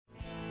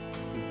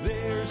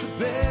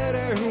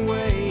better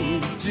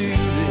way to do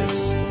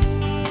this.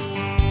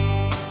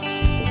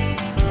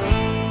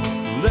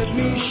 Let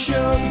me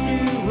show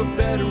you a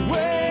better way.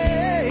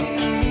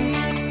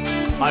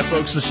 Hi,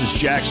 folks. This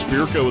is Jack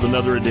Spirko with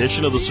another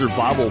edition of the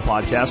Survival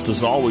Podcast.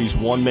 As always,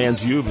 one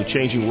man's view of the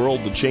changing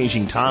world, the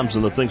changing times,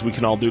 and the things we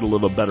can all do to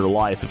live a better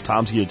life if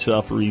times get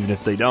tough or even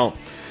if they don't.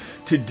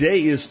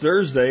 Today is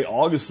Thursday,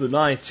 August the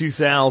 9th,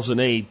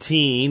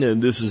 2018,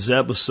 and this is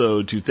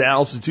episode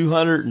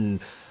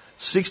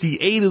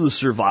 2268 of the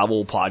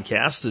Survival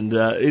Podcast, and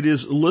it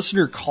is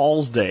Listener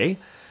Calls Day.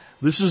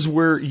 This is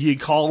where you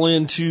call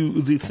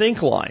into the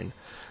Think line,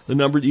 the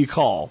number that you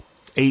call,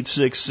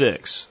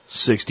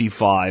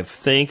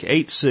 866-65-THINK,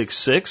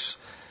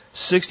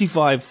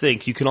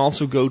 866-65-THINK. You can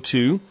also go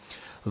to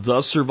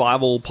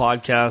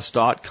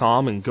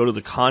thesurvivalpodcast.com and go to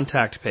the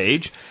contact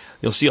page.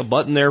 You'll see a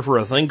button there for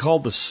a thing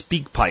called the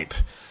Speak Pipe.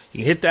 You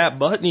can hit that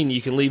button and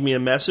you can leave me a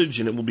message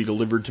and it will be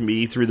delivered to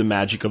me through the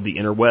magic of the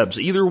interwebs.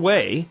 Either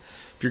way,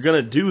 if you're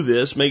going to do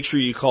this, make sure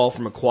you call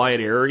from a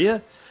quiet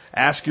area,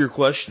 ask your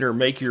question or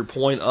make your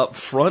point up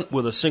front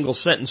with a single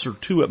sentence or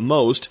two at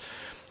most,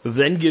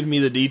 then give me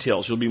the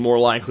details. You'll be more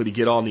likely to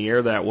get on the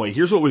air that way.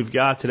 Here's what we've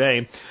got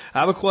today. I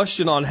have a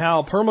question on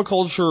how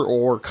permaculture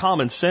or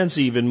common sense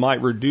even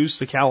might reduce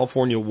the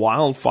California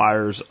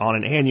wildfires on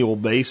an annual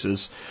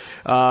basis.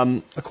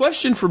 A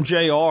question from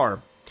JR.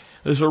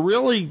 There's a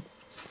really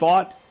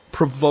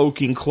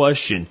thought-provoking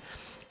question.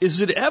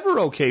 Is it ever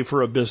okay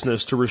for a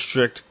business to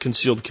restrict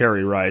concealed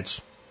carry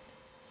rights?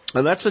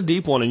 And that's a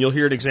deep one, and you'll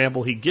hear an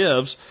example he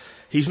gives.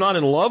 He's not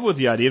in love with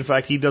the idea. In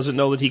fact, he doesn't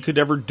know that he could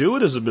ever do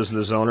it as a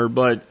business owner,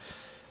 but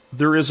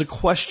there is a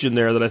question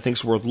there that I think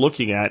is worth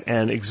looking at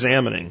and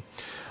examining.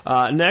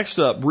 Next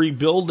up,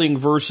 rebuilding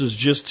versus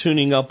just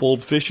tuning up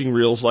old fishing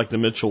reels like the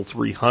Mitchell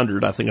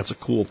 300. I think that's a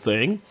cool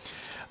thing.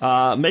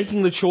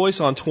 Making the choice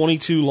on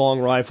 .22 long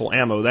rifle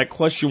ammo. That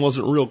question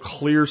wasn't real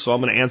clear, so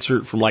I'm going to answer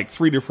it from like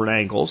 3 different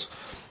angles,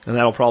 and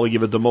that'll probably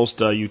give it the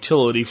most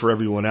utility for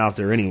everyone out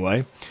there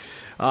anyway.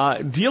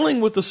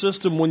 Dealing with the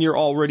system when you're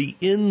already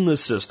in the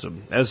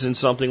system, as in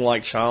something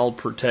like Child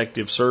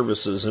Protective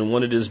Services, and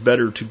when it is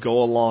better to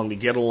go along, to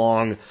get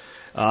along,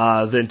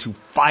 than to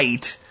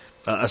fight,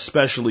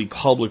 especially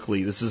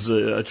publicly. This is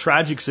a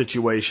tragic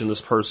situation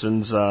this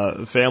person's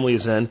family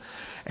is in,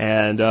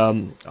 and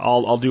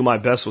I'll do my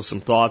best with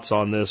some thoughts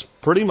on this.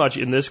 Pretty much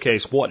in this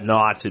case, what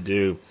not to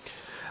do.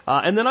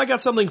 And then I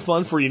got something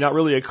fun for you, not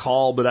really a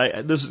call,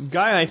 but this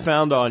guy I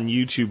found on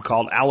YouTube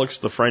called Alex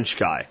the French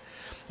Guy.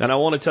 And I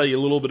want to tell you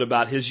a little bit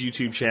about his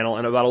YouTube channel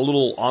and about a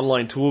little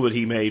online tool that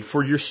he made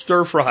for your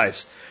stir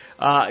fries.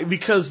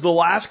 Because the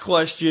last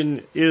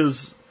question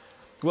is,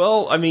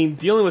 well, I mean,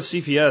 dealing with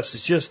CPS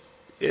is just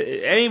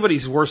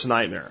anybody's worst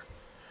nightmare.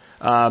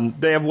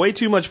 They have way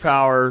too much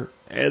power.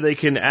 They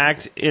can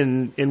act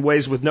in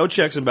ways with no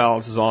checks and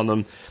balances on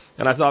them.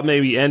 And I thought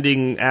maybe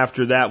ending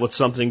after that with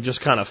something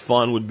just kind of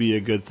fun would be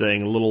a good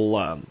thing, a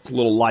little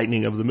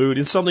lightening of the mood,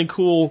 and something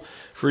cool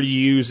for you to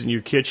use in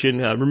your kitchen.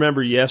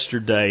 Remember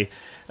yesterday,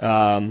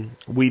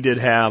 we did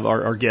have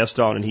our guest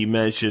on, and he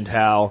mentioned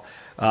how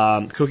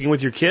cooking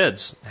with your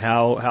kids,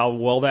 how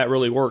well that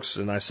really works.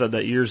 And I said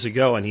that years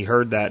ago, and he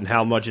heard that and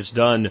how much it's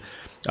done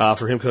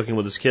for him cooking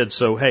with his kids.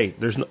 So, hey,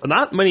 there's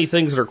not many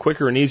things that are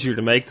quicker and easier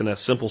to make than a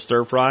simple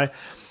stir fry.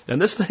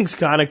 And this thing's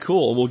kind of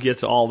cool. We'll get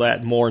to all that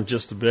and more in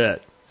just a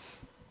bit.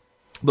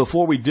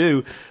 Before we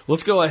do,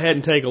 let's go ahead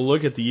and take a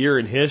look at the year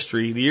in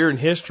history. The year in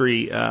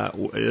history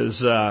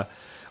is... or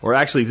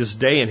actually this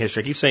day in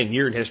history. I keep saying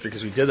year in history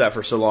because we did that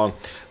for so long.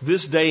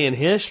 This day in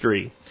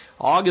history,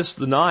 August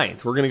the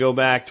 9th, we're going to go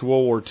back to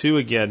World War II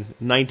again,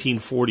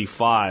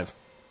 1945.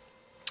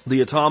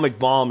 The atomic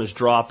bomb is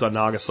dropped on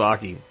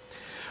Nagasaki.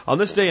 On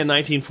this day in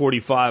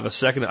 1945, a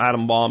second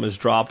atom bomb is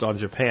dropped on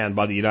Japan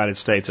by the United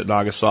States at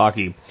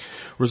Nagasaki,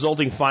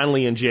 resulting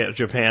finally in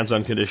Japan's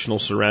unconditional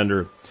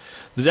surrender.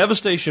 The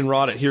devastation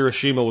wrought at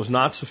Hiroshima was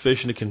not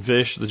sufficient to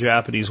convince the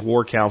Japanese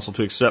War Council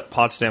to accept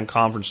Potsdam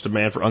Conference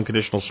demand for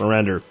unconditional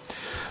surrender.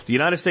 The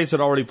United States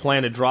had already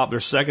planned to drop their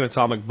second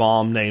atomic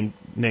bomb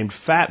named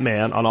Fat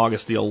Man on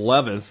August the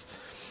 11th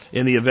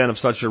in the event of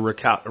such a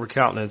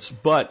recountenance,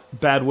 but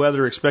bad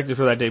weather expected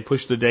for that day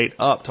pushed the date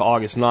up to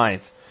August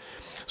 9th.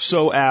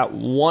 So at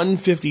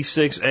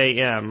 1:56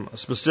 a.m., a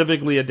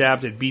specifically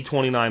adapted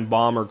B-29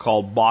 bomber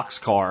called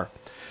Boxcar,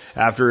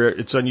 after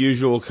its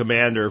unusual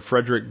commander,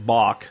 Frederick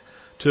Bach,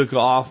 took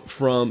off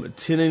from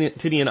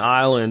Tinian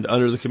Island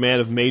under the command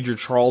of Major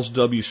Charles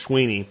W.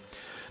 Sweeney.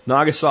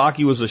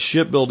 Nagasaki was a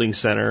shipbuilding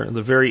center,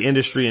 the very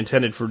industry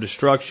intended for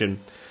destruction.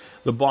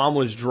 The bomb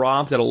was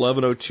dropped at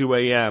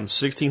 11:02 a.m.,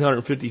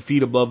 1,650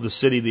 feet above the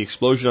city. The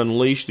explosion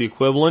unleashed the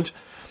equivalent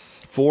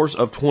force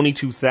of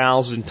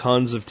 22,000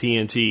 tons of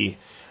TNT.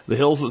 The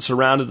hills that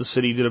surrounded the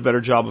city did a better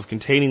job of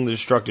containing the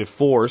destructive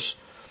force,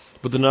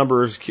 but the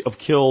number of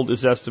killed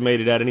is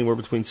estimated at anywhere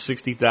between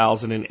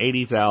 60,000 and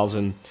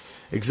 80,000.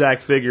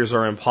 Exact figures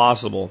are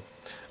impossible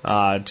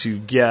to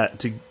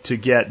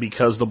get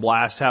because the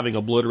blast having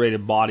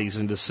obliterated bodies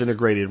and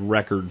disintegrated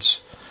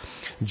records.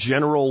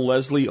 General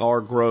Leslie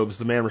R. Groves,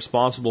 the man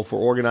responsible for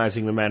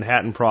organizing the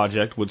Manhattan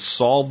Project, would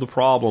solve the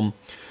problem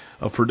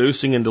of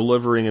producing and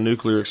delivering a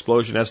nuclear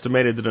explosion,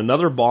 estimated that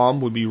another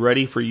bomb would be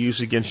ready for use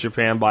against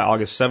Japan by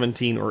August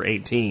 17 or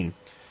 18.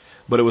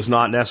 But it was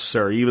not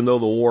necessary, even though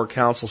the War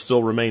Council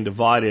still remained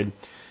divided.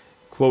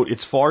 Quote,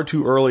 "It's far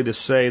too early to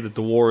say that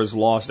the war is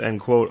lost," end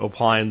quote,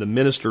 opined the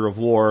Minister of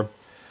War.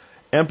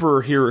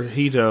 Emperor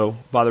Hirohito,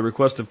 by the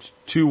request of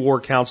 2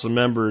 War Council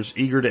members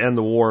eager to end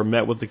the war,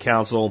 met with the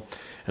Council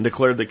and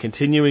declared that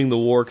continuing the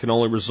war can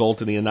only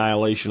result in the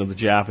annihilation of the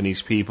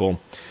Japanese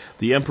people.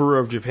 The Emperor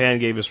of Japan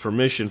gave his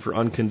permission for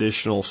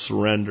unconditional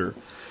surrender.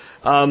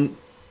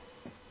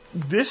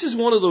 This is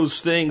one of those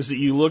things that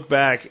you look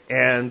back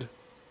and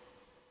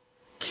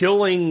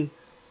killing,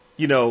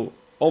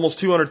 almost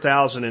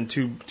 200,000 in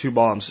two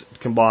bombs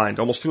combined,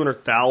 almost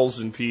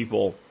 200,000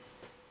 people,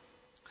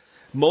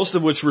 most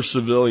of which were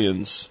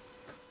civilians,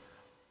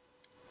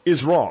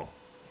 is wrong.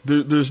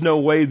 There's no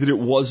way that it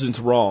wasn't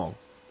wrong.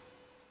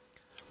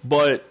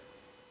 But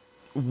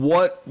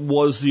what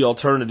was the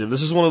alternative?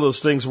 This is one of those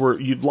things where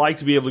you'd like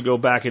to be able to go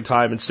back in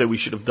time and say we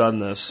should have done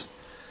this.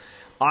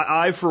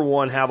 I for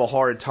one, have a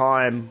hard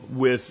time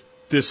with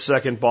this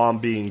second bomb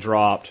being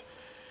dropped.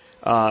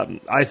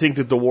 I think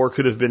that the war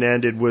could have been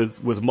ended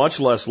with much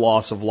less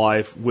loss of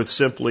life, with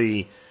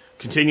simply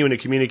continuing to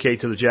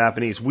communicate to the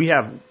Japanese. We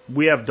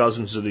have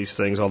dozens of these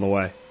things on the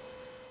way.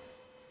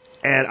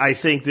 And I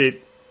think that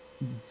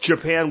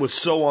Japan was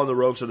so on the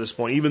ropes at this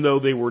point, even though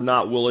they were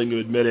not willing to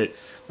admit it,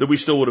 that we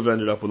still would have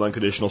ended up with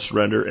unconditional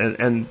surrender.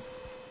 And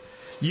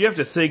you have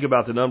to think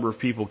about the number of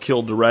people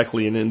killed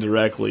directly and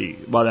indirectly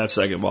by that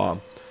second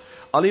bomb.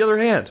 On the other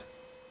hand,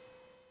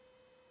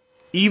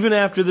 even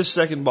after this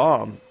second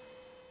bomb,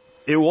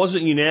 it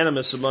wasn't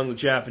unanimous among the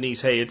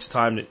Japanese, hey, it's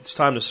time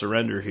to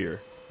surrender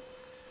here.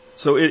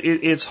 So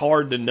it's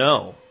hard to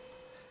know.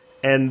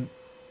 And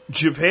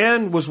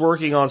Japan was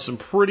working on some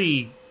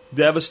pretty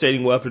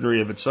devastating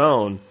weaponry of its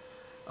own,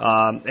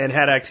 and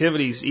had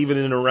activities even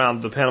in and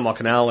around the Panama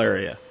Canal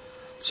area.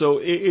 So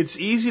it's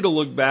easy to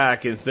look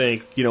back and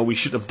think, we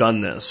should have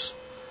done this.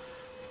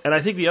 And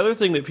I think the other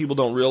thing that people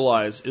don't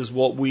realize is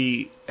what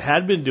we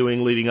had been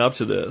doing leading up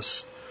to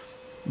this.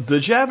 The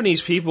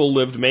Japanese people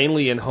lived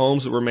mainly in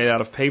homes that were made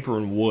out of paper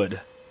and wood.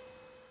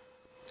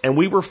 And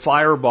we were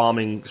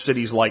firebombing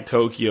cities like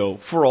Tokyo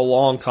for a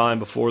long time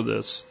before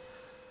this.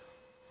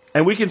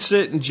 And we can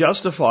sit and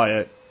justify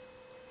it,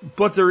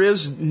 but there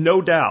is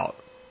no doubt,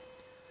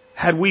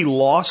 had we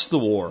lost the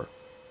war,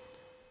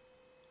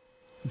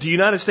 the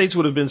United States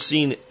would have been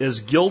seen as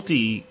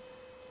guilty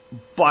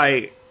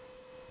by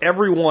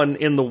everyone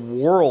in the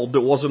world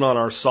that wasn't on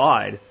our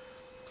side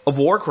of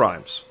war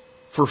crimes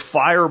for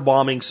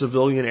firebombing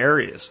civilian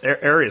areas,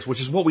 which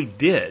is what we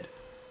did.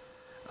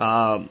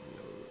 Under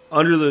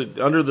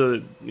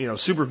the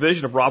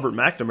supervision of Robert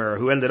McNamara,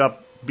 who ended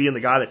up being the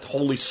guy that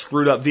totally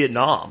screwed up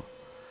Vietnam.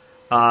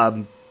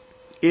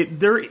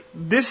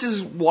 This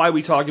is why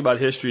we talk about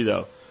history,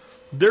 though.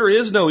 There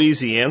is no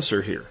easy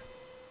answer here.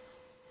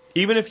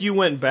 Even if you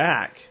went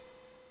back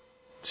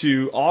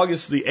to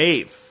August the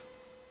 8th,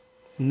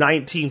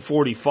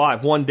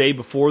 1945, one day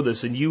before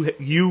this, and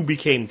you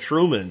became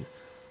Truman,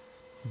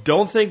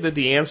 don't think that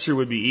the answer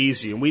would be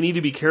easy. And we need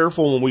to be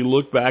careful when we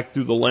look back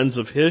through the lens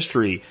of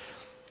history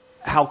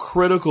how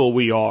critical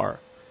we are.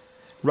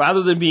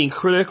 Rather than being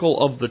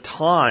critical of the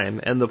time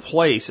and the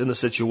place and the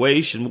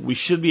situation, what we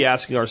should be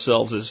asking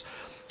ourselves is,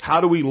 how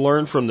do we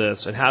learn from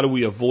this and how do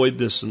we avoid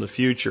this in the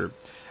future?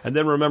 And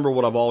then remember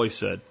what I've always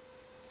said.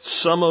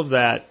 Some of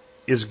that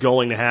is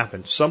going to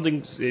happen.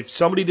 If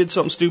somebody did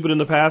something stupid in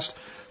the past,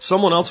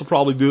 someone else will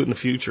probably do it in the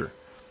future.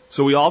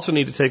 So we also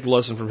need to take the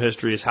lesson from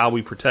history is how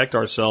we protect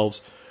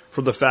ourselves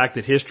from the fact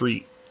that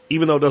history,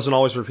 even though it doesn't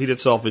always repeat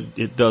itself,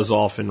 it does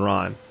often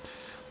rhyme.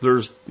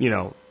 There's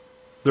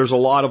a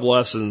lot of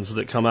lessons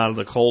that come out of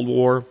the Cold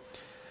War,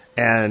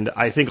 and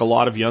I think a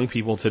lot of young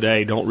people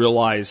today don't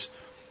realize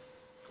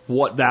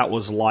what that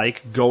was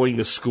like, going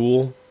to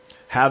school,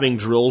 having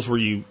drills where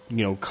you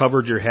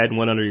covered your head and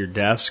went under your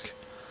desk,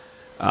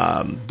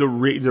 the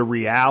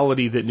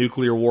reality that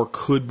nuclear war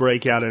could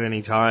break out at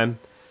any time.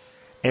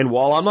 And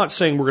while I'm not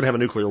saying we're going to have a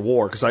nuclear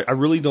war, because I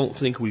really don't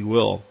think we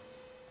will,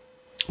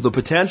 the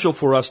potential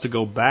for us to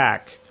go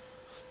back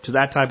to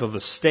that type of a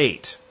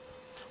state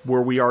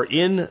where we are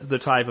in the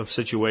type of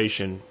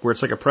situation where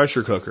it's like a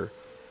pressure cooker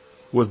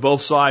with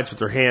both sides with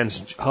their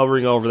hands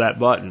hovering over that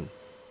button,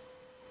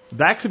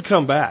 that could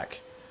come back.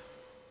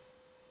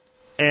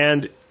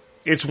 And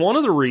it's one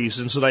of the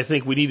reasons that I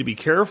think we need to be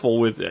careful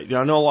with.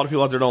 I know a lot of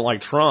people out there don't like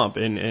Trump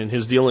and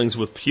his dealings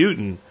with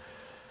Putin,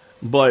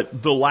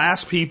 but the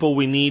last people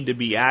we need to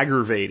be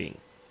aggravating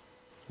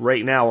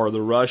right now are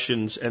the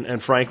Russians and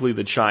frankly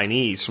the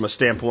Chinese from a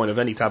standpoint of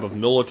any type of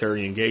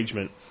military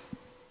engagement.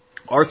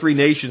 Our three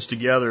nations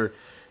together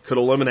could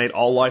eliminate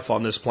all life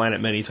on this planet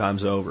many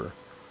times over.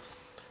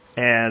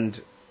 And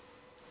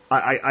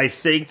I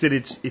think that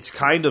it's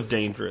kind of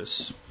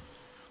dangerous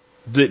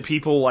that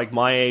people like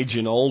my age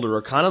and older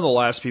are kind of the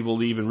last people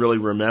to even really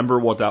remember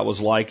what that was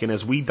like. And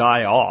as we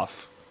die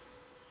off,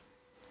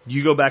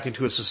 you go back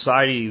into a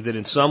society that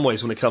in some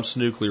ways, when it comes to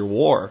nuclear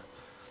war,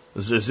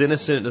 is as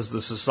innocent as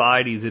the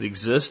society that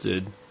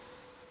existed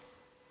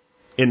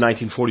in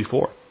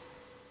 1944,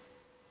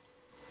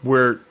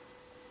 where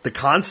the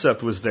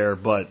concept was there,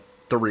 but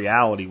the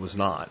reality was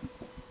not.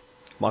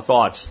 My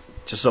thoughts,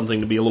 just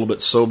something to be a little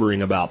bit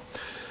sobering about.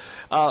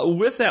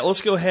 With that,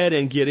 let's go ahead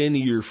and get into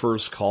your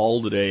first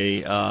call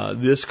today.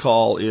 This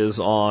call is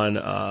on,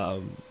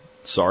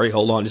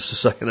 hold on just a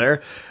second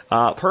there,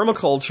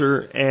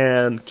 permaculture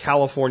and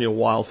California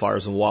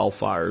wildfires and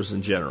wildfires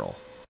in general.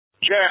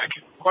 Jack,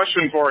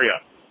 question for you.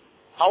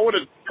 How would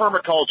a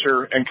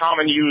permaculture and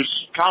common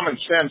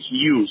sense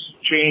use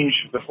change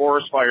the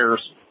forest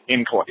fires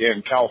in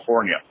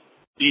California?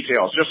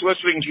 Details. Just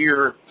listening to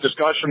your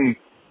discussion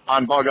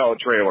on bug out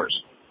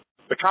trailers.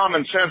 The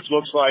common sense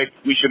looks like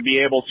we should be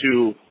able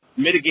to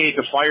mitigate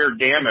the fire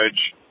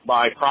damage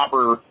by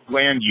proper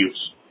land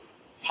use.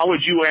 How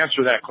would you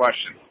answer that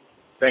question?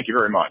 Thank you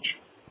very much.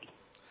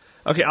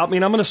 Okay, I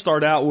mean, I'm going to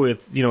start out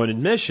with, an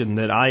admission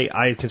that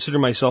I consider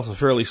myself a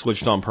fairly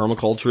switched on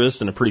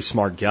permaculturist and a pretty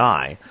smart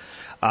guy.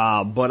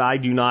 But I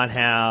do not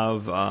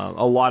have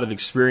a lot of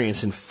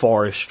experience in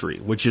forestry,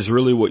 which is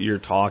really what you're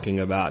talking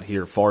about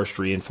here,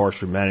 forestry and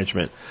forestry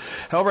management.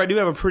 However, I do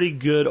have a pretty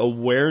good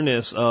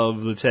awareness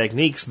of the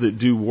techniques that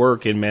do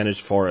work in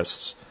managed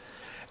forests.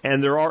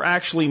 And there are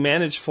actually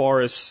managed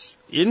forests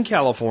in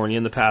California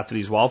in the path to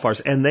these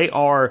wildfires, and they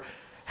are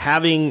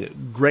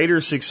having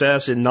greater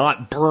success in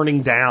not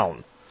burning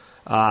down.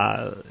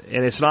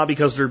 And it's not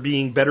because they're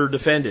being better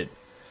defended.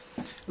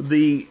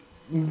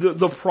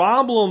 The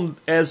problem,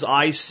 as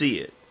I see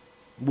it,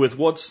 with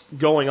what's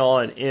going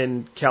on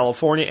in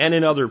California and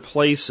in other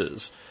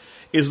places,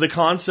 is the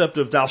concept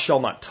of thou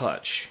shalt not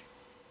touch.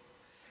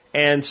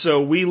 And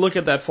so we look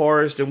at that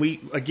forest, and we,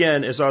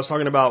 again, as I was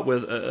talking about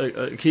with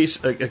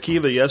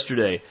Akiva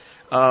yesterday,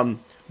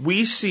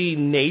 we see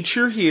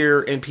nature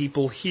here and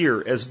people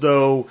here as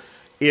though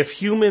if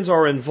humans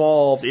are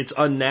involved, it's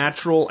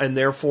unnatural and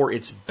therefore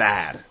it's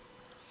bad.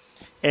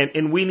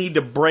 And we need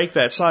to break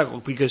that cycle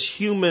because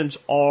humans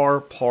are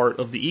part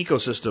of the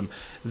ecosystem.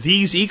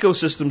 These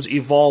ecosystems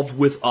evolved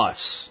with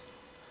us.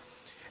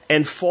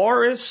 And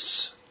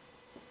forests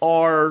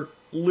are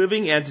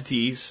living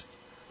entities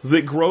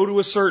that grow to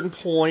a certain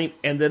point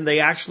and then they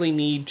actually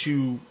need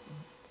to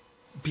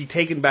be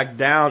taken back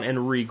down and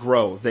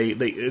regrow.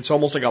 It's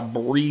almost like a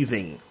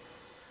breathing.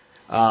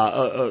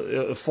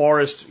 A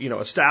forest,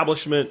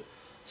 establishment,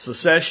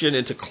 secession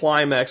into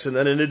climax and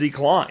then into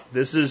decline.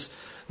 This is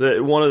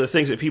one of the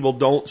things that people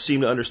don't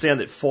seem to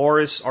understand, that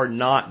forests are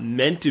not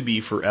meant to be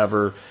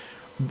forever,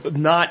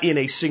 not in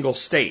a single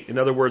state. In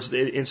other words,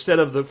 instead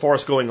of the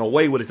forest going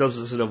away, what it does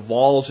is it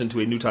evolves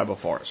into a new type of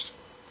forest.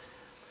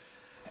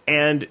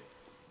 And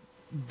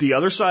the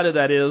other side of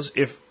that is,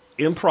 if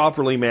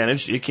improperly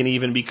managed, it can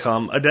even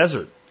become a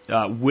desert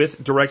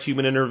with direct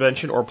human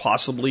intervention or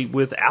possibly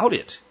without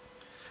it.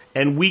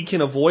 And we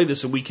can avoid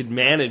this and we can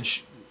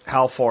manage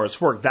how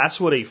forests work. That's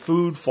what a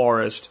food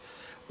forest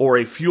or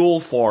a fuel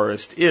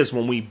forest is.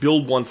 When we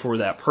build one for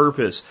that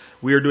purpose,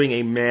 we are doing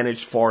a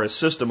managed forest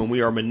system, and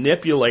we are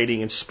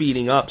manipulating and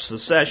speeding up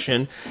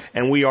succession,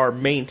 and we are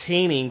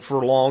maintaining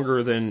for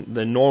longer than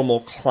the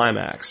normal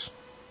climax.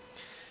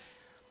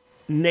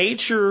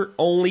 Nature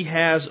only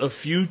has a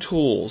few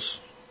tools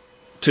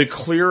to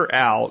clear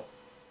out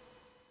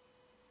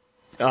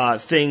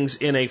things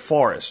in a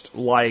forest,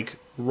 like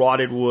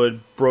rotted wood,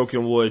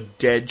 broken wood,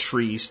 dead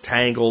trees,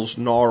 tangles,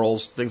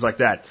 gnarls, things like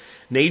that.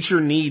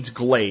 Nature needs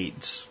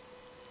glades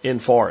in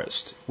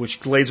forest, which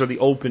glades are the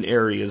open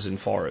areas in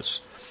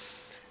forests,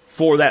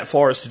 for that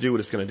forest to do what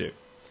it's going to do.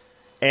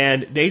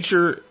 And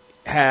nature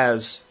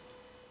has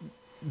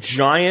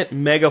giant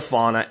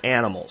megafauna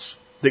animals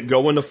that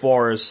go into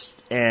forests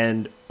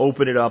and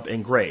open it up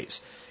and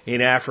graze.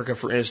 In Africa,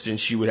 for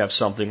instance, you would have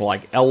something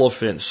like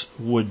elephants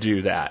would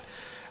do that.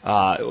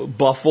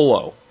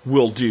 Buffalo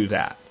will do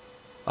that.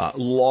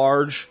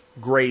 Large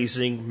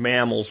grazing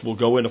mammals will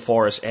go into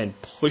forests and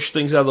push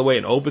things out of the way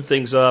and open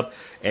things up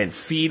and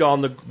feed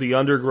on the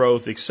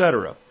undergrowth,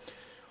 etc.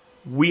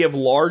 We have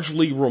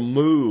largely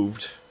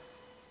removed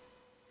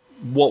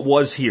what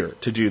was here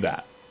to do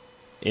that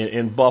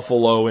in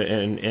buffalo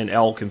and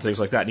elk and things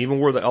like that. And even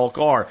where the elk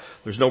are,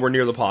 there's nowhere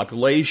near the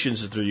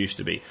populations that there used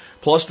to be.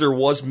 Plus, there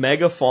was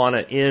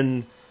megafauna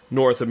in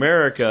North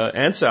America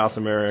and South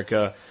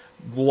America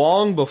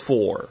long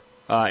before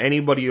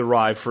anybody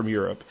arrived from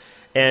Europe.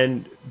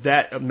 And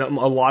a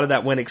lot of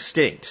that went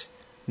extinct.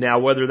 Now,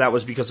 whether that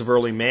was because of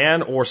early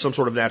man or some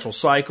sort of natural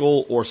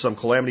cycle or some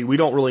calamity, we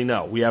don't really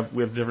know. We have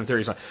different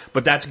theories on it.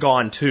 But that's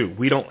gone too.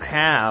 We don't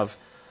have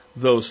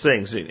those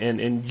things.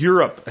 And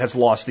Europe has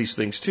lost these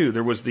things too.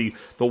 There was the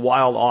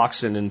wild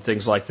oxen and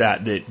things like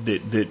that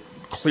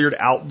cleared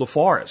out the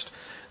forest.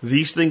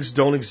 These things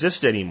don't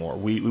exist anymore.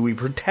 We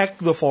protect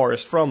the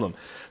forest from them.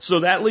 So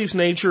that leaves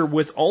nature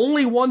with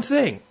only one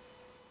thing.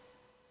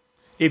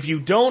 If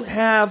you don't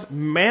have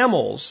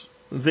mammals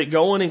that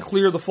go in and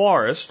clear the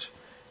forest,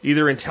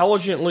 either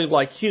intelligently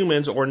like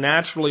humans or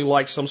naturally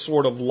like some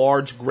sort of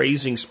large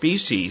grazing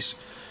species,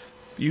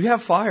 you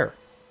have fire.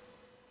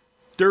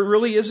 There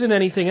really isn't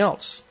anything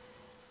else.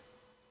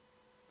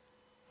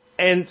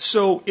 And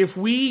so if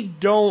we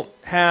don't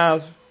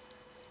have,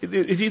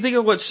 if you think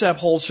of what Sepp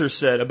Holzer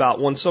said about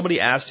when somebody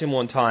asked him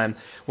one time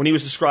when he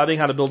was describing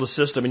how to build a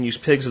system and use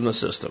pigs in the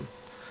system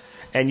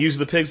and use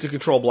the pigs to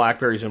control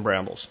blackberries and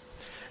brambles.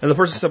 And the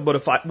person said, what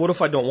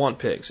if I don't want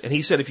pigs? And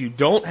he said, if you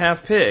don't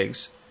have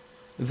pigs,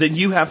 then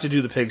you have to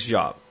do the pig's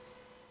job.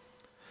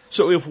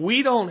 So if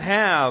we don't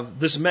have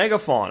this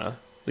megafauna,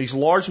 these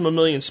large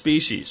mammalian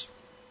species,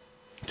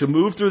 to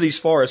move through these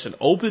forests and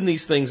open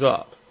these things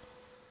up,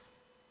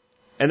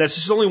 and that's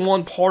just only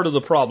one part of the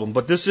problem,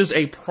 but this is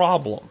a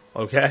problem,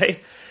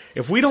 okay?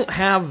 If we don't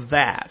have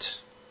that,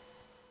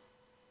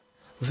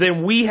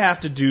 then we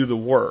have to do the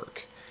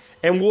work.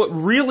 And what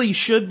really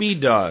should be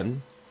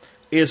done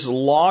is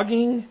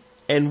logging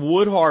and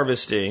wood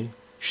harvesting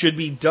should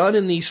be done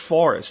in these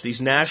forests, these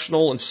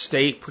national and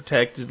state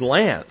protected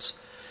lands.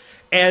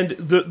 And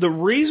the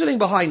reasoning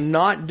behind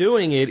not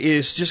doing it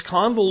is just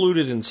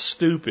convoluted and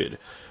stupid.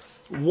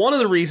 One of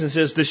the reasons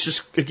is this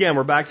just, again,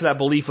 we're back to that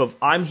belief of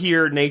I'm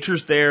here,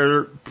 nature's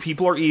there,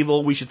 people are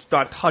evil, we should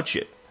not touch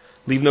it,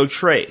 leave no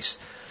trace.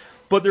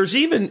 But there's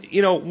even,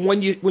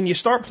 when you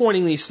start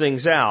pointing these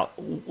things out,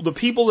 the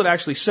people that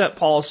actually set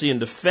policy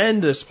and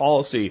defend this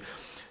policy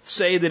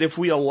say that if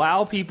we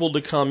allow people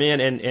to come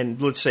in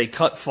and let's say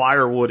cut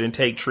firewood and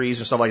take trees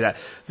and stuff like that,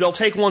 they'll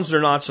take ones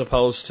they're not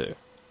supposed to.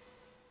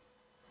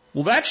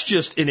 Well, that's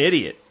just an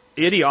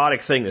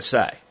idiotic thing to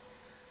say.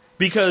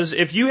 Because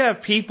if you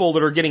have people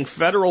that are getting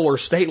federal or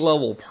state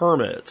level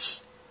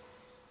permits,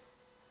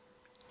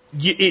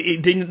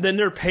 then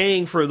they're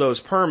paying for those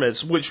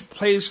permits, which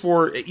pays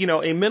for,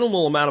 a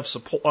minimal amount of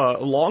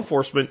support, law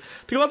enforcement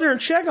to go out there and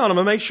check on them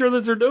and make sure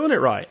that they're doing it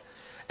right.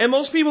 And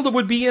most people that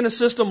would be in a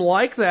system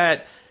like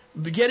that,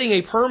 getting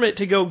a permit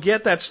to go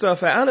get that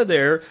stuff out of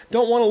there,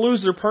 don't want to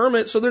lose their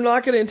permit, so they're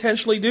not going to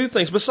intentionally do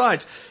things.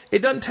 Besides, it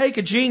doesn't take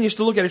a genius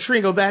to look at a tree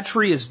and go, that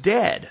tree is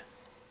dead.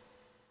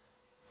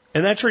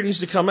 And that tree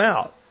needs to come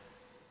out.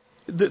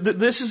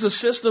 This is a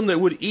system that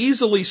would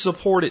easily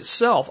support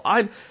itself.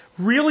 I'm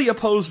really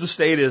opposed to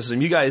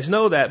statism. You guys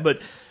know that.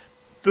 But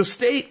the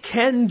state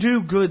can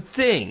do good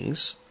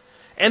things.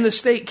 And the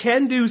state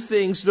can do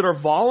things that are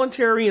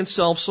voluntary and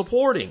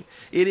self-supporting.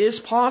 It is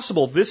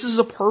possible. This is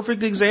a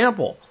perfect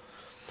example.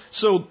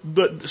 So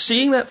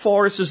seeing that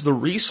forest is the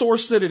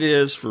resource that it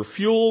is for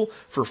fuel,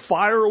 for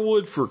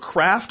firewood, for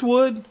craft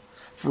wood,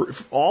 for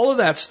all of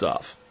that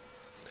stuff.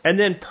 And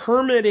then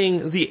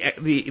permitting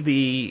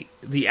the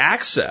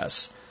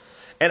access.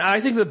 And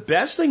I think the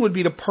best thing would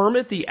be to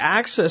permit the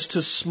access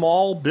to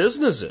small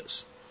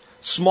businesses.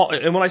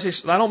 And when I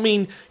say, I don't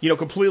mean,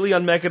 completely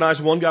unmechanized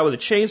one guy with a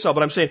chainsaw,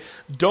 but I'm saying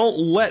don't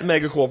let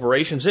mega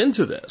corporations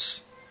into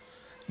this.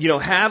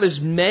 Have as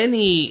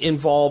many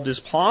involved as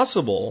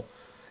possible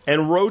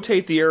and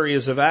rotate the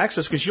areas of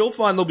access, because you'll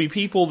find there'll be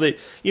people that,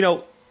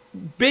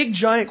 big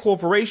giant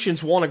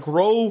corporations want to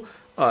grow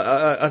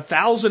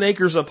 1,000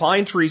 acres of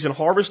pine trees and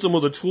harvest them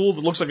with a tool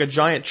that looks like a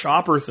giant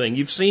chopper thing.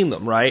 You've seen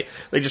them, right?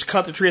 They just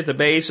cut the tree at the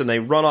base and they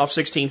run off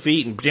 16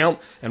 feet and bounce,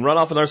 and run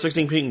off another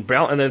 16 feet and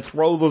bounce, and then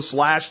throw the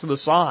slash to the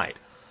side.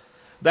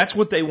 That's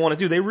what they want to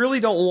do. They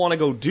really don't want to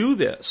go do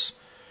this.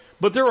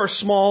 But there are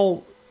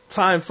small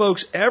time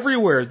folks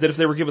everywhere that if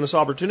they were given this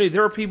opportunity,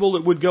 there are people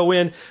that would go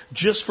in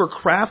just for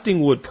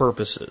crafting wood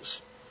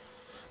purposes.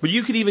 But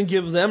you could even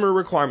give them a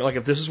requirement, like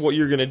if this is what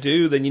you're going to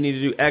do, then you need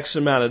to do X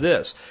amount of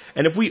this.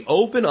 And if we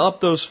open up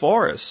those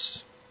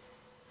forests,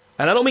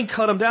 and I don't mean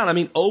cut them down, I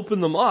mean open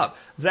them up,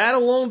 that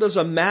alone does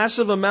a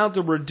massive amount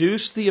to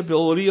reduce the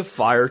ability of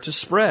fire to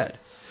spread.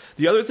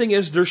 The other thing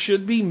is there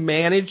should be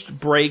managed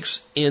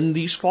breaks in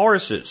these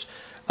forests.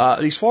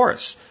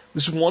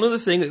 This is one of the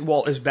things that,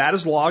 well, as bad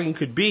as logging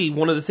could be,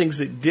 one of the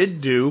things it did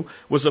do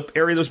was an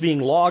area that was being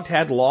logged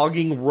had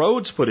logging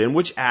roads put in,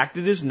 which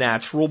acted as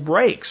natural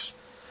breaks.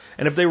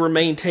 And if they were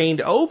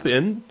maintained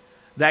open,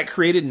 that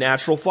created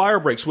natural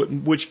fire breaks,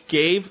 which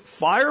gave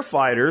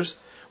firefighters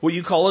what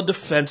you call a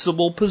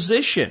defensible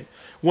position.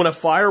 When a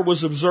fire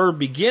was observed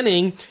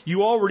beginning,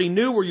 you already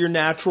knew where your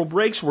natural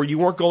breaks were. You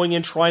weren't going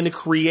in trying to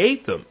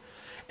create them.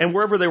 And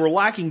wherever they were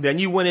lacking, then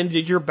you went in and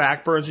did your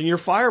backburns and your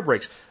fire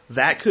breaks.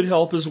 That could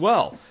help as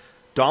well.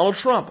 Donald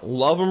Trump,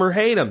 love him or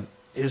hate him,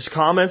 his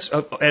comments,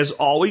 as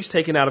always,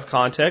 taken out of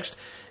context.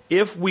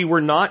 If we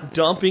were not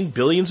dumping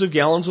billions of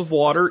gallons of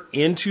water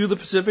into the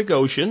Pacific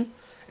Ocean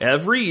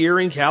every year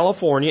in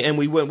California, and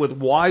we went with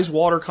wise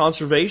water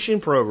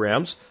conservation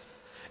programs,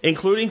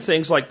 including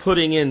things like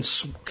putting in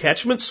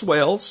catchment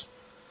swales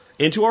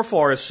into our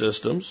forest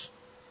systems,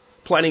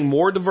 planting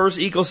more diverse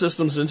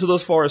ecosystems into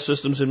those forest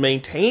systems and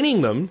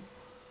maintaining them,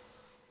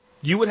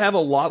 you would have a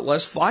lot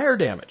less fire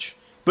damage.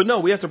 But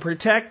no, we have to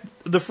protect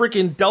the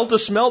freaking Delta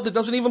smelt that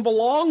doesn't even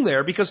belong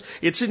there because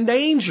it's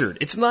endangered.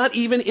 It's not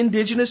even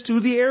indigenous to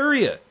the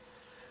area.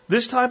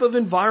 This type of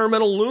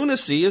environmental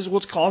lunacy is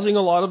what's causing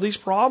a lot of these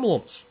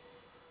problems.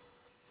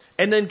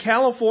 And then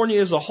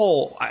California as a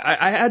whole,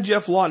 I had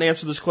Jeff Lawton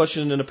answer this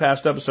question in a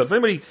past episode. If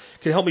anybody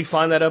can help me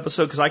find that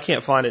episode, because I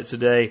can't find it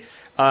today.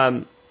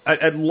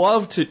 I'd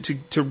love to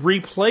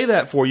replay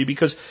that for you,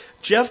 because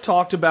Jeff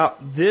talked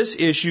about this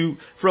issue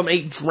from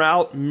a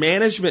drought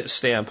management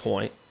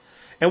standpoint.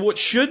 And what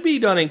should be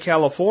done in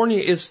California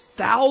is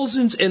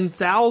thousands and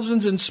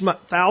thousands and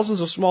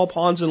thousands of small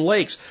ponds and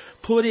lakes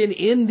put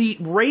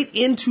right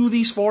into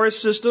these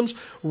forest systems,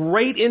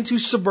 right into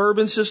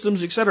suburban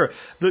systems, etc.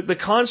 The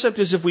concept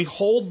is, if we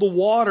hold the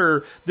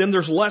water, then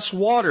there's less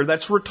water.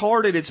 That's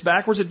retarded. It's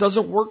backwards. It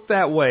doesn't work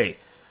that way.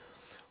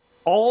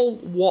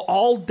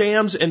 All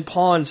dams and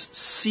ponds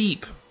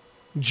seep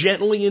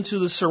gently into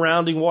the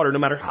surrounding water, no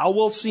matter how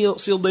well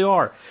sealed they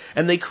are,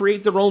 and they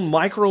create their own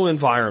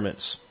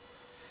microenvironments.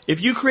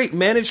 If you create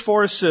managed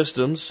forest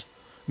systems,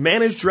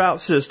 managed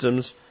drought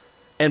systems,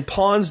 and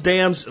ponds,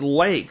 dams, and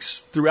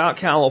lakes throughout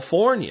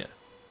California,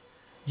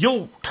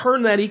 you'll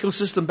turn that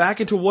ecosystem back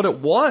into what it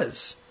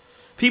was.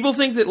 People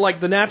think that,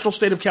 like, the natural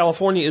state of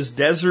California is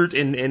desert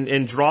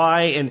and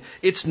dry, and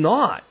it's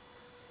not.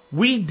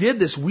 We did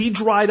this. We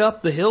dried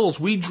up the hills.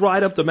 We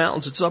dried up the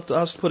mountains. It's up to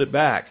us to put it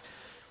back.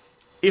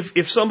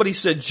 If somebody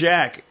said,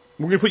 Jack,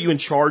 we're going to put you in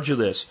charge of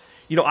this,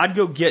 I'd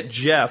go get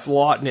Jeff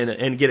Lawton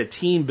and get a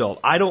team built.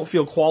 I don't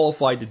feel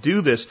qualified to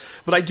do this,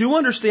 but I do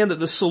understand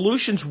that the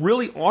solutions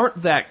really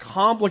aren't that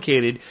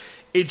complicated.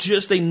 It's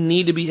just they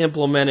need to be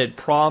implemented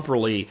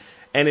properly.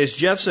 And as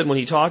Jeff said when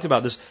he talked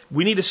about this,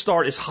 we need to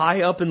start as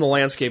high up in the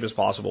landscape as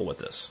possible with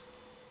this.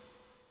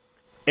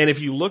 And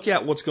if you look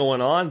at what's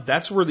going on,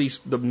 that's where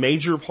the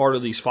major part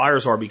of these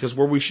fires are, because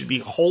where we should be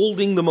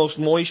holding the most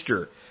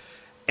moisture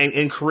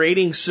and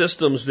creating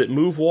systems that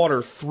move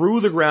water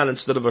through the ground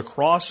instead of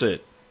across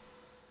it,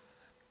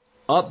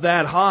 up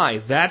that high,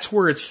 that's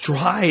where it's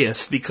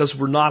driest, because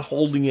we're not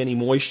holding any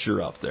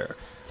moisture up there.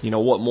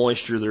 What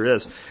moisture there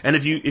is. And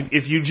if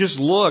you just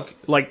look,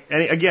 like,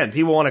 again,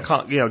 people want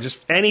to,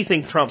 just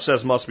anything Trump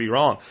says must be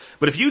wrong.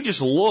 But if you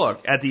just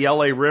look at the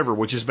LA River,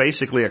 which is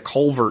basically a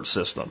culvert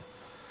system,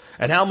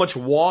 and how much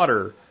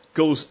water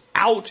goes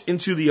out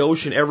into the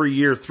ocean every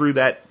year through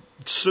that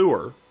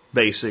sewer,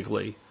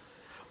 basically,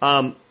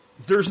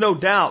 there's no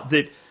doubt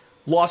that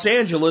Los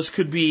Angeles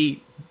could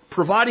be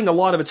providing a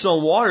lot of its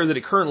own water that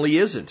it currently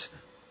isn't.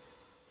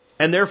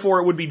 And therefore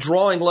it would be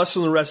drawing less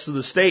from the rest of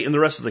the state and the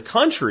rest of the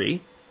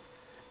country.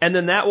 And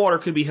then that water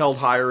could be held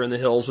higher in the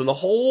hills, and the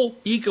whole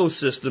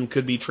ecosystem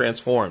could be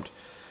transformed.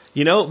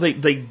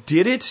 They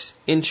did it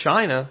in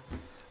China.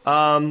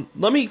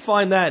 Let me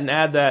find that and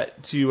add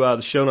that to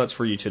the show notes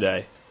for you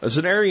today. There's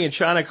an area in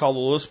China called the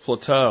Loess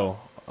Plateau,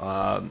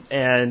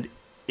 and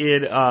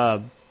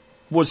it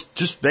was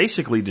just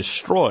basically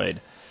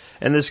destroyed.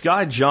 And this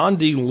guy, John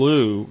D.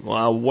 Liu,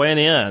 went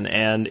in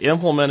and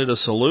implemented a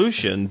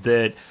solution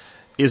that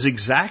is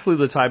exactly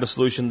the type of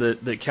solution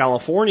that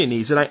California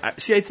needs. And I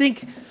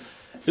think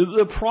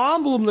the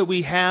problem that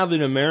we have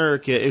in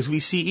America is we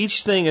see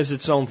each thing as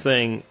its own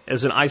thing,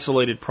 as an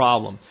isolated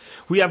problem.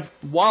 We have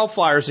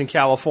wildfires in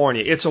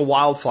California. It's a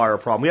wildfire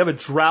problem. We have a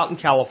drought in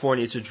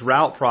California. It's a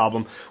drought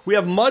problem. We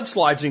have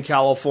mudslides in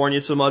California.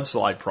 It's a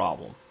mudslide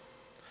problem.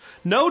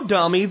 No,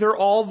 dummy, they're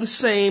all the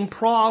same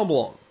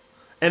problem.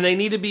 And they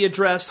need to be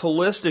addressed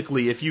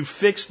holistically. If you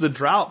fix the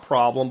drought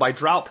problem by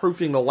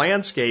drought-proofing the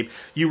landscape,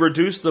 you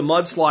reduce the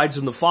mudslides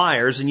and the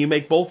fires, and you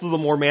make both of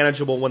them more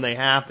manageable when they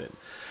happen.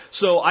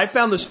 So I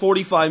found this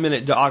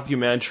 45-minute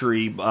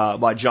documentary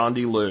by John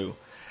D. Liu,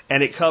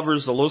 and it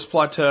covers the Loess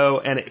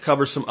Plateau, and it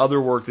covers some other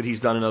work that he's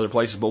done in other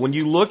places. But when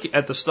you look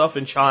at the stuff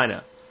in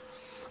China,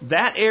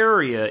 that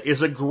area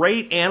is a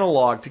great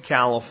analog to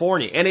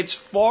California, and it's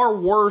far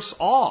worse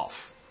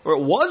off, or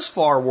it was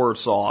far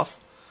worse off,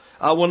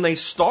 when they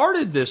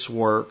started this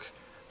work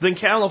than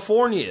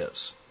California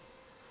is.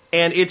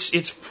 And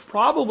it's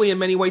probably in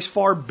many ways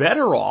far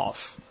better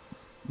off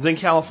than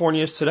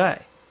California is today.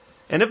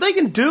 And if they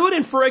can do it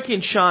in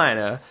frickin'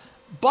 China,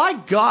 by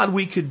God,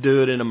 we could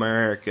do it in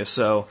America.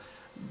 So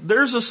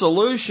there's a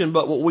solution,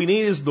 but what we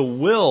need is the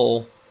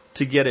will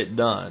to get it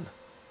done.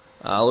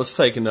 Let's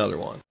take another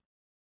one.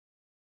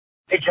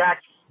 Hey,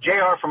 Jack.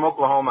 JR from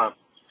Oklahoma.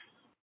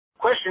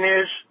 Question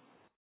is,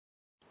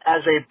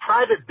 as a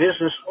private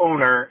business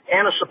owner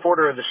and a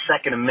supporter of the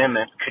Second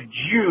Amendment, could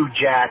you,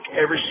 Jack,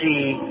 ever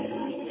see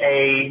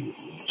a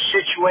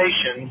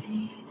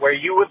situation where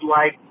you would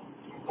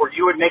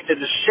make the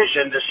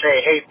decision to say,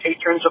 hey,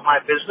 patrons of my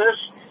business,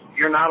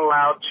 you're not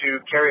allowed to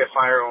carry a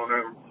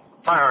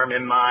firearm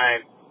in my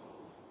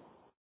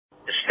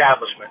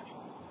establishment?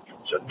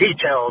 So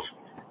details.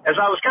 As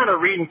I was kind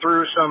of reading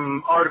through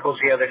some articles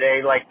the other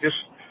day, like this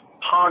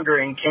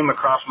pondering came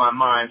across my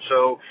mind.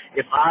 So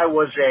if I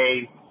was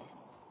a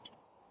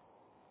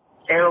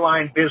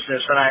airline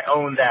business and I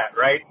own that,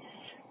 right?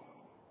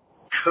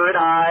 Could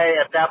I,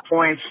 at that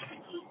point,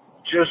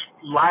 just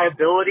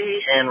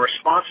liability and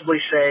responsibly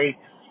say,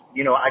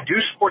 I do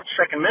support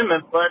the Second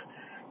Amendment, but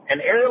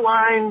an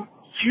airline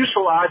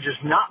fuselage is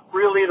not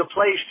really the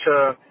place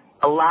to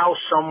allow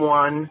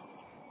someone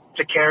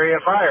to carry a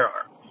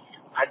firearm.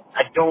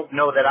 I don't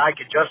know that I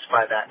could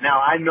justify that.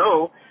 Now, I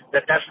know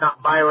that that's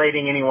not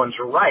violating anyone's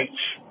rights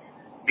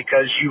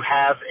because you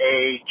have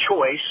a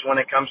choice when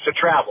it comes to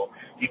travel.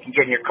 You can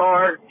get in your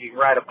car, you can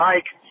ride a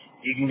bike,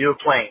 You can do a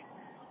plane.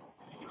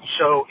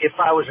 So if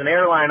I was an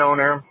airline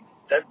owner,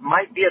 that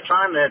might be a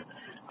time that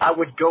I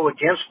would go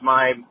against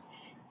my,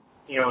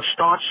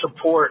 staunch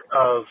support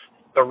of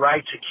the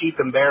right to keep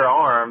and bear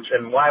arms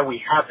and why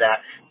we have that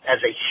as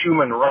a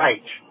human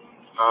right.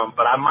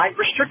 But I might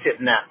restrict it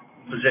in that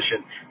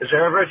position. Is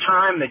there ever a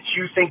time that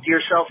you think to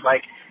yourself,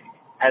 like,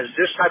 as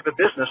this type of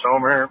business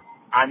owner,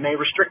 I may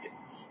restrict it?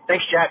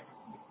 Thanks, Jack.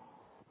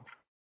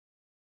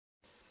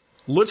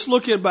 Let's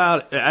look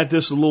at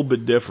this a little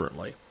bit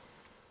differently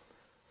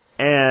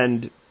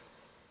and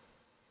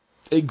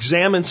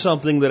examine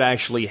something that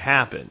actually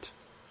happened.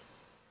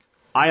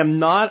 I am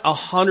not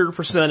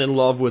 100% in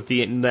love with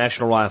the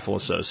National Rifle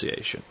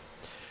Association.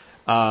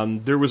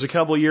 There was a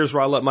couple of years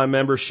where I let my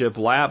membership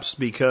lapse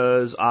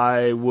because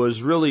I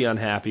was really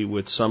unhappy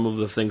with some of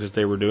the things that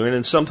they were doing.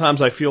 And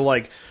sometimes I feel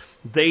like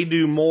they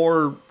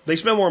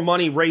spend more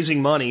money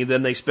raising money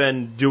than they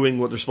spend doing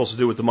what they're supposed to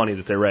do with the money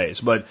that they raise.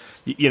 But,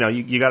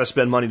 you got to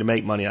spend money to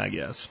make money, I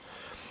guess.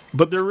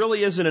 But there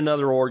really isn't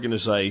another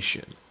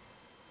organization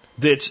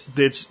that's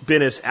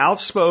been as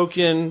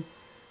outspoken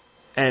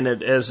and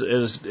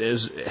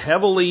as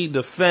heavily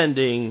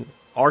defending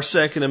our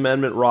Second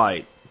Amendment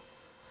right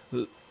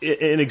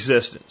in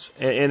existence.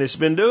 And it's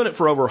been doing it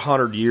for over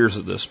 100 years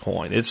at this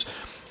point. It's,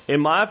 in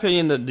my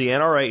opinion, that the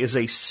NRA is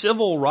a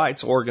civil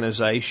rights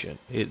organization.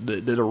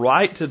 The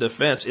right to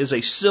defense is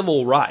a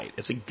civil right.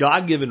 It's a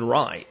God-given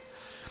right.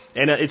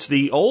 And it's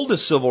the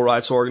oldest civil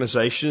rights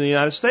organization in the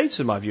United States,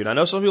 in my view. And I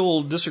know some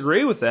people will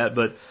disagree with that,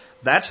 but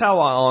that's how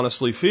I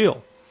honestly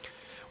feel.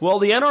 Well,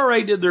 the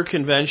NRA did their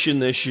convention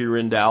this year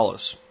in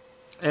Dallas.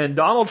 And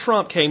Donald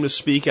Trump came to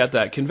speak at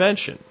that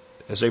convention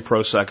as a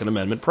pro-Second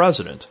Amendment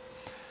president.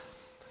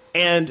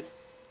 And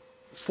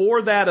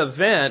for that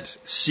event,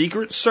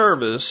 Secret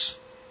Service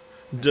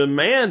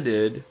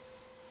demanded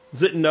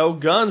that no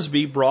guns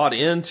be brought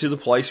into the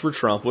place where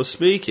Trump was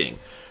speaking.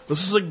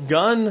 This is a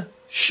gun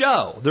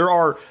show. There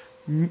are,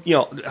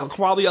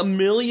 probably 1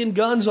 million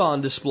guns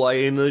on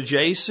display in an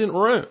adjacent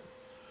room.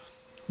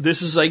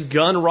 This is a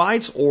gun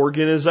rights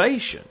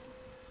organization.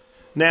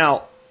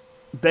 Now,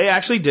 they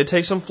actually did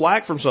take some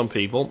flack from some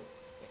people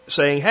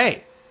saying,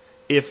 hey,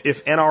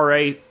 if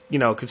NRA,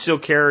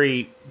 concealed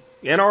carry,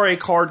 NRA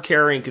card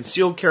carrying,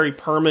 concealed carry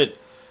permit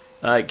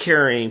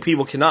carrying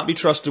people cannot be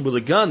trusted with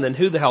a gun, then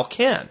who the hell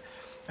can?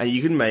 And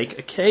you can make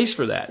a case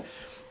for that.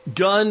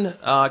 Gun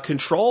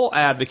control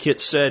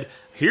advocates said,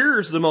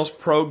 here's the most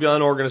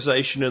pro-gun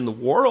organization in the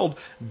world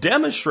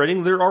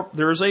demonstrating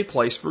there is a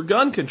place for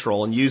gun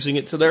control and using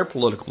it to their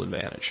political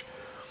advantage.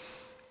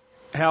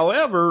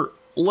 However,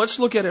 let's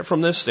look at it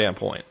from this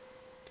standpoint.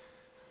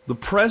 The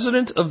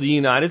President of the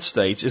United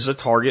States is a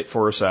target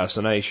for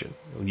assassination.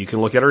 You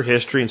can look at her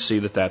history and see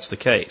that that's the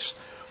case.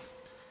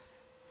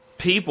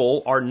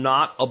 People are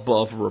not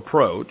above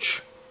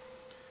reproach.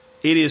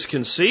 It is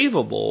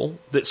conceivable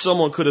that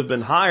someone could have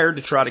been hired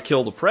to try to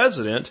kill the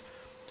president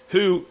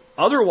who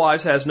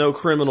otherwise has no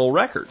criminal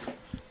record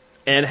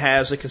and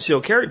has a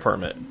concealed carry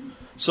permit.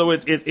 So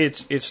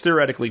it's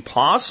theoretically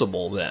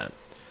possible then.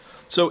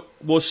 So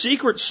was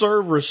Secret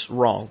Service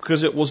wrong?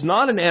 Because it was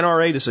not an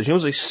NRA decision. It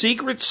was a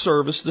Secret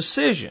Service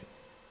decision.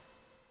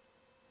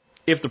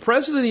 If the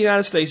President of the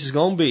United States is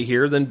going to be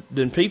here,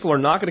 then people are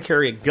not going to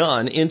carry a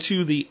gun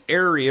into the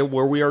area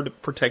where we are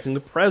protecting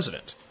the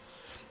President.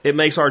 It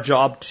makes our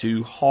job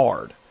too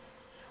hard.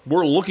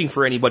 We're looking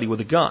for anybody with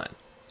a gun.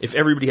 If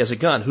everybody has a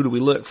gun, who do we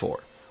look for?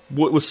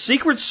 Was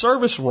Secret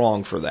Service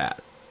wrong for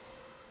that?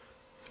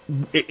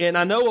 And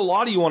I know a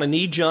lot of you want to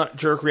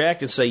knee-jerk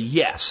react and say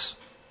yes.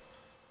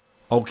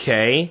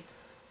 Okay,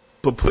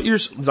 but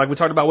like we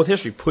talked about with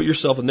history, put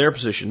yourself in their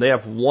position. They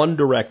have one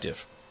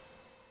directive.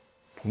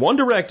 One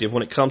directive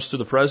when it comes to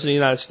the President of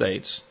the United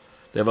States.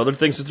 They have other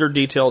things that they're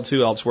detailed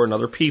to elsewhere and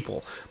other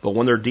people. But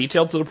when they're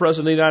detailed to the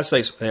President of the United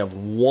States, they have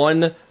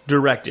one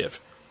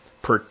directive.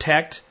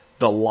 Protect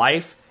the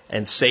life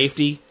and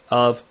safety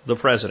of the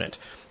President.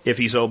 If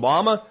he's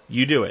Obama,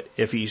 you do it.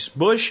 If he's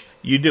Bush,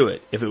 you do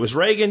it. If it was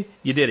Reagan,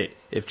 you did it.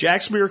 If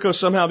Jack Spirko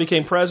somehow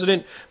became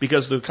president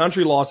because the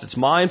country lost its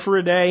mind for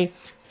a day,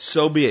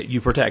 so be it. You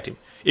protect him.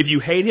 If you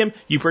hate him,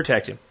 you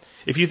protect him.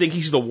 If you think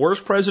he's the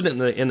worst president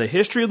in the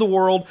history of the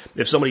world,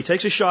 if somebody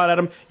takes a shot at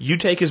him, you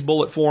take his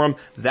bullet for him.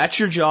 That's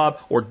your job,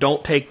 or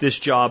don't take this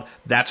job.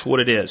 That's what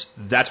it is.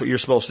 That's what you're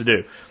supposed to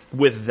do.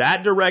 With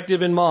that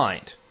directive in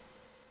mind,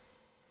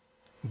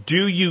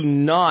 do you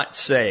not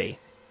say,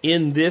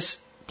 in this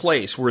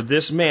place where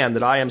this man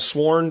that I am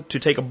sworn to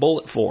take a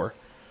bullet for,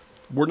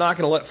 we're not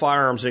going to let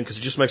firearms in because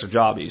it just makes our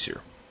job easier?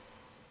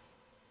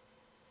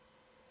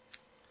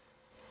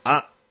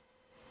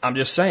 I'm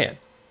just saying.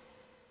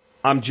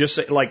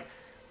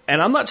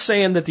 And I'm not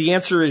saying that the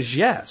answer is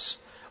yes.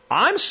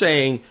 I'm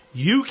saying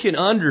you can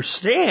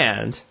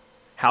understand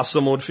how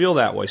someone would feel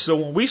that way. So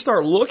when we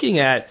start looking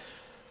at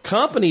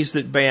companies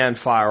that ban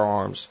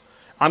firearms,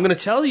 I'm going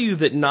to tell you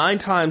that 9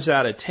 times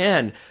out of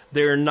 10,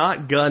 they're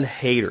not gun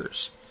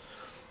haters.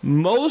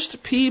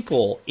 Most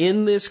people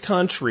in this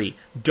country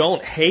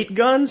don't hate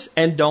guns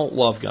and don't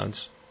love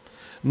guns.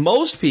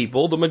 Most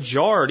people, the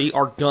majority,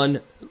 are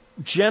gun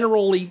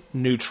generally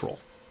neutral.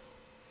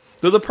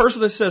 They're the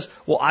person that says,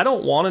 well, I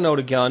don't want to own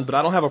a gun, but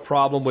I don't have a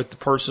problem with the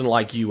person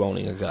like you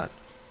owning a gun.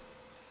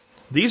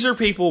 These are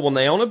people, when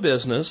they own a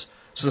business,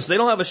 since they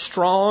don't have a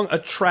strong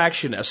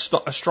attraction, a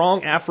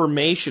strong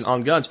affirmation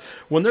on guns,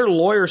 when their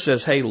lawyer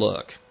says, hey,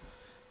 look,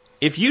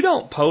 if you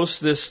don't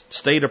post this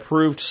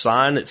state-approved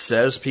sign that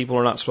says people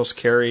are not supposed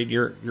to carry at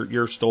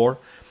your store,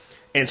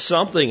 and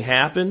something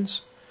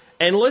happens,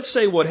 and let's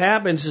say what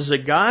happens is a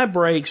guy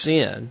breaks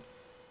in,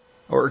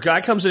 or a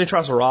guy comes in and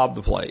tries to rob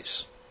the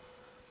place,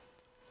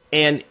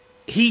 and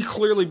he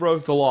clearly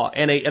broke the law,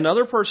 and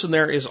another person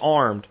there is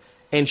armed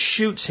and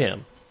shoots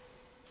him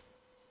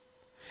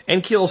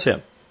and kills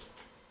him,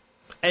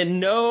 and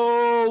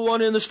no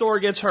one in the store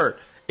gets hurt.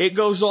 It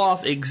goes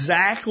off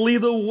exactly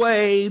the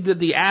way that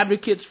the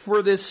advocates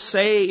for this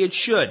say it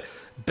should.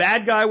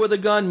 Bad guy with a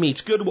gun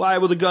meets good guy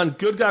with a gun.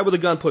 Good guy with a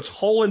gun puts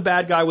hole in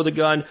bad guy with a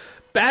gun.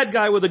 Bad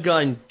guy with a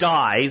gun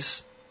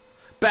dies.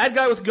 Bad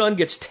guy with a gun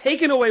gets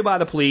taken away by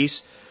the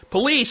police.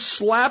 Police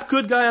slap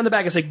good guy on the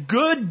back and say,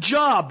 good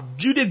job,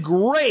 you did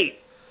great.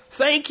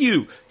 Thank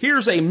you.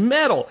 Here's a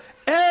medal.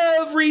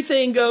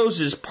 Everything goes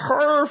as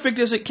perfect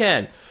as it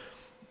can.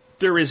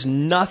 There is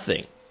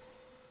nothing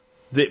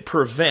that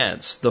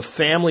prevents the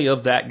family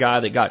of that guy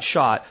that got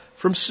shot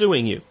from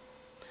suing you,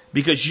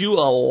 because you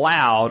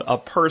allowed a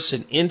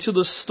person into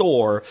the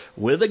store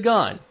with a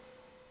gun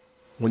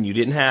when you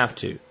didn't have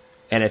to.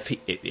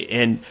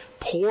 And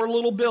poor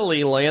little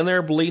Billy laying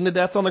there bleeding to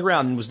death on the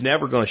ground and was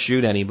never going to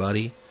shoot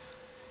anybody.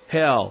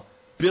 Hell,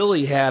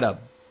 Billy had a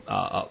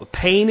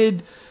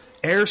painted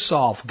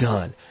airsoft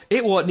gun.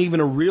 It wasn't even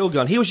a real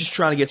gun. He was just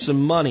trying to get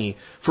some money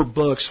for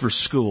books for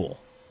school.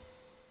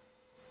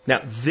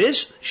 Now,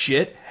 this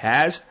shit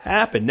has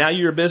happened. Now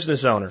you're a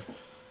business owner.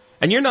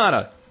 And you're not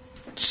a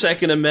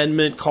Second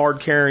Amendment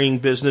card-carrying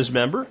business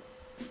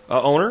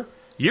owner.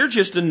 You're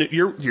just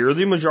you're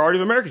the majority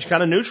of Americans,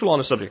 kind of neutral on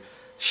the subject.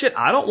 Shit,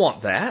 I don't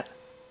want that.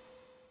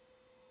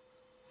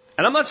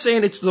 And I'm not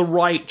saying it's the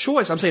right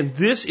choice. I'm saying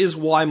this is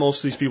why most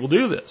of these people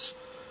do this.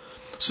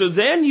 So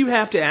then you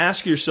have to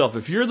ask yourself,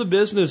 if you're the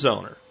business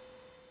owner,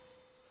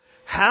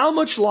 how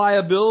much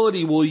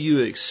liability will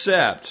you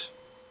accept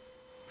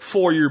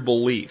for your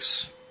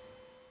beliefs?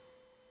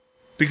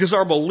 Because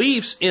our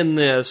beliefs in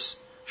this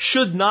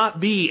should not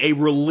be a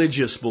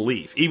religious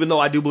belief. Even though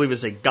I do believe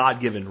it's a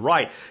God-given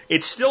right,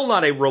 it's still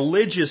not a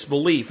religious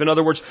belief. In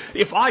other words,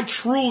 if I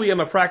truly am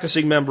a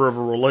practicing member of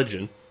a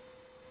religion,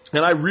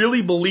 and I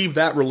really believe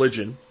that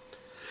religion,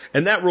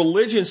 and that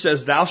religion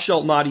says thou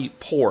shalt not eat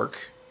pork,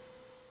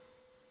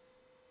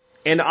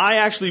 and I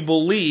actually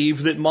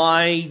believe that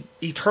my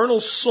eternal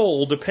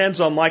soul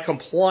depends on my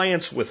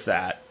compliance with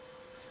that,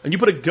 and you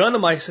put a gun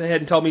in my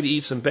head and tell me to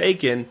eat some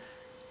bacon,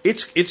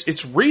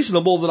 it's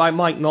reasonable that I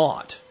might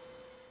not.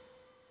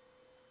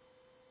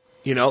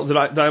 You know,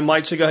 that I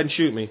might say, go ahead and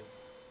shoot me.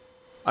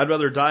 I'd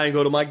rather die and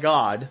go to my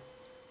God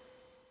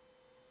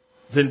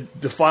than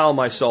defile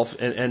myself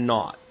and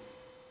not.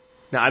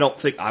 Now, I don't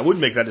think I would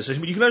make that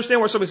decision, but you can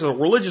understand where somebody says a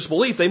religious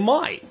belief, they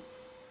might.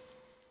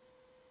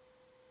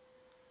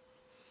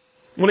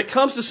 When it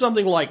comes to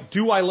something like,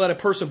 do I let a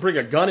person bring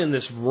a gun in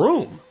this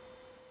room?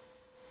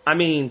 I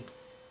mean,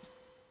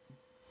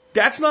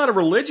 that's not a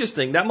religious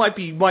thing. That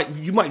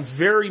you might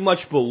very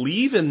much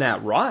believe in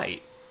that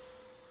right.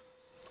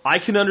 I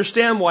can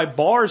understand why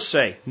bars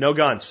say, no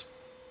guns.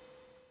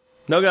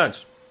 No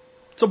guns.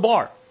 It's a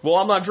bar. Well,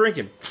 I'm not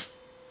drinking.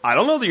 I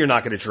don't know that you're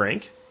not going to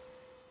drink.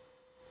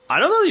 I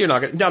don't know that you're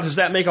not going to. Now, does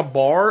that make a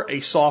bar a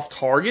soft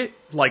target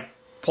like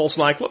Pulse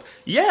nightclub?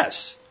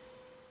 Yes.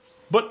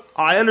 But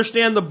I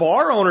understand the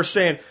bar owner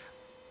saying,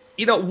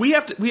 you know,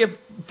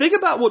 think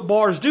about what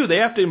bars do. They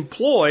have to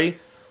employ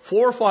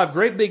 4 or 5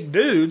 great big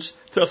dudes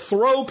to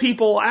throw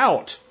people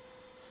out.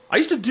 I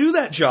used to do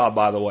that job,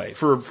 by the way,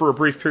 for a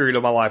brief period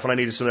of my life when I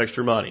needed some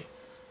extra money.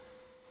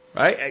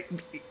 Right?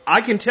 I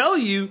can tell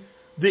you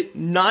that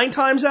 9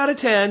 times out of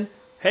 10,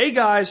 hey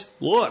guys,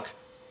 look,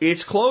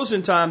 it's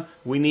closing time.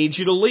 We need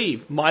you to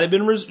leave. Might have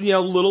been, a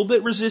little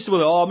bit resistant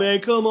with, oh man,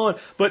 come on.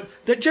 But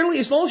that generally,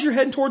 as long as you're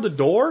heading toward the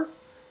door,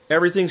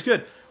 everything's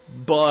good.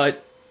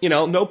 But,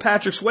 no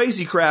Patrick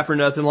Swayze crap or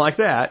nothing like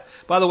that.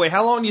 By the way,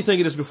 how long do you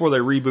think it is before they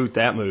reboot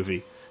that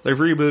movie? They've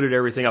rebooted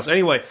everything else.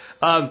 Anyway,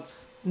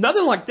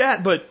 nothing like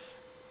that, but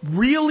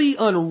really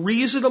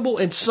unreasonable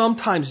and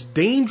sometimes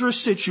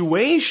dangerous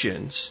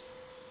situations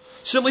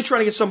simply trying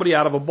to get somebody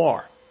out of a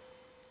bar.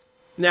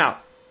 Now,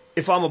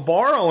 if I'm a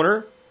bar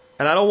owner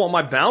and I don't want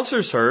my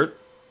bouncers hurt,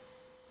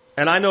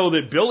 and I know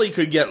that Billy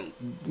could get,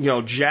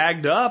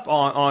 jagged up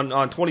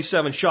on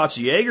 27 shots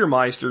of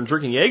Jägermeister and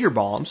drinking Jaeger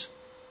bombs,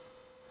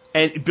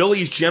 and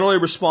Billy's generally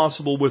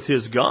responsible with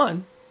his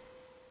gun,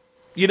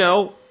 he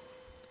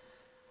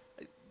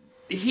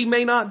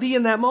may not be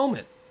in that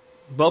moment.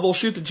 Bubble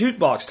shoot the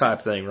jukebox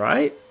type thing,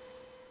 right?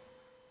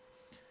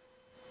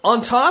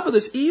 On top of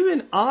this,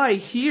 even I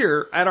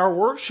here at our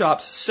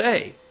workshops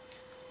say,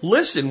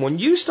 listen, when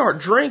you start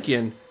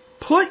drinking,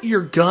 put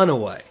your gun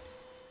away.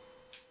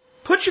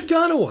 Put your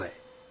gun away.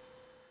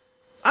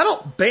 I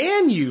don't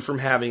ban you from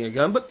having a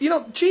gun, but,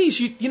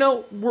 geez,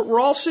 we're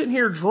all sitting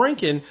here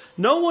drinking.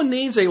 No one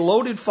needs a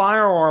loaded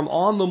firearm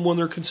on them when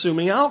they're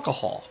consuming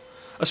alcohol,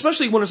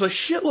 especially when there's a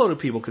shitload of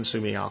people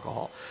consuming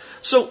alcohol.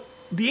 So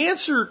the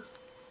answer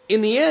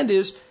in the end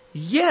is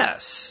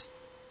yes,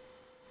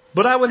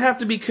 but I would have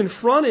to be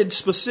confronted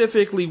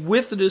specifically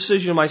with the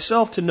decision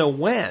myself to know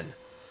when.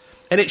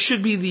 And it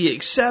should be the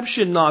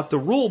exception, not the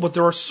rule, but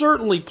there are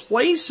certainly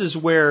places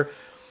where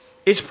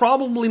it's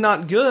probably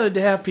not good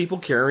to have people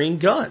carrying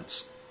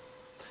guns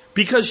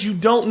because you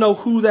don't know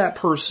who that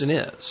person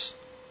is.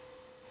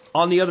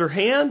 On the other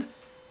hand,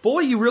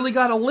 boy, you really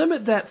got to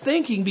limit that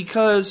thinking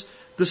because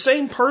the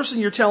same person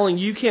you're telling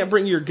you can't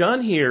bring your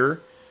gun here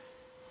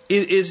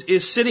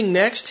is sitting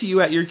next to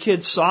you at your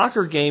kid's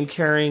soccer game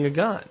carrying a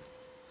gun.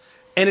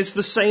 And it's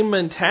the same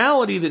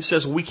mentality that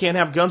says we can't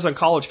have guns on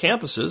college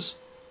campuses.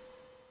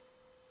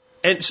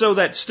 And so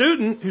that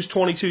student who's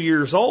 22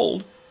 years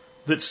old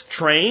that's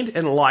trained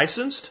and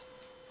licensed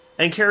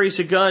and carries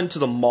a gun to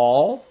the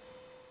mall,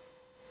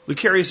 who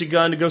carries a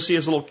gun to go see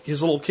his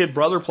little kid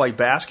brother play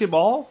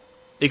basketball,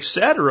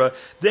 etc.,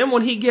 then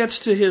when he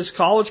gets to his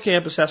college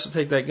campus has to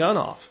take that gun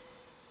off.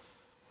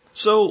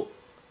 So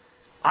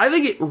I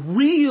think it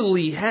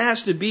really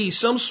has to be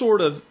some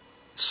sort of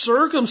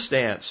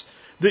circumstance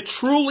that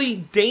truly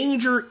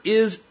danger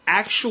is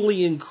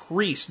actually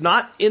increased,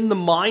 not in the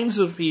minds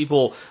of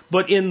people,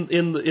 but in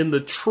the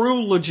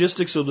true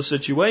logistics of the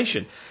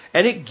situation.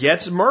 And it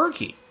gets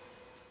murky.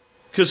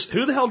 Because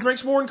who the hell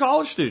drinks more than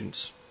college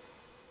students?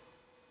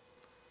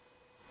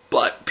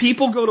 But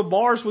people go to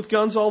bars with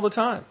guns all the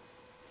time,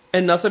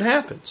 and nothing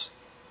happens.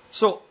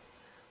 So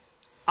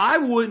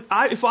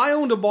if I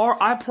owned a bar,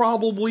 I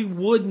probably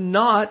would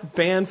not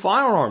ban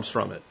firearms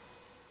from it.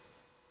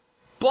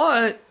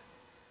 But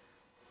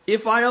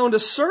if I owned a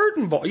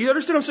certain bar, you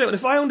understand what I'm saying?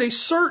 If I owned a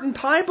certain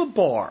type of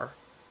bar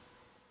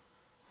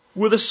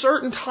with a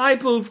certain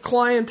type of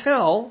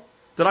clientele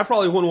that I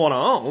probably wouldn't want to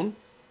own,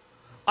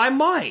 I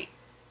might.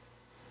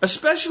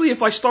 Especially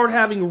if I start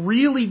having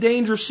really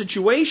dangerous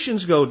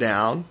situations go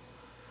down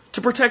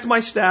to protect my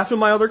staff and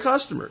my other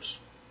customers.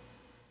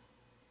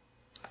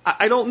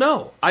 I don't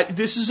know.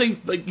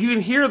 You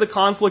can hear the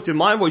conflict in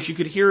my voice. You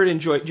could hear it in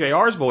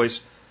JR's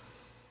voice.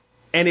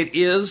 And it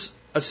is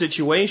a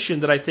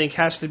situation that I think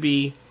has to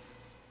be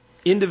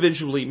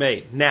individually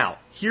made. Now,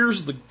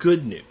 here's the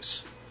good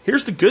news.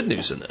 Here's the good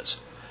news in this.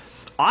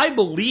 I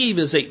believe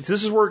this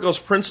is where it goes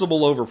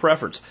principle over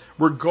preference.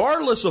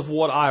 Regardless of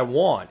what I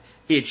want,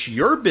 it's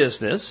your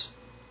business,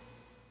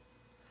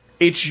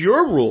 it's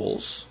your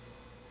rules,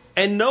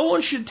 and no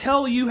one should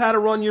tell you how to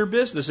run your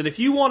business. And if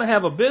you want to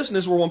have a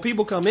business where when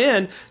people come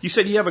in, you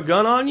say, do you have a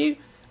gun on you?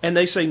 And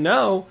they say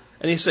no.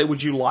 And they say,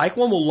 would you like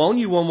one? We'll loan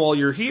you one while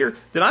you're here.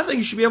 Then I think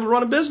you should be able to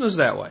run a business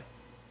that way.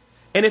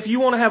 And if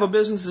you want to have a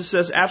business that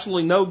says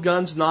absolutely no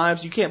guns,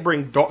 knives, you can't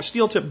bring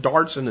steel-tipped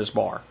darts in this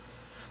bar,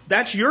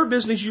 that's your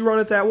business. You run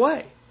it that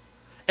way.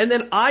 And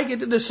then I get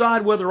to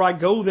decide whether I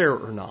go there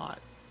or not.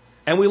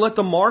 And we let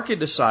the market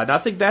decide. And I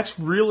think that's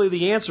really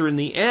the answer. In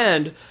the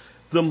end,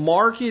 the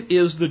market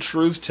is the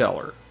truth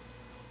teller.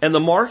 And the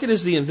market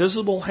is the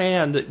invisible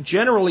hand that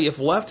generally, if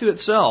left to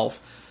itself,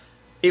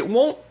 it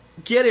won't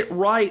get it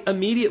right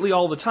immediately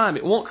all the time.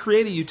 It won't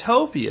create a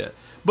utopia,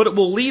 but it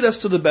will lead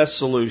us to the best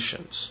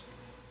solutions.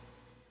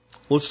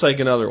 Let's take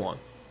another one.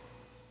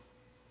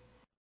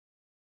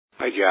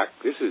 Hi, Jack.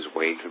 This is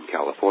Wayne from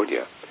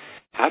California.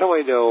 How do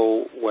I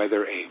know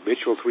whether a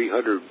Mitchell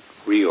 300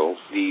 reel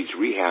needs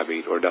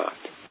rehabbing or not?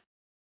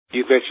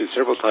 You've mentioned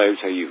several times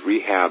how you've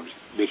rehabbed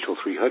Mitchell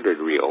 300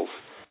 reels.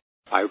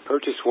 I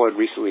purchased one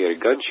recently at a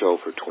gun show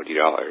for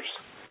 $20,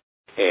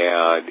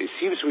 and it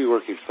seems to be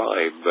working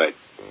fine, but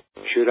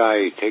should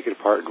I take it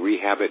apart and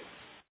rehab it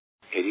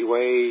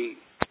anyway?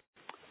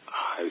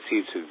 I've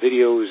seen some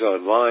videos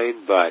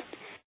online, but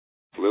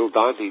a little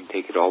daunting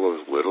taking all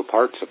those little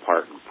parts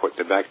apart and putting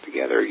them back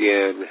together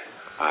again.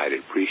 I'd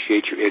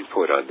appreciate your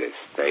input on this.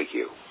 Thank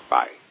you.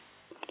 Bye.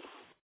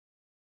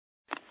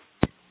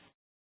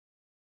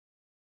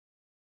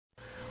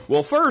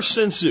 Well, first,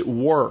 since it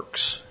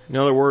works, in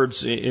other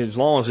words, as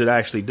long as it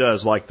actually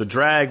does, like the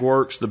drag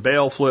works, the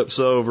bail flips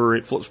over,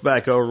 it flips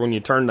back over when you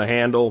turn the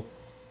handle,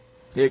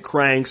 it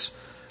cranks.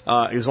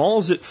 As long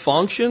as it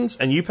functions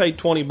and you paid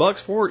 $20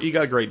 for it, you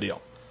got a great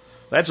deal.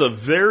 That's a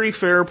very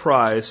fair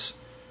price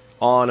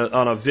on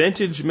a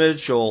vintage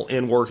Mitchell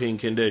in working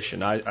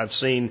condition. I've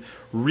seen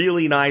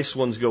really nice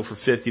ones go for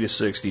 $50 to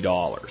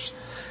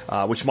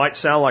 $60, which might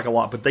sound like a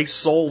lot, but they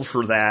sold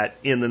for that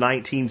in the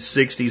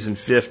 1960s and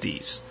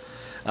 50s.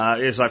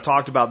 As I've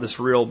talked about this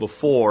reel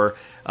before,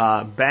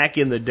 back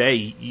in the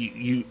day,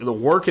 the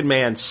working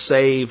man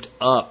saved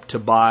up to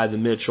buy the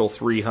Mitchell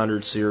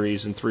 300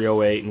 series and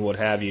 308 and what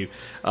have you,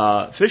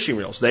 fishing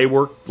reels. They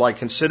were like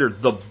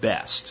considered the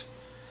best.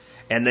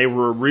 And they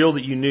were a reel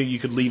that you knew you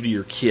could leave to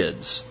your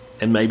kids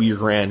and maybe your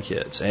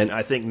grandkids. And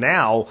I think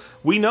now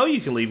we know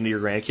you can leave them to your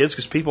grandkids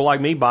because people like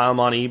me buy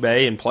them on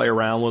eBay and play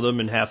around with them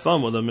and have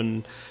fun with them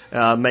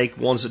and make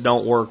ones that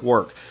don't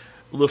work.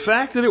 The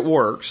fact that it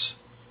works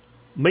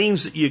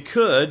means that you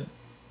could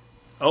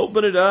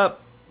open it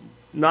up,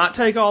 not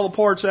take all the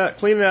parts out,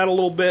 clean it out a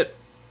little bit,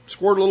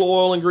 squirt a little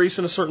oil and grease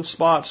in a certain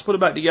spots, put it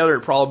back together,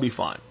 it'd probably be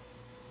fine.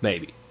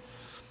 Maybe.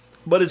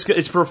 But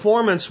its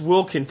performance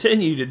will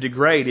continue to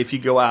degrade if you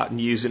go out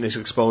and use it and it's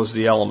exposed to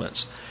the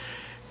elements.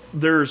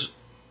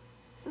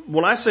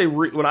 When I say,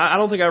 I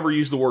don't think I ever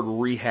use the word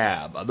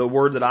rehab. The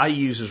word that I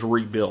use is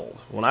rebuild.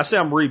 When I say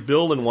I'm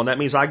rebuilding one, that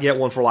means I get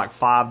one for like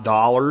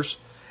 $5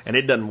 and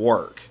it doesn't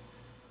work.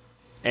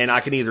 And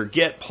I can either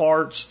get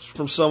parts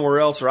from somewhere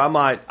else or I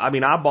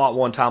bought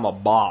one time a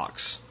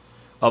box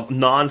of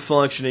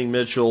non-functioning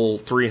Mitchell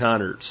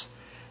 300s.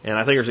 And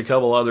I think there's a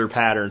couple other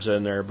patterns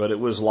in there, but it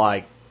was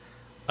like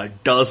a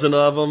dozen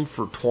of them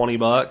for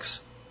 $20.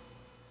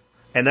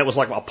 And that was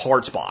like a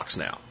parts box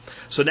now.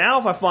 So now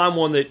if I find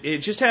one that it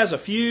just has a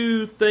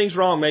few things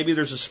wrong, maybe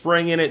there's a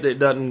spring in it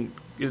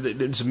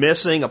it's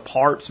missing, a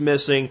part's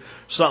missing,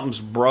 something's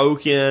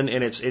broken,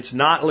 and it's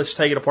not, let's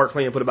take it apart,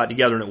 clean it, put it back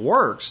together, and it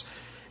works.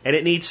 And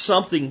it needs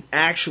something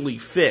actually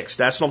fixed.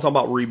 That's what I'm talking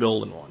about,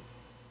 rebuilding one.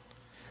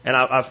 And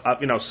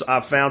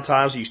I've found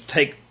times you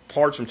take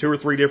parts from 2 or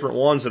 3 different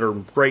ones that are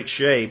in great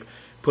shape,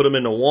 put them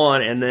into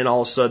one, and then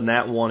all of a sudden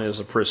that one is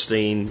a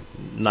pristine,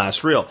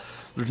 nice reel.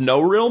 There's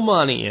no real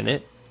money in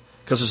it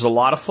because there's a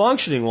lot of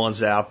functioning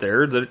ones out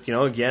there that,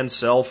 again,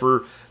 sell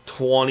for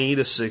 $20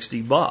 to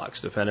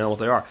 $60, depending on what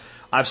they are.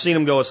 I've seen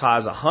them go as high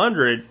as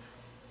 $100,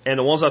 and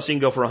the ones I've seen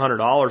go for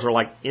 $100 are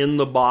like in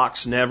the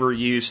box, never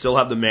used, still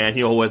have the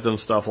manual with them,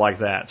 stuff like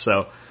that.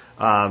 So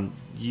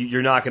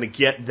you're not going to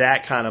get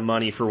that kind of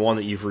money for one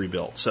that you've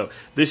rebuilt. So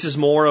this is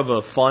more of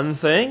a fun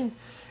thing,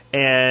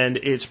 and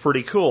it's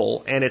pretty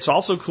cool. And it's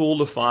also cool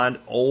to find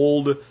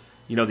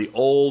the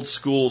old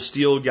school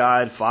steel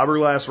guide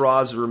fiberglass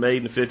rods that were made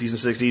in the 50s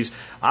and 60s.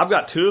 I've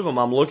got 2 of them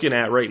I'm looking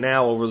at right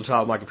now over the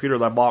top of my computer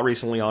that I bought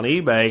recently on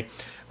eBay.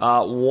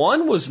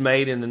 One was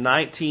made in the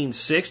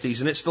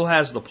 1960s, and it still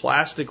has the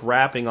plastic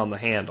wrapping on the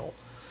handle.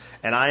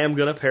 And I am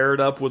going to pair it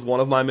up with one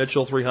of my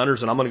Mitchell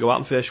 300s, and I'm going to go out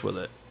and fish with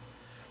it.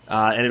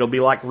 And it'll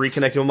be like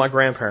reconnecting with my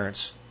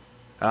grandparents.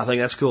 And I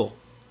think that's cool.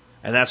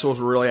 And that's what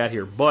we're really at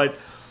here. But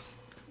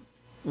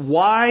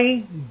why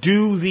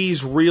do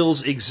these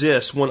reels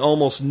exist when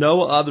almost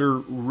no other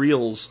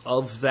reels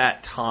of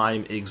that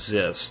time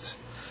exist?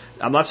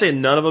 I'm not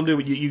saying none of them do,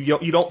 but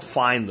you don't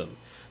find them.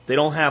 They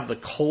don't have the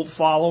cult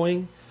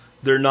following.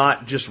 They're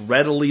not just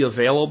readily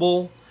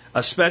available,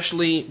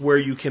 especially where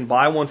you can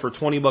buy one for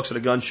 $20 at a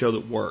gun show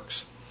that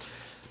works.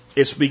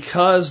 It's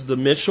because the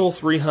Mitchell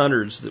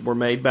 300s that were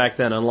made back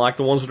then, unlike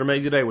the ones that are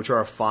made today, which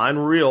are a fine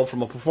reel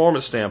from a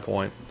performance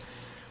standpoint,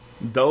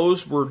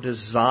 those were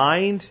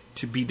designed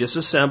to be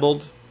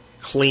disassembled,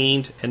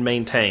 cleaned, and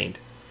maintained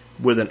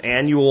with an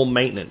annual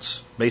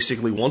maintenance.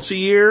 Basically, once a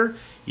year,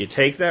 you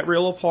take that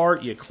reel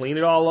apart, you clean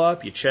it all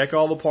up, you check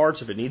all the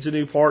parts. If it needs a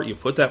new part, you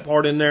put that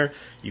part in there,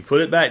 you put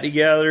it back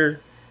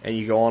together, and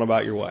you go on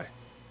about your way.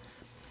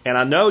 And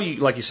I know,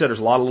 like you said, there's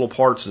a lot of little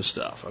parts and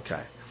stuff,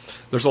 okay?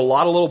 There's a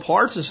lot of little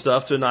parts and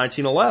stuff to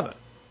 1911.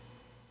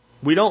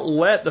 We don't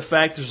let the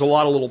fact there's a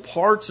lot of little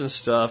parts and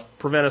stuff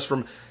prevent us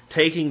from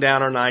taking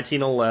down our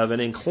 1911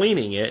 and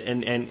cleaning it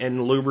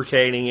and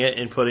lubricating it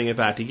and putting it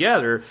back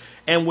together.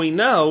 And we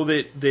know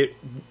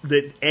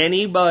that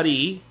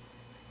anybody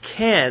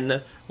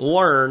can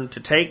learn to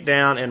take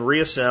down and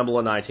reassemble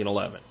a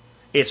 1911.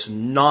 It's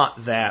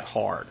not that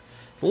hard.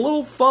 A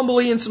little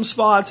fumbly in some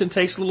spots and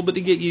takes a little bit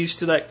to get used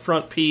to that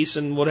front piece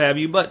and what have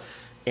you, but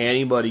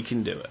anybody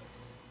can do it.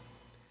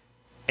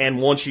 And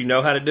once you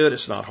know how to do it,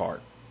 it's not hard.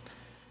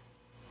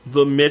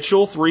 The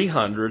Mitchell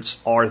 300s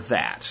are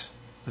that.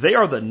 They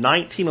are the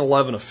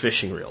 1911 of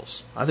fishing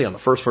reels. I think I'm the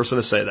first person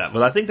to say that,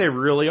 but I think they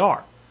really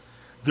are.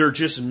 They're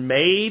just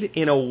made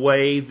in a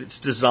way that's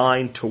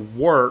designed to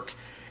work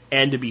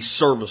and to be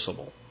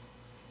serviceable.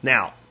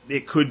 Now,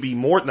 it could be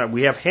more. Now,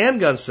 we have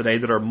handguns today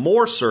that are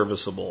more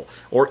serviceable,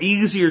 or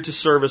easier to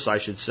service, I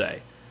should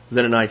say,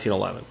 than a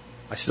 1911.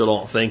 I still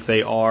don't think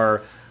they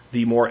are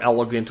the more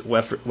elegant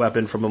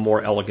weapon from a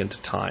more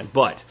elegant time,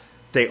 but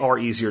they are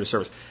easier to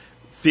service.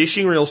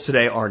 Fishing reels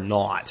today are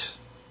not.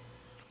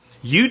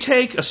 You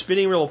take a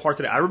spinning reel apart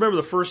today. I remember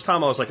the first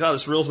time I was like, oh,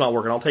 this reel's not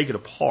working. I'll take it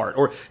apart.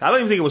 Or I don't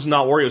even think it was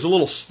not working. It was a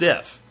little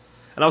stiff.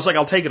 And I was like,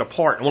 I'll take it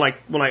apart. And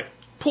when I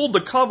pulled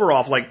the cover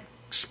off, like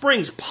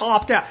springs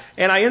popped out.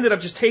 And I ended up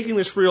just taking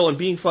this reel and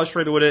being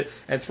frustrated with it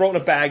and throwing it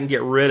in a bag and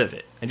get rid of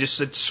it. And just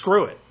said,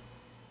 screw it.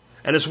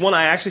 And it's when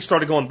I actually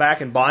started going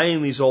back and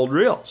buying these old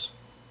reels.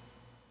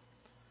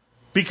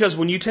 Because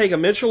when you take a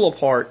Mitchell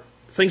apart,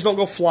 things don't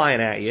go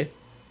flying at you.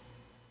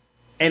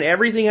 And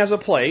everything has a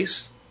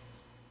place.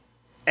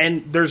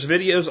 And there's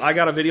videos. I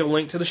got a video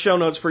linked to the show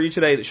notes for you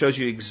today that shows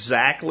you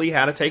exactly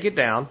how to take it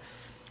down.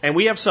 And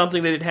we have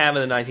something they didn't have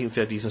in the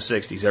 1950s and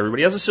 60s.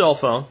 Everybody has a cell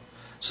phone.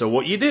 So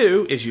what you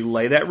do is you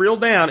lay that reel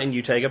down and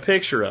you take a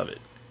picture of it.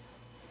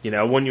 You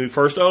know, when you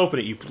first open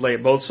it, you lay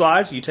it both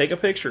sides, you take a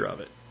picture of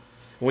it.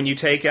 When you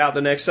take out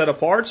the next set of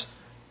parts,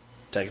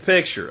 take a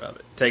picture of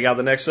it. Take out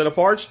the next set of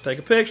parts, take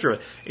a picture of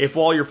it. If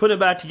while you're putting it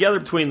back together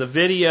between the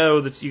video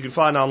that you can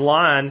find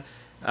online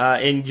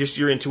and just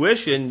your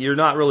intuition, you're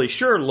not really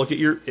sure. Look at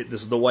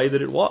this is the way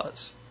that it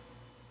was.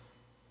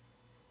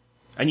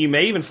 And you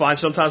may even find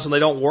sometimes when they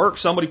don't work,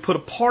 somebody put a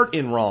part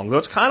in wrong. Though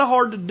it's kind of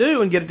hard to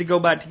do and get it to go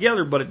back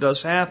together, but it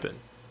does happen.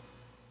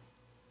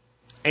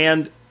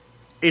 And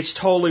it's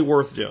totally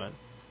worth doing.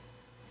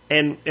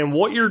 And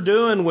what you're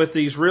doing with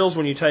these reels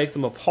when you take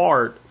them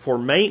apart for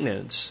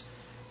maintenance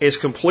is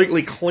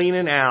completely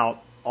cleaning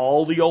out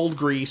all the old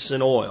grease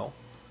and oil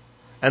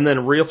and then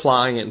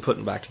reapplying it and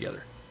putting it back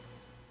together.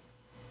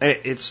 And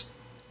it's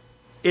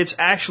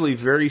actually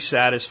very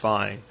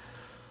satisfying.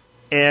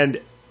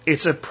 And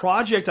it's a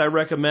project I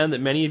recommend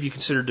that many of you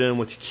consider doing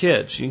with your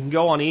kids. You can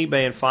go on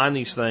eBay and find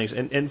these things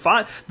and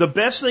find the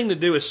best thing to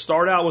do is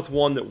start out with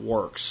one that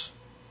works.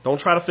 Don't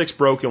try to fix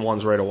broken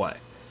ones right away.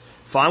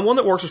 Find one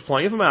that works. There's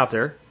plenty of them out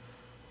there.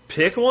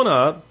 Pick one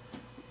up,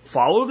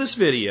 follow this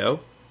video,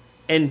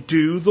 and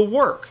do the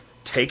work.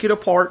 Take it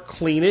apart,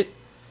 clean it.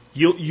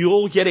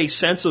 You'll get a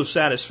sense of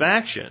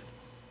satisfaction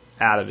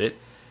out of it.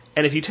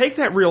 And if you take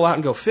that reel out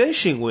and go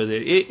fishing with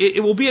it,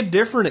 it will be a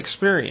different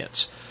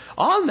experience.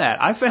 On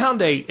that, I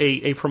found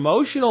a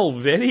promotional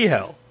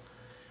video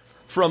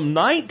from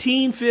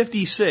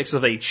 1956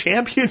 of a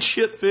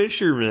championship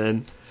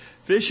fisherman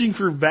fishing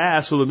for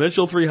bass with a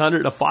Mitchell 300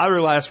 and a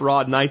fiberglass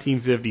rod in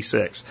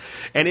 1956.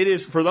 And it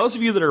is, for those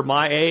of you that are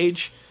my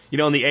age, you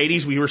know, in the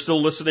 80s, we were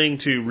still listening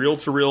to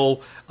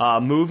reel-to-reel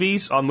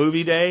movies on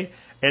movie day.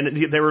 And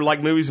they were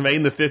like movies made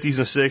in the 50s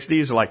and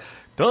 60s, like,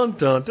 dun,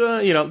 dun,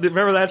 dun, you know,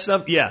 remember that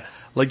stuff? Yeah.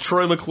 Like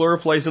Troy McClure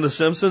plays in The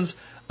Simpsons.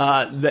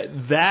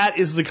 That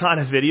is the kind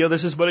of video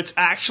this is, but it's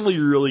actually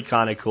really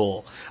kind of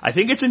cool. I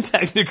think it's in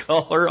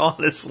Technicolor,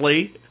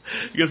 honestly,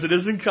 because it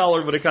is in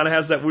color, but it kind of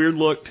has that weird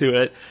look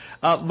to it.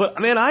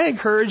 But man, I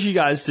encourage you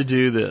guys to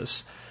do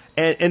this.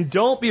 And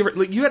don't be,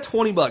 like, you got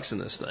 $20 in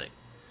this thing.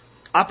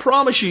 I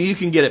promise you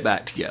can get it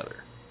back together.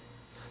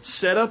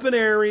 Set up an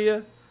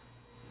area,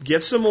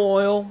 get some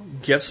oil,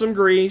 get some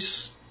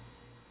grease,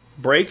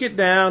 break it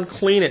down,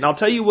 clean it. And I'll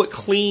tell you what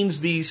cleans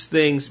these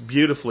things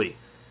beautifully.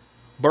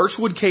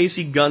 Birchwood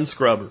Casey gun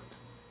scrubber.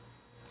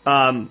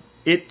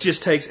 It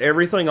just takes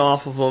everything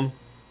off of them.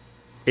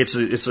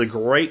 It's a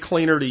great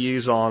cleaner to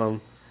use on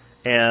them.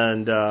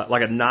 And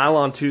like a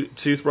nylon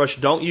toothbrush,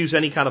 don't use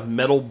any kind of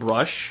metal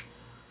brush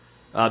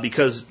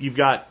because you've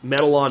got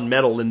metal on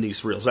metal in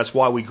these reels. That's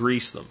why we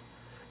grease them.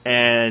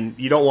 And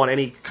you don't want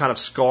any kind of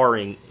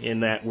scarring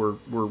in that where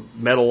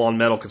metal on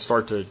metal can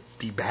start to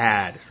be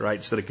bad, right,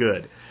 instead of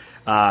good.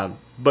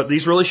 But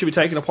these really should be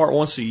taken apart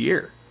once a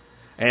year.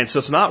 And so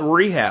it's not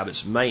rehab,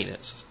 it's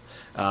maintenance.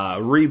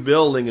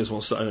 Rebuilding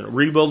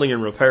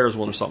and repair is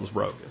when something's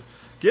broken.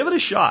 Give it a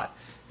shot.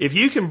 If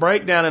you can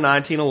break down a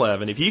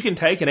 1911, if you can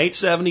take an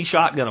 870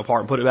 shotgun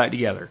apart and put it back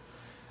together,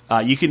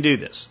 you can do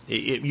this.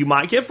 You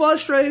might get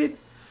frustrated,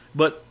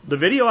 but the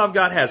video I've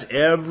got has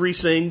every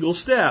single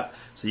step,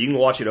 so you can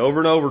watch it over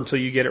and over until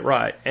you get it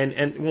right.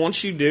 And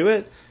once you do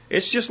it,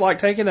 it's just like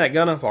taking that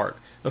gun apart.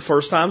 The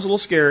first time's a little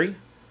scary.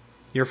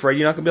 You're afraid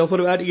you're not going to be able to put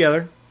it back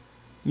together.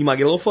 You might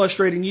get a little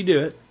frustrated and you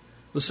do it.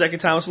 The second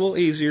time it's a little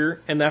easier,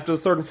 and after the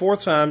third and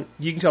fourth time,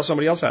 you can tell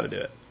somebody else how to do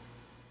it.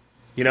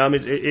 You know, I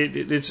mean,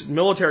 it's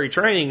military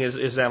training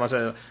is that much.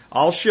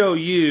 I'll show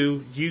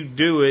you, you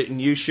do it,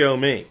 and you show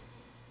me.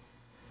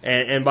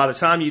 And by the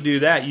time you do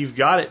that, you've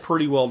got it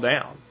pretty well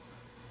down.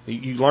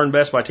 You learn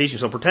best by teaching.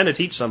 So pretend to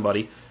teach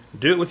somebody.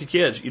 Do it with your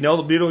kids. You know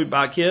the beauty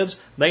about kids?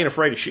 They ain't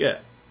afraid of shit.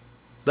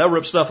 They'll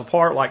rip stuff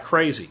apart like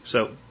crazy.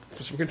 So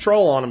put some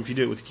control on them if you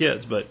do it with your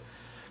kids. But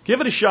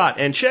give it a shot.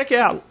 And check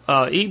out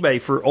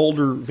eBay for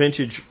older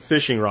vintage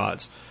fishing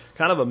rods.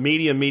 Kind of a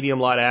medium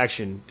light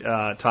action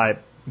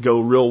type.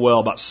 Go real well,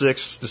 about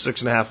 6 to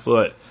 6.5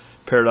 foot,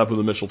 paired up with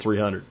a Mitchell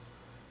 300.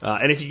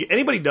 And if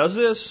anybody does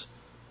this,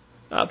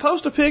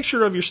 post a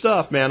picture of your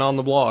stuff, man, on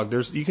the blog.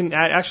 You can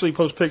actually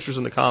post pictures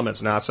in the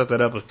comments now. I set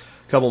that up a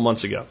couple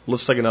months ago.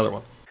 Let's take another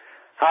one.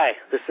 Hi,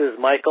 this is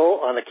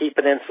Michael on the Key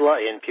Peninsula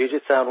in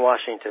Puget Sound,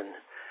 Washington.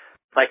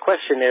 My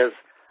question is,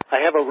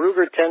 I have a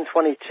Ruger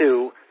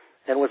 1022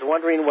 and was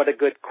wondering what a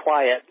good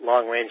quiet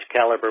long-range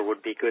caliber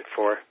would be good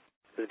for.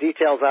 The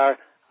details are,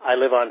 I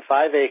live on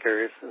 5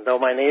 acres, and though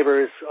my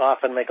neighbors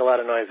often make a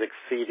lot of noise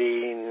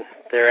exceeding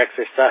their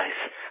exercise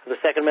of the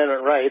Second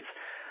Amendment rights,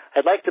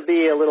 I'd like to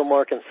be a little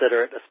more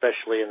considerate,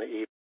 especially in the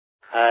evening.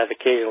 I've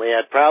occasionally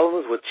had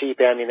problems with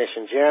cheap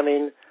ammunition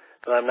jamming,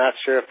 but I'm not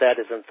sure if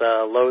that isn't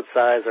the load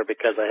size or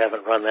because I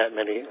haven't run that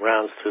many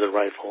rounds through the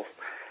rifle.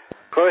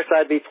 Of course,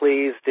 I'd be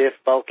pleased if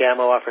bulk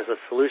ammo offers a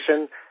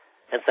solution,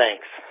 and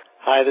thanks.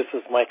 Hi, this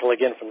is Michael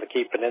again from the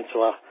Key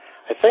Peninsula.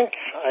 I think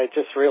I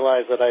just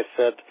realized that I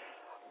said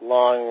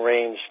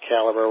long-range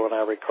caliber when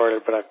I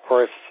recorded, but of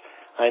course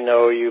I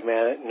know you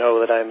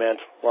know that I meant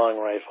long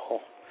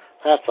rifle.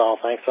 That's all.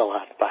 Thanks a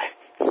lot. Bye.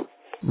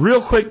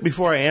 Real quick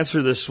before I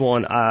answer this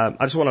one, I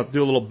just want to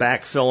do a little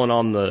backfilling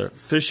on the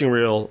fishing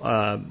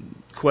reel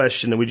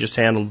question that we just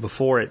handled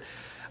before it.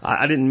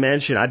 I didn't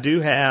mention, I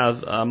do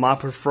have my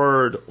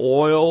preferred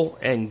oil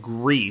and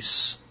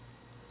grease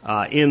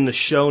in the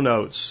show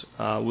notes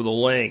with a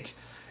link.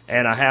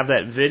 And I have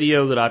that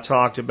video that I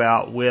talked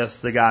about with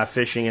the guy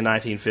fishing in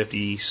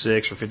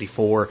 1956 or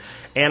 54,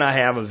 and I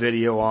have a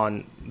video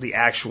on the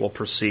actual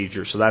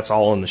procedure. So that's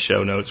all in the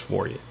show notes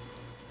for you.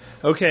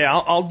 Okay,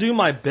 I'll do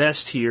my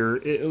best here.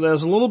 It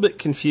was a little bit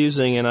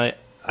confusing, and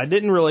I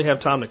didn't really have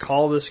time to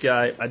call this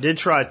guy. I did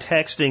try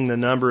texting the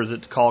number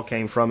that the call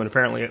came from, and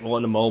apparently it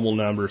wasn't a mobile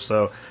number,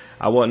 so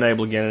I wasn't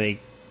able to get any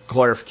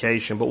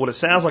clarification. But what it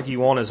sounds like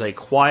you want is a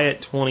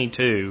quiet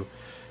 22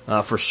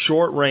 for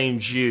short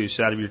range use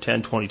out of your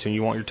 1022, and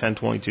you want your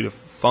 1022 to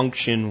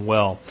function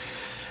well.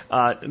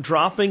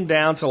 Dropping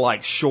down to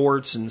like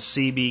shorts and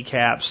CB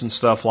caps and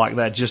stuff like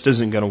that just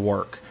isn't going to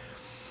work.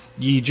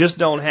 You just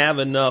don't have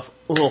enough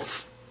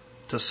oomph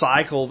to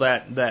cycle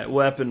that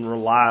weapon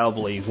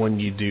reliably when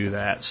you do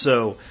that.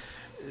 So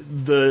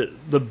the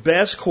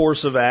best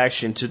course of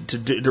action to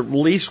at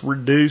least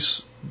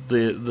reduce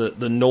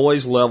the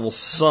noise level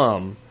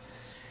some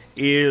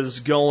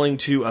is going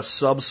to a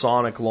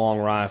subsonic long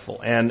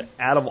rifle. And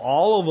out of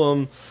all of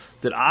them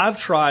that I've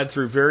tried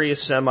through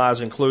various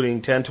semis,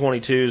 including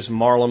 1022s,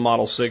 Marlin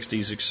Model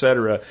 60s,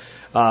 etc.,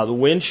 the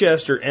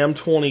Winchester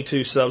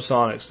M22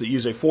 subsonics that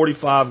use a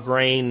 45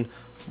 grain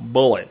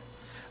bullet,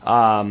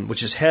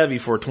 which is heavy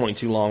for a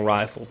 22 long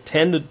rifle,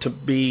 tended to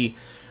be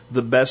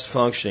the best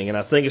functioning. And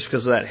I think it's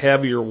because of that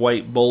heavier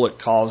weight bullet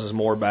causes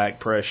more back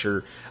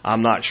pressure.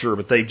 I'm not sure,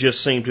 but they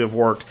just seem to have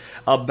worked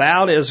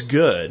about as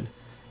good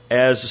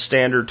as a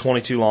standard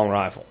 22 long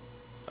rifle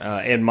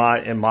in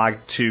my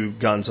two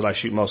guns that I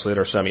shoot mostly that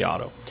are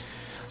semi-auto.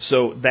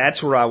 So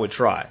that's where I would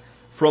try.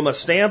 From a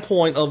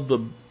standpoint of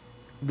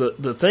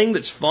the thing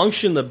that's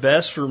functioned the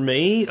best for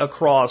me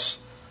across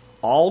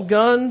all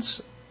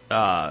guns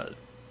and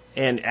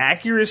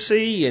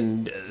accuracy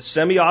and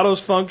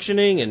semi-autos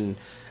functioning and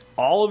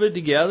all of it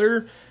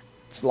together,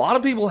 a lot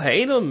of people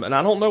hate them, and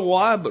I don't know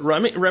why, but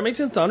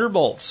Remington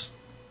Thunderbolts.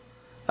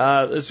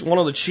 It's one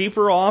of the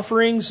cheaper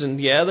offerings, and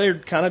yeah, they're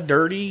kind of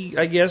dirty,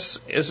 I guess,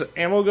 as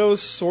ammo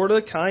goes, sort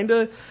of, kind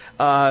of,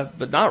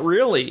 but not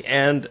really,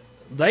 and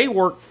they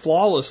work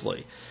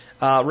flawlessly.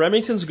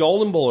 Remington's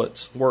Golden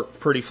Bullets work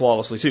pretty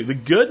flawlessly, too. The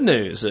good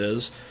news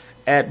is,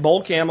 at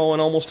bulk ammo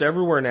and almost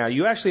everywhere now,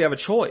 you actually have a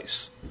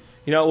choice.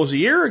 You know, it was a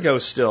year ago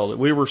still that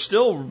we were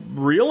still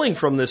reeling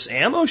from this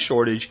ammo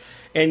shortage,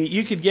 and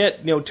you could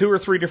get, 2 or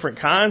 3 different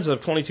kinds of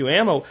 22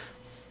 ammo.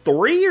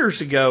 3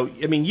 years ago,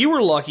 I mean, you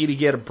were lucky to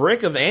get a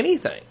brick of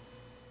anything.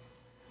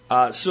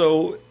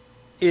 So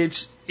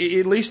it's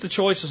at least the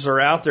choices are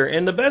out there,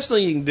 and the best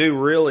thing you can do,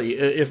 really,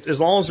 as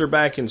long as they're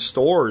back in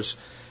stores,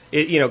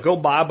 go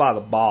buy by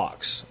the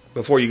box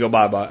before you go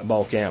buy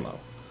bulk ammo,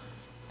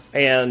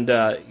 and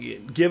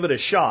give it a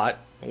shot,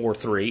 or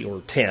 3,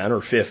 or 10, or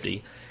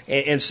 50.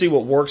 And see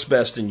what works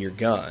best in your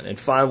gun, and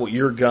find what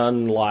your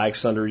gun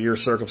likes under your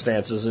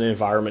circumstances and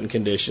environment and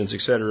conditions,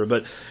 etc.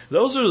 But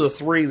those are the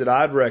 3 that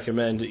I'd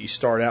recommend that you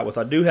start out with.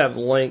 I do have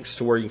links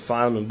to where you can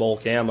find them in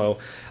bulk ammo.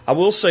 I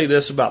will say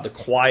this about the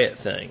quiet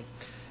thing.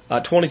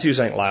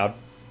 22s ain't loud.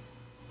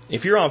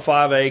 If you're on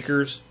 5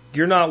 acres,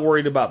 you're not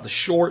worried about the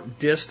short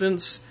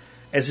distance,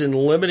 as in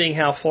limiting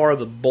how far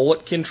the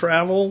bullet can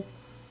travel.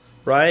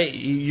 Right?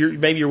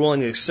 Maybe you're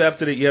willing to accept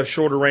that you have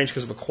shorter range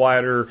because of a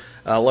quieter,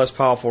 less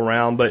powerful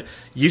round, but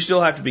you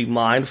still have to be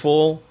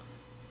mindful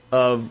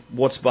of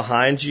what's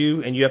behind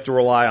you, and you have to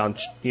rely on,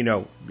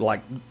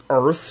 like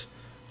earth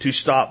to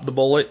stop the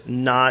bullet,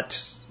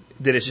 not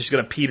that it's just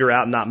going to peter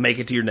out and not make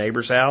it to your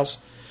neighbor's house.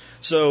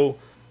 So,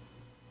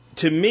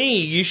 to me,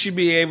 you should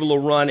be able to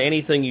run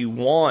anything you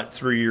want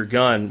through your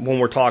gun when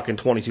we're talking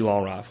 22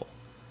 long rifle.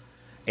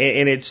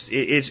 And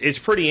it's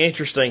pretty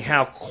interesting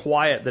how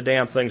quiet the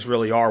damn things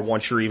really are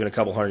once you're even a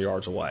couple hundred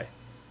yards away.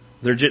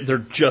 They're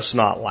just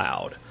not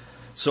loud.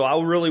 So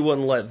I really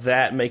wouldn't let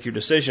that make your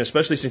decision,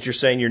 especially since you're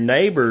saying your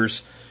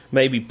neighbors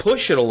maybe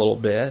push it a little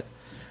bit.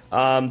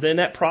 Then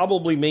that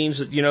probably means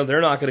that,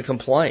 they're not going to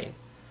complain.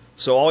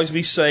 So always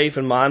be safe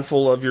and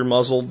mindful of your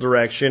muzzle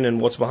direction and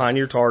what's behind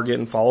your target,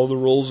 and follow the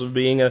rules of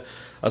being a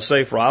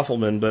safe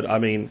rifleman. But I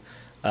mean,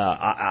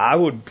 I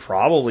would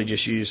probably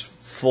just use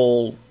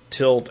full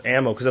tilt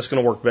ammo, because that's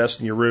going to work best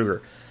in your Ruger.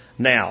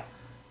 Now,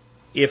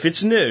 if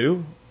it's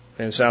new,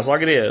 and it sounds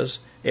like it is,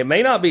 it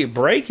may not be a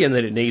break-in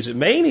that it needs. It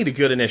may need a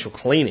good initial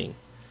cleaning.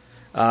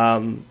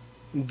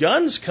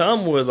 Guns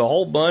come with a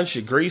whole bunch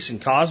of grease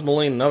and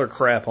cosmoline and other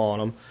crap on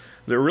them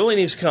that really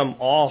needs to come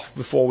off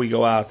before we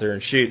go out there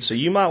and shoot. So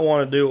you might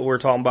want to do what we were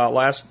talking about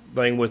last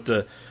thing with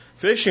the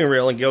fishing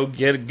reel, and go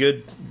get a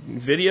good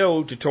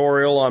video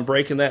tutorial on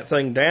breaking that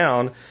thing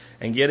down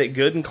and get it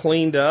good and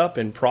cleaned up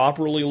and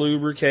properly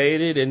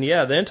lubricated, and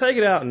then take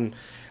it out. And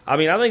I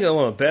think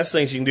one of the best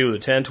things you can do with a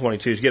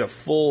 1022 is get a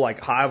full,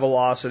 high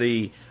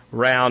velocity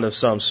round of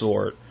some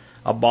sort,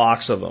 a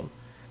box of them,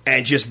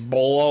 and just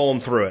blow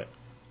them through it.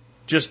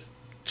 Just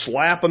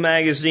slap a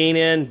magazine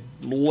in,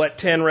 let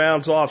 10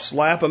 rounds off,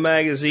 slap a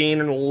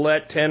magazine and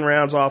let 10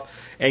 rounds off,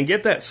 and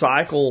get that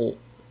cycle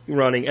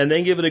running, and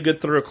then give it a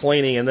good thorough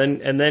cleaning,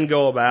 and then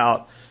go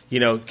about,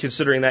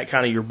 considering that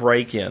kind of your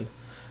break-in.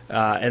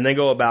 And then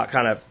go about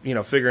kind of,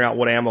 figuring out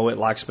what ammo it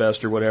likes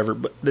best or whatever.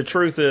 But the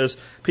truth is,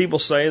 people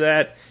say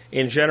that,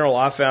 in general,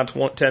 I found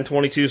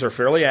 1022s are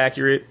fairly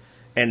accurate,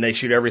 and they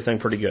shoot everything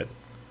pretty good.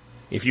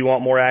 If you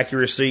want more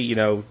accuracy,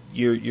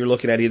 you're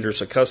looking at either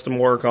some custom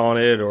work on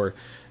it, or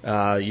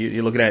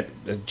you're looking at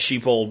a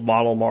cheap old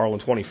model Marlin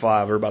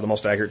 25. They're about the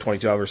most accurate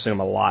 22 I've ever seen in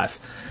my life.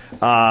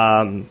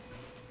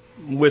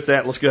 With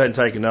that, let's go ahead and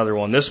take another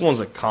one. This one's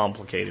a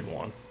complicated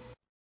one.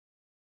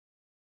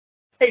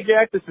 Hey,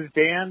 Jack, this is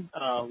Dan,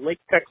 Lake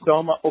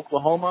Texoma,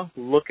 Oklahoma.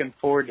 Looking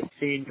forward to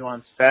seeing you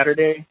on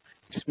Saturday.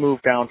 Just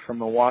moved down from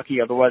Milwaukee.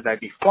 Otherwise, I'd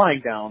be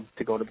flying down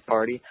to go to the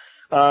party.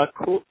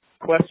 Cool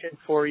question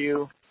for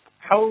you.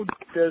 How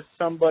does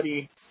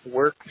somebody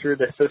work through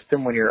the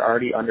system when you're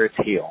already under its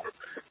heel?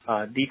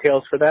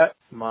 Details for that.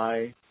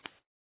 My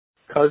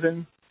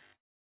cousin,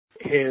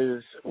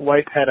 his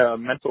wife had a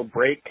mental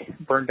break,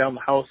 burned down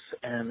the house,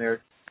 and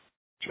their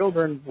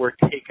children were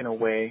taken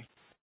away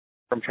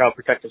from Child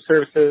Protective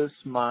Services.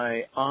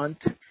 My aunt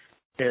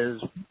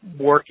is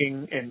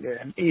working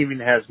and even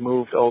has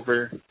moved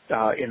over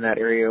in that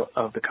area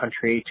of the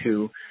country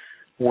to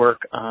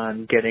work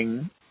on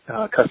getting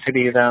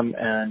custody of them,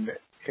 and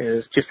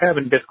is just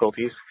having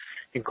difficulties,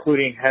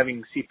 including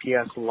having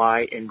CPS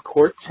lie in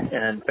court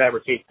and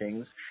fabricate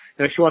things.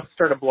 She wants to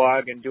start a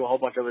blog and do a whole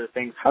bunch of other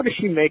things. How does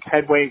she make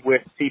headway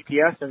with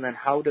CPS, and then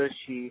how does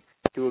she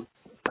do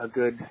a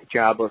good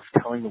job of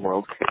telling the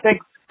world?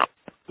 Thanks.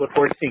 Look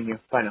forward to seeing you.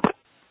 Bye now.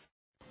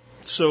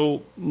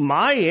 So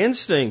my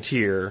instinct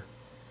here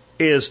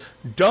is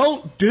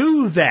don't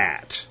do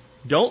that.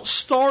 Don't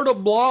start a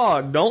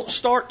blog. Don't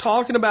start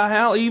talking about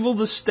how evil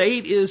the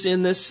state is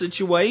in this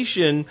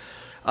situation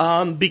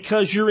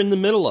because you're in the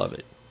middle of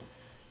it.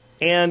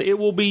 And it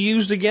will be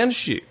used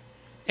against you.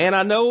 And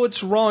I know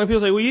it's wrong.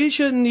 People say, well, you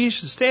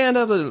should stand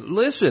up and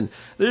listen.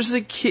 There's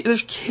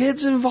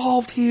kids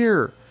involved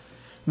here.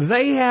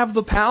 They have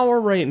the power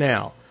right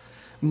now.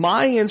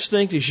 My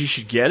instinct is you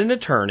should get an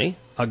attorney,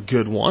 a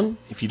good one,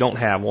 if you don't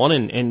have one.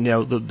 And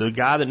the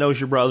guy that knows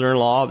your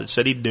brother-in-law that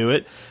said he'd do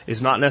it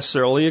is not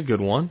necessarily a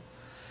good one.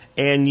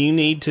 And you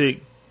need to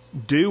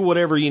do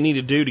whatever you need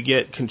to do to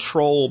get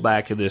control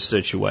back of this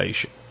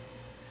situation.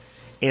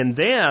 And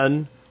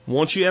then,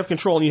 once you have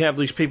control and you have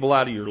these people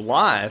out of your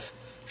life,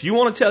 if you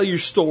want to tell your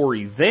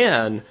story,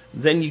 then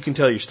you can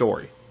tell your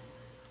story.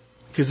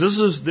 Because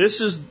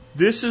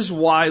this is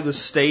why the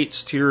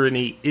state's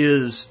tyranny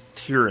is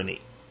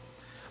tyranny.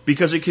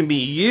 Because it can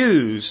be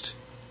used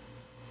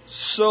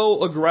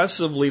so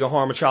aggressively to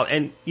harm a child.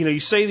 And, you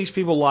say these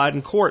people lied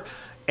in court.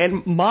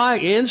 And my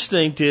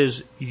instinct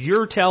is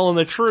you're telling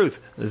the truth.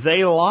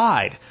 They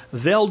lied.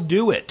 They'll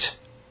do it.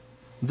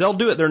 They'll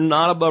do it. They're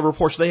not above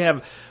reproach. They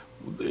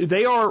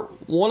are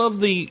one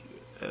of the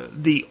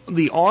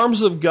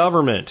arms of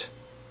government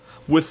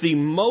with the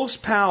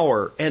most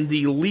power and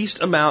the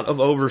least amount of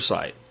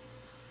oversight.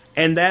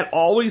 And that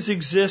always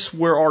exists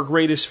where our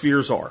greatest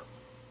fears are.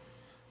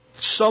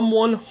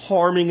 Someone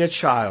harming a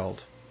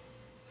child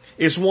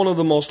is one of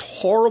the most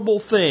horrible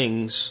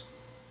things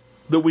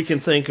that we can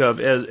think of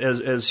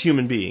as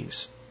human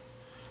beings.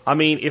 I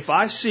mean, if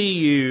I see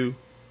you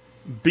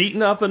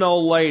beating up an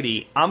old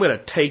lady, I'm going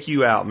to take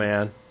you out,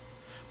 man.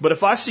 But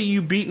if I see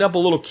you beating up a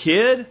little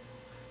kid,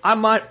 I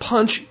might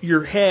punch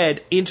your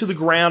head into the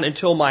ground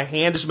until my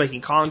hand is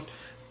making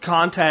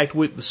contact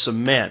with the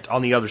cement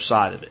on the other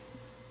side of it.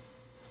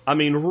 I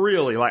mean,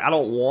 really, I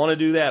don't want to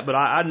do that, but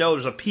I know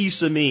there's a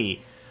piece of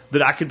me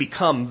that I could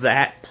become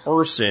that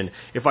person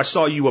if I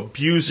saw you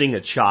abusing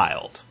a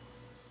child.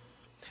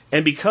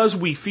 And because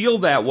we feel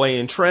that way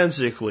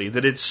intrinsically,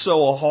 that it's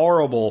so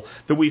horrible,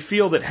 that we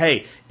feel that,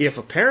 hey, if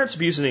a parent's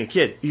abusing a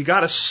kid, you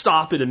got to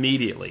stop it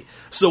immediately.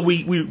 So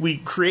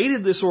we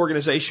created this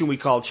organization we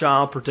call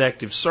Child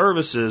Protective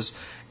Services,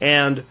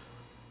 and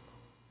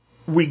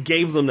we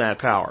gave them that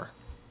power.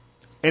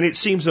 And it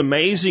seems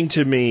amazing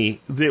to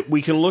me that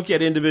we can look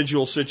at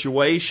individual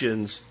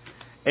situations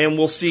and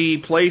we'll see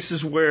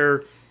places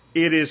where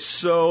it is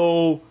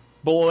so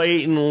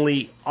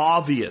blatantly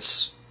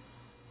obvious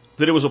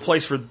that it was a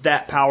place for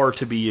that power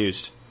to be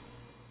used.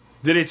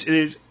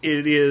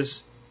 That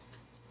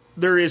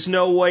there is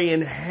no way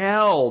in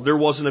hell there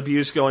wasn't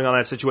abuse going on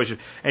in that situation.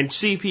 And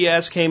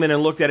CPS came in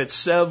and looked at it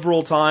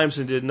several times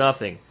and did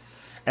nothing.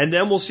 And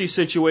then we'll see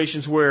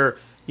situations where,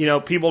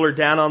 people are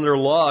down on their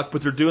luck,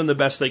 but they're doing the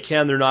best they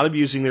can. They're not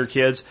abusing their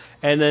kids,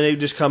 and then they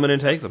just come in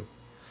and take them.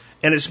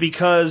 And it's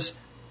because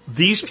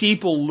these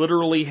people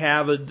literally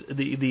have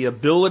the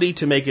ability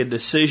to make a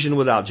decision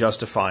without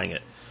justifying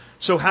it.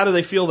 So how do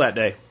they feel that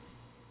day?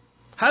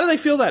 How do they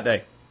feel that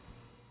day?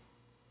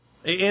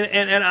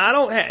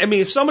 And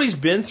if somebody's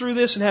been through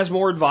this and has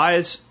more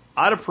advice,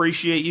 I'd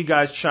appreciate you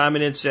guys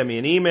chiming in, send me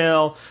an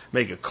email,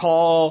 make a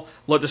call,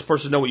 let this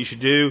person know what you should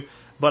do.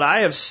 But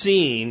I have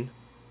seen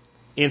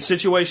in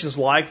situations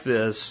like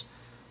this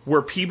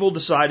where people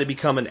decide to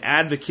become an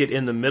advocate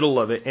in the middle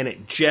of it, and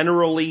it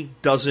generally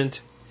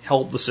doesn't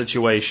help the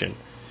situation.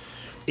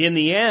 In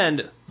the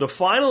end, the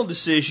final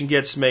decision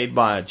gets made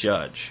by a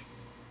judge.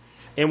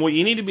 And what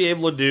you need to be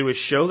able to do is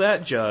show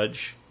that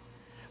judge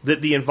that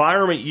the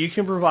environment you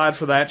can provide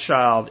for that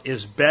child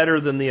is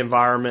better than the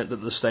environment that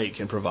the state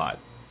can provide.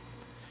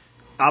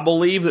 I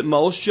believe that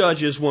most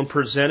judges, when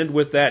presented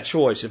with that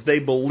choice, if they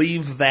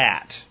believe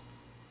that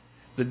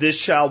this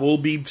child will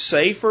be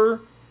safer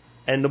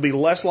and it'll be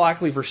less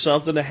likely for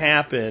something to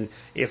happen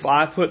if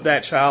I put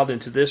that child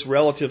into this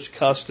relative's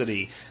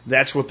custody,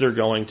 that's what they're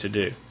going to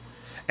do.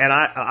 And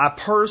I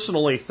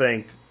personally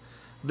think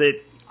that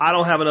I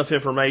don't have enough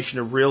information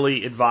to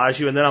really advise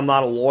you, and then I'm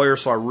not a lawyer,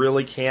 so I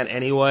really can't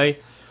anyway.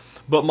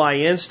 But my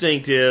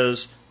instinct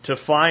is to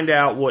find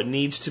out what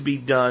needs to be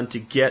done to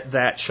get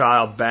that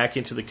child back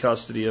into the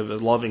custody of a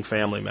loving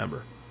family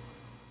member.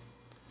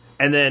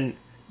 And then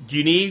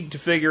you need to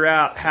figure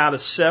out how to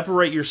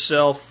separate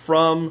yourself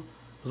from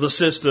the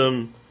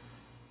system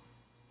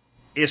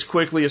as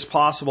quickly as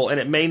possible, and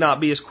it may not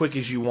be as quick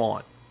as you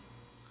want.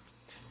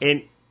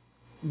 And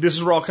this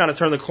is where I'll kind of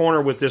turn the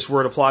corner with this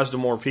where it applies to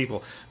more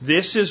people.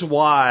 This is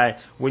why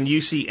when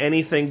you see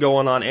anything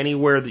going on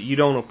anywhere that you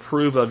don't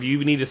approve of,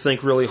 you need to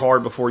think really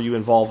hard before you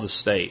involve the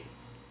state.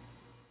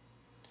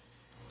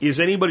 Is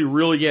anybody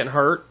really getting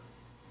hurt?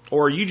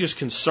 Or are you just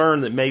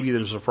concerned that maybe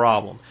there's a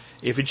problem?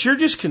 If you're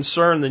just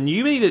concerned, then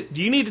you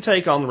need to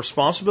take on the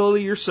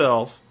responsibility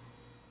yourself.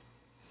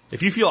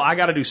 If you feel I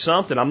got to do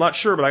something, I'm not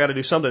sure, but I got to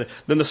do something,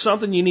 then the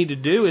something you need to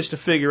do is to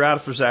figure out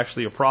if there's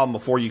actually a problem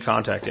before you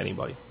contact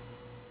anybody.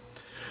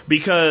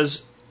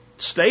 Because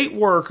state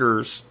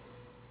workers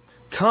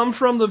come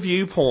from the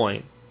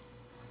viewpoint,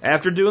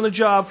 after doing the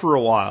job for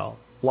a while,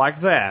 like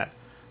that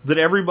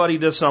everybody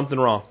does something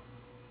wrong.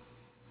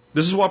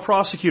 This is why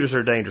prosecutors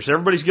are dangerous.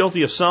 Everybody's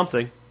guilty of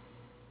something.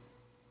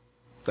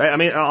 I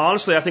mean,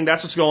 honestly, I think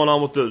that's what's going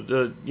on with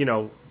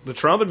the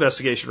Trump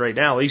investigation right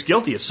now. He's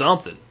guilty of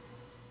something.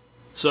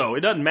 So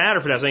it doesn't matter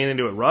if it has anything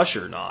to do with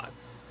Russia or not.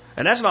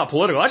 And that's not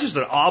political. That's just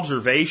an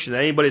observation that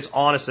anybody that's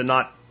honest and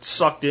not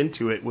sucked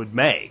into it would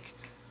make.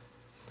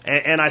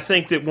 And I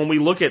think that when we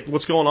look at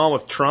what's going on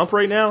with Trump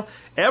right now,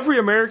 every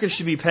American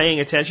should be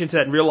paying attention to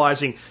that and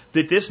realizing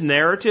that this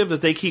narrative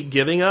that they keep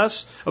giving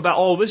us about,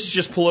 oh, this is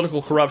just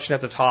political corruption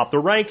at the top, the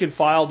rank and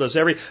file does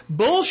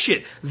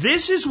bullshit.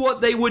 This is what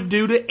they would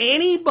do to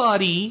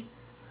anybody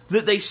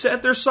that they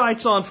set their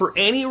sights on for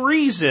any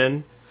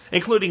reason,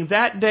 including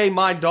that day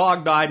my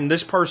dog died and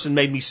this person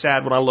made me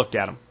sad when I looked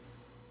at him.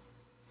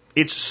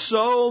 It's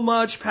so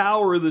much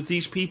power that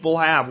these people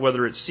have,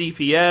 whether it's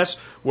CPS,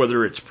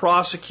 whether it's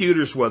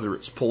prosecutors, whether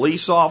it's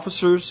police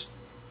officers.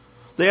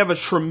 They have a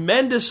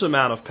tremendous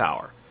amount of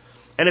power.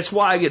 And it's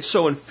why I get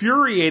so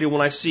infuriated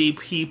when I see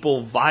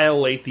people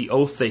violate the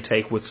oath they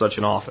take with such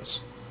an office.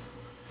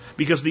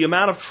 Because the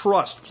amount of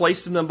trust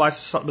placed in them by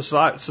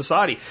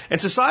society, and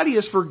society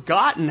has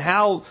forgotten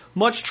how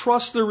much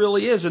trust there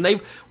really is.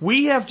 And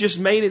we have just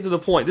made it to the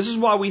point. This is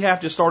why we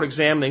have to start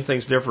examining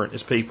things different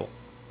as people.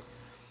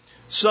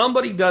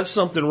 Somebody does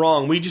something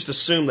wrong, we just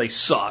assume they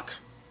suck.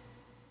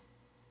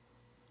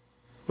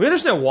 We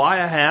understand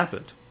why it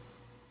happened.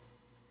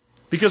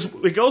 Because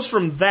it goes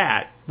from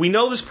that, we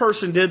know this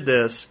person did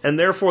this, and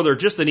therefore they're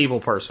just an evil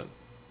person.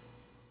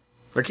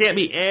 There can't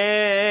be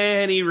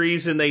any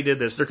reason they did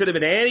this. There could have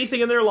been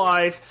anything in their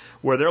life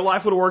where their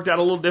life would have worked out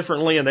a little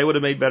differently and they would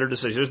have made better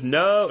decisions.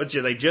 No,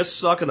 they just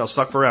suck and they'll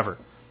suck forever.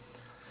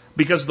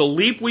 Because the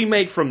leap we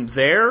make from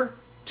there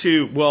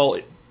to, well,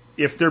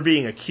 if they're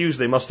being accused,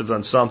 they must have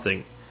done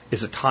something,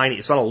 it's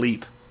not a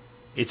leap.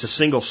 It's a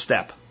single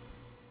step.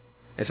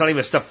 It's not even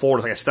a step forward,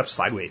 it's like a step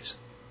sideways.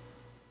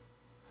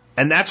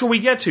 And that's where we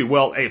get to,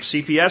 well, if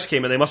CPS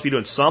came in, they must be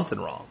doing something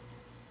wrong.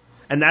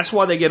 And that's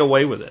why they get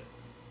away with it.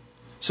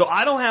 So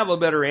I don't have a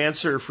better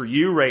answer for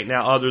you right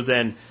now other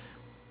than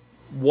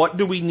what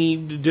do we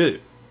need to do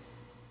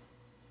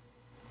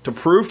to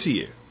prove to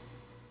you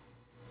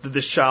that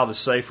this child is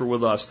safer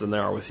with us than they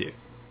are with you?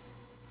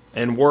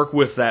 And work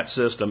with that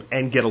system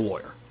and get a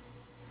lawyer.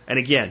 And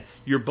again,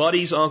 your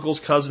buddy's uncle's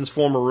cousin's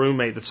former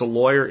roommate that's a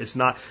lawyer, it's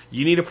not.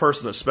 You need a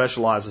person that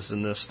specializes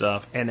in this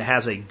stuff and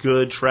has a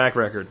good track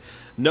record.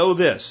 Know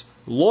this,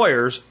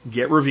 lawyers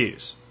get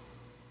reviews.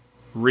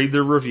 Read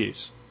their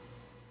reviews.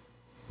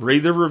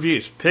 Read their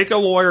reviews. Pick a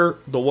lawyer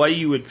the way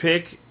you would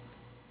pick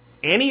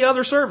any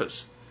other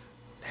service.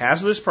 Has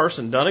this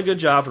person done a good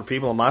job for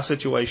people in my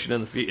situation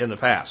in the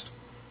past?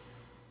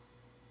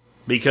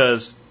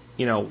 Because,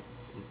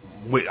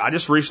 I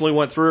just recently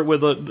went through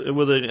it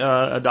with an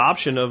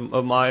adoption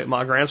of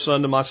my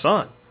grandson to my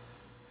son.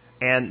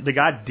 And the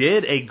guy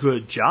did a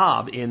good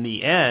job in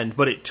the end,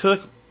 but it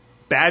took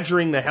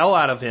badgering the hell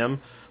out of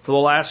him for the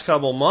last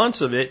couple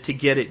months of it to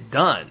get it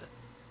done.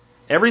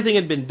 Everything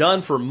had been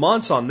done for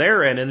months on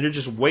their end, and they're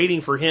just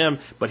waiting for him,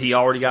 but he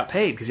already got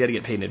paid because he had to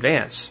get paid in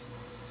advance.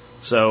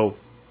 So,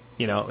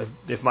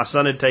 if my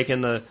son had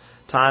taken the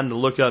time to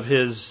look up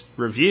his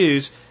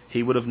reviews,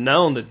 he would have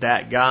known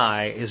that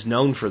guy is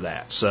known for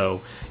that.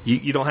 So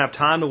you don't have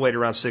time to wait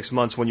around 6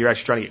 months when you're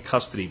actually trying to get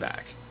custody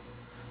back.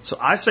 So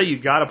I say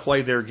you've got to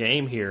play their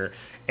game here,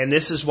 and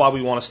this is why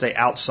we want to stay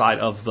outside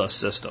of the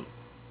system.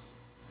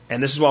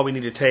 And this is why we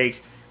need to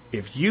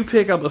if you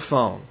pick up the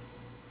phone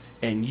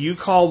and you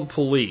call the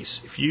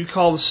police, if you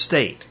call the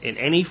state in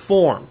any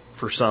form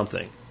for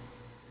something,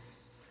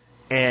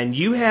 and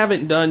you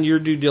haven't done your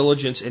due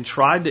diligence and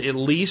tried to at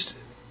least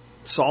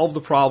solve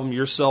the problem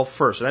yourself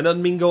first. And that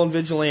doesn't mean going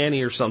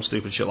vigilante or some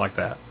stupid shit like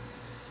that.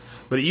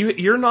 But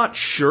you're not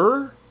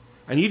sure,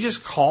 and you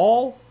just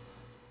call,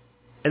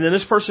 and then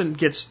this person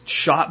gets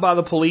shot by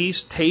the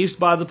police, tased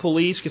by the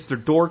police, gets their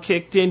door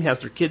kicked in, has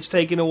their kids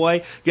taken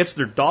away, gets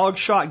their dog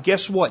shot.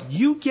 Guess what?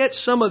 You get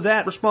some of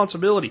that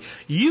responsibility.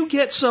 You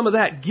get some of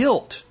that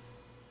guilt.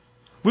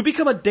 We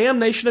become a damn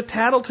nation of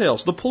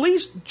tattletales. The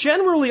police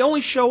generally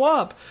only show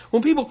up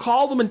when people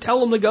call them and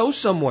tell them to go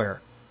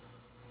somewhere.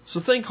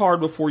 So think hard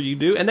before you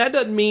do. And that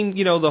doesn't mean,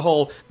 the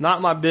whole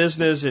not my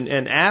business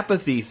and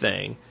apathy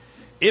thing.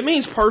 It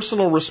means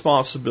personal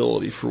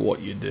responsibility for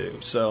what you do.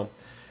 So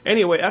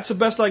anyway, that's the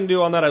best I can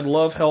do on that. I'd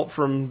love help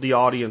from the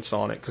audience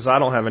on it because I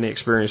don't have any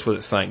experience with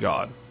it, thank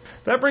God.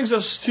 That brings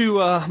us to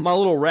my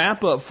little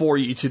wrap up for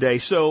you today.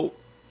 So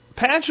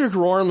Patrick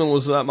Rohrman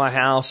was at my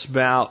house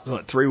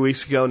about 3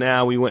 weeks ago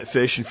now. We went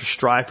fishing for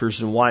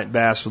stripers and white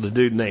bass with a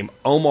dude named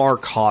Omar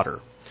Cotter.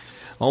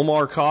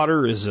 Omar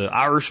Cotter is an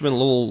Irishman, a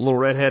little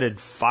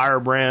redheaded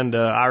firebrand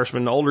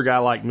Irishman, an older guy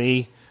like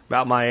me,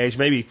 about my age,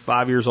 maybe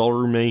 5 years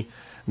older than me.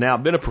 Now,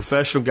 I've been a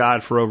professional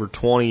guide for over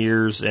 20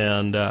 years,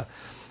 and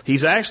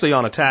he's actually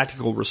on a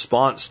tactical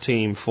response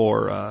team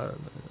for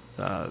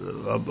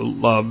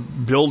a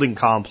building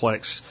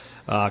complex,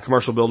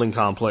 commercial building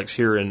complex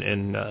here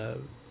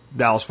in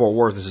Dallas-Fort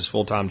Worth. Is his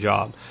full-time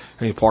job,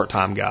 and he's a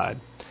part-time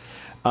guide.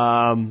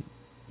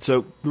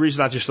 So the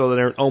reason I just throw that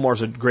there,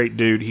 Omar's a great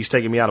dude. He's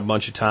taken me out a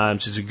bunch of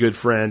times. He's a good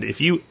friend.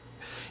 If you've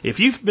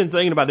been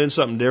thinking about doing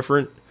something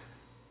different,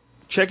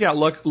 check out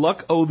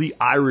Luck O' the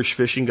Irish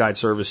Fishing Guide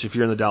Service if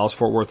you're in the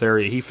Dallas-Fort Worth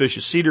area. He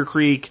fishes Cedar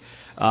Creek,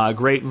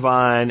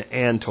 Grapevine,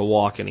 and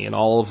Tawakoni, and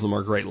all of them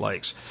are Great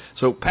Lakes.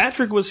 So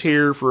Patrick was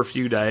here for a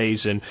few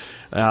days, and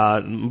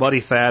buddy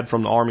Thad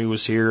from the Army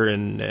was here,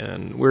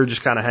 and we were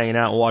just kind of hanging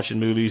out and watching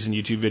movies and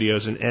YouTube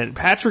videos. And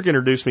Patrick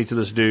introduced me to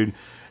this dude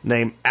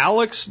named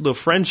Alex the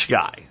French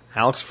Guy,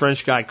 Alex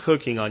French Guy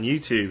Cooking on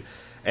YouTube.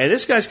 And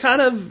this guy's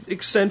kind of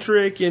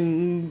eccentric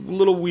and a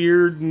little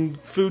weird and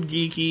food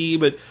geeky,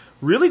 but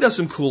really does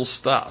some cool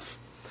stuff.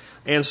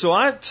 And so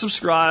I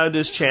subscribed to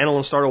his channel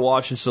and started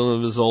watching some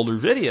of his older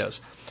videos.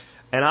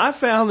 And I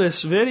found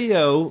this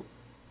video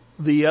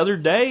the other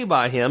day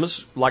by him.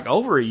 It's like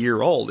over a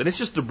year old. And it's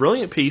just a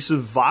brilliant piece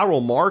of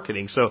viral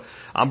marketing. So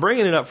I'm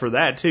bringing it up for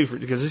that too,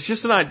 because it's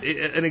just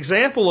an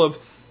example of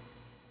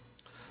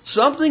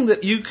something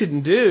that you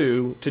can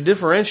do to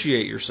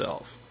differentiate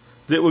yourself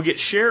that will get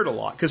shared a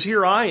lot. Because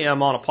here I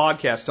am on a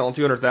podcast telling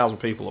 200,000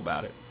 people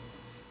about it.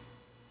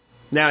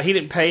 Now, he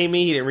didn't pay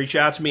me. He didn't reach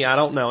out to me. I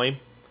don't know him.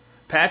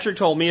 Patrick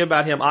told me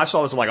about him. I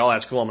saw this. I'm like, oh,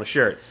 that's cool. I'm going to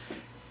share it.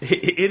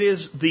 It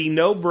is the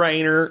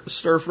no-brainer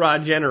stir-fry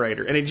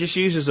generator. And it just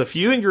uses a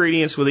few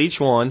ingredients with each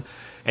one.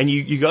 And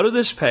you go to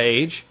this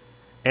page,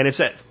 and it's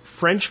at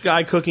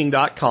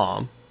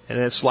FrenchGuyCooking.com. And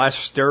it's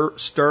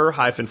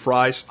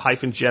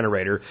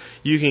 /stir-fry-generator.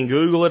 You can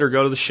Google it or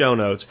go to the show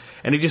notes.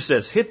 And it just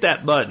says, hit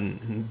that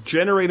button,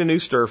 generate a new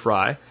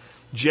stir-fry.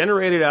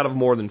 Generated out of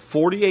more than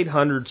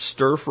 4,800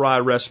 stir-fry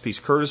recipes,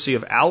 courtesy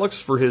of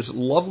Alex for his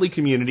lovely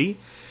community.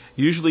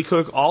 Usually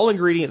cook all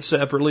ingredients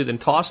separately, then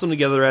toss them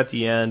together at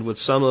the end with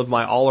some of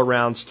my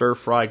all-around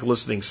stir-fry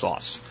glistening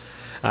sauce,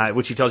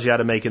 which he tells you how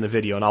to make in the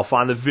video. And I'll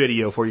find the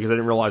video for you because I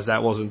didn't realize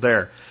that wasn't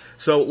there.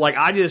 So,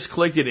 I just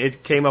clicked it.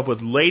 It came up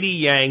with Lady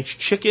Yang's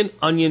chicken,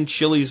 onion,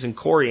 chilies, and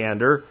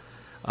coriander.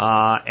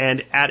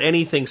 And add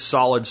anything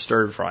solid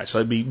stirred fry. So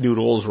it'd be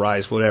noodles,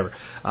 rice, whatever.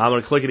 I'm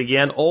going to click it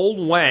again.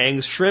 Old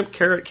Wang's shrimp,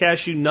 carrot,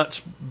 cashew,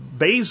 nuts,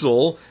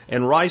 basil,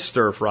 and rice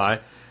stir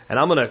fry. And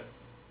I'm going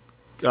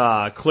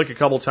to click a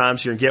couple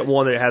times here and get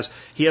one that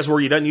he has where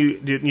you don't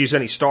use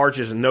any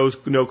starches and no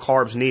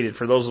carbs needed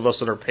for those of us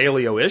that are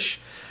paleo-ish.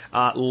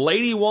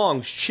 Lady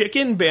Wong's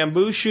chicken,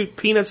 bamboo shoot,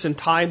 peanuts, and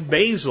Thai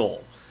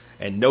basil.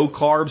 And no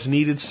carbs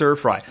needed stir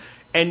fry.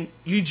 And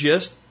you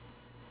just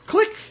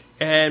click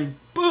and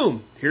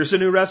boom, here's a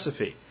new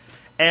recipe.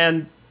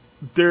 And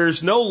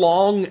there's no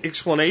long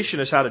explanation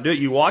as how to do it.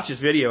 You watch his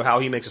video how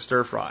he makes a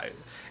stir fry.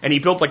 And he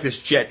built like this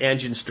jet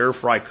engine stir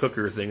fry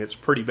cooker thing. It's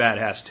pretty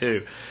badass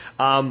too.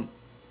 And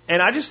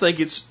I just think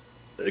it's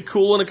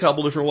cool in a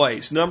couple different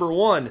ways. Number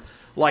one,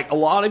 a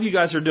lot of you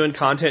guys are doing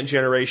content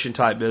generation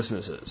type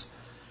businesses.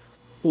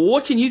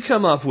 What can you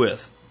come up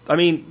with? I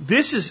mean,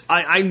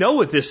 I know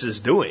what this is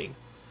doing.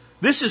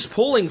 This is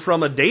pulling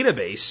from a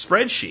database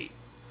spreadsheet.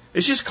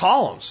 It's just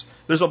columns.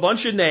 There's a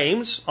bunch of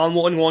names on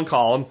one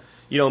column.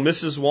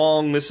 Mrs.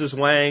 Wong, Mrs.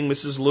 Wang,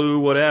 Mrs. Liu,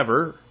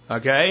 whatever.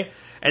 Okay?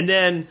 And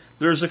then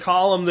there's a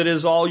column that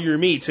is all your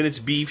meats, and it's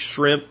beef,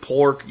 shrimp,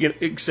 pork,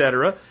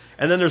 etc.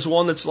 And then there's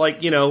one that's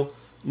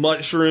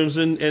mushrooms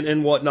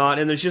and whatnot.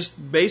 And there's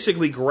just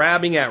basically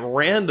grabbing at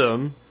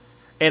random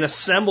and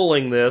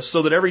assembling this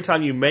so that every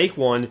time you make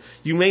one,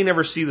 you may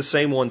never see the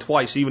same one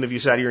twice, even if you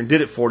sat here and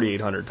did it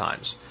 4,800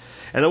 times.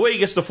 And the way it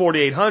gets to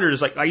 4,800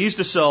 is I used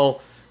to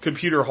sell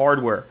computer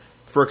hardware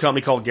for a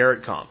company called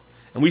Garrettcom.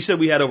 And we said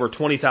we had over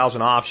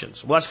 20,000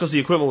 options. Well, that's because the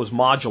equipment was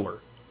modular.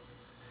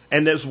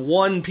 And there's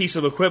one piece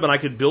of equipment I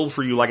could build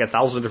for you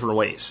 1,000 different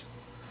ways.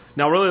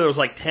 Now, really, there was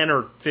 10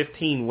 or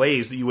 15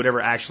 ways that you would ever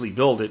actually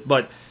build it.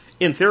 But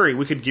in theory,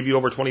 we could give you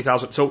over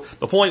 20,000. So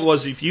the point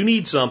was, if you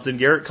need something,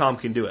 Garrett Com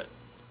can do it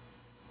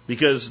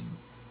because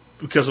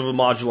of a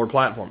modular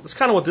platform. That's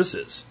kind of what this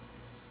is.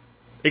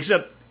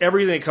 Except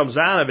everything that comes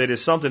out of it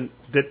is something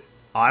that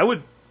I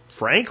would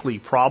frankly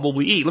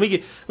probably eat. Let me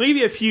give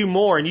you a few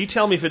more, and you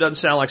tell me if it doesn't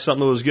sound like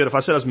something that was good. If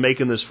I said I was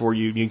making this for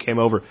you and you came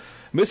over,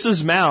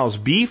 Mrs. Mao's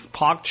beef,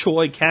 pak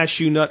choy,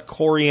 cashew nut,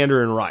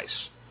 coriander, and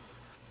rice.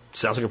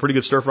 Sounds like a pretty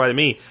good stir fry to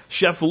me.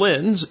 Chef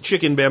Lynn's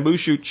chicken, bamboo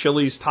shoot,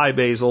 chilies, Thai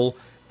basil,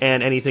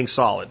 and anything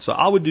solid. So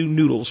I would do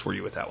noodles for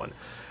you with that one.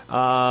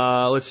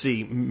 Let's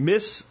see.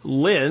 Miss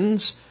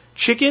Lynn's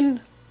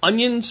chicken,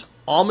 onions,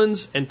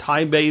 almonds, and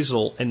Thai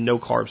basil, and no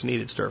carbs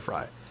needed stir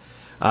fry.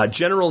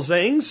 General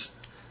Zhang's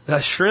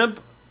shrimp,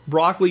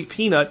 broccoli,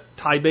 peanut,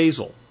 Thai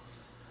basil.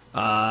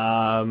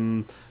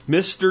 Mr.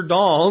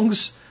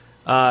 Dong's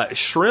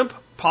shrimp,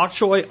 pak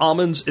choy,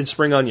 almonds, and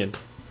spring onion,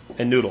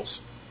 and noodles.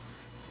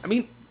 I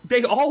mean,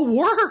 they all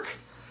work.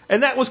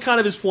 And that was kind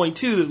of his point,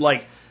 too, that,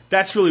 like,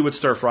 that's really what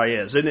stir fry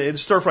is. And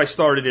stir fry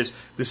started as,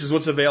 this is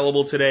what's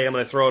available today, I'm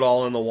going to throw it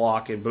all in the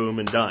wok, and boom,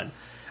 and done.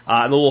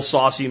 And the little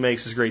sauce he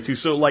makes is great, too.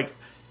 So, like,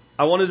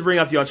 I wanted to bring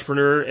out the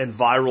entrepreneur and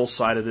viral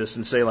side of this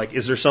and say, like,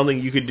 is there something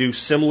you could do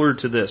similar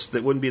to this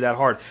that wouldn't be that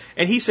hard?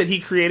 And he said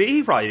he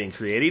probably didn't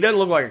create it. He doesn't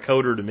look like a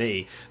coder to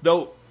me.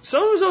 Though,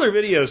 some of his other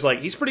videos, like,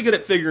 he's pretty good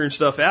at figuring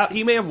stuff out.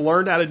 He may have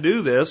learned how to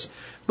do this,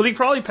 but he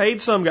probably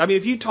paid some guy. I mean,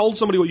 if you told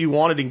somebody what you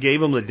wanted and gave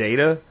them the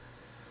data,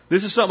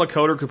 this is something a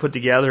coder could put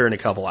together in a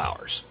couple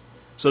hours.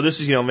 So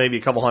this is, maybe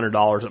a couple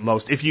 $100 at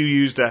most. If you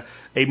used a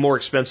more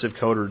expensive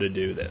coder to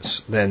do this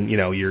than,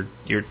 your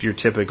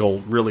typical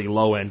really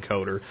low-end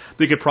coder,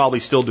 they could probably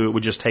still do it. It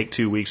would just take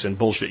 2 weeks and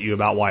bullshit you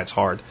about why it's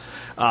hard.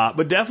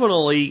 But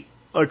definitely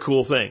a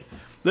cool thing.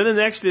 Then the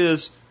next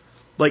is,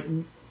 like,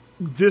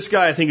 this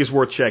guy I think is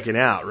worth checking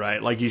out,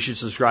 right? Like, you should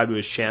subscribe to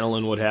his channel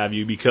and what have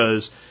you,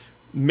 because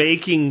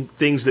making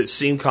things that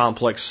seem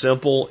complex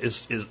simple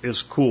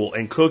is cool.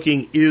 And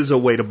cooking is a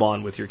way to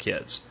bond with your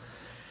kids.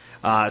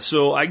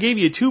 So I gave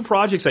you 2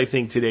 projects, I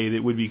think, today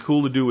that would be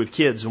cool to do with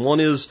kids. And one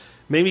is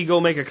maybe go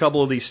make a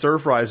couple of these stir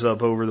fries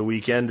up over the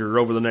weekend or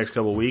over the next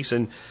couple of weeks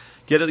and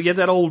get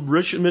that old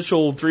Rich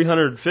Mitchell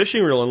 300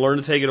 fishing reel and learn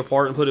to take it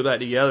apart and put it back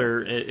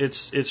together.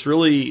 It's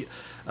really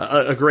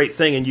a great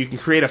thing, and you can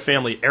create a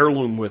family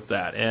heirloom with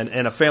that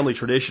and a family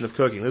tradition of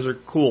cooking. Those are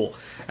cool.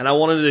 And I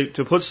wanted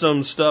to put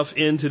some stuff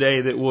in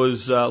today that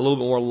was a little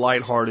bit more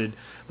lighthearted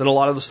than a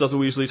lot of the stuff that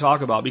we usually talk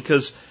about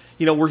because,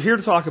 we're here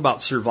to talk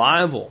about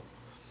survival.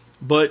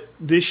 But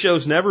this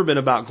show's never been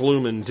about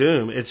gloom and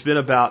doom. It's been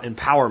about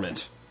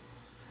empowerment.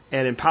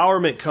 And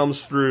empowerment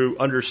comes through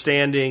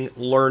understanding,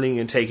 learning,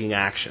 and taking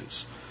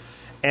actions.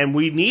 And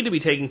we need to be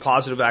taking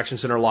positive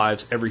actions in our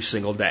lives every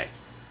single day.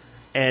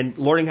 And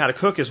learning how to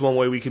cook is one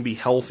way we can be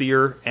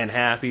healthier and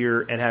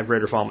happier and have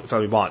greater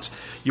family bonds.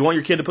 You want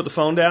your kid to put the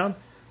phone down?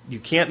 You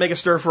can't make a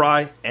stir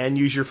fry and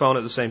use your phone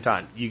at the same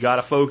time. You got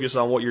to focus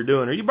on what you're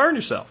doing or you burn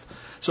yourself.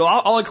 So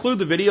I'll include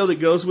the video that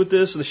goes with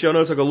this in the show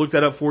notes. I'll go look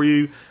that up for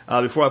you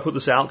before I put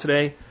this out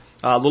today.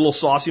 The little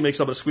sauce he makes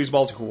up in a squeeze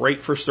ball is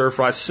great for stir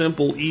fry.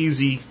 Simple,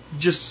 easy,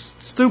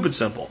 just stupid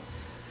simple.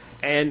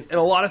 And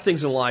a lot of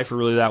things in life are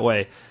really that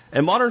way.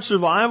 And modern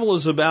survival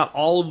is about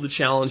all of the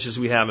challenges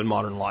we have in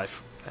modern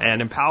life.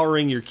 And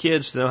empowering your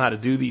kids to know how to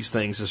do these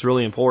things is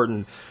really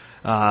important.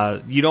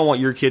 You don't want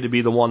your kid to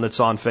be the one that's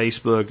on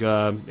Facebook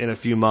in a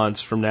few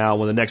months from now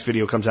when the next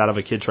video comes out of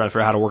a kid trying to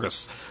figure out how to work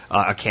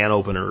a can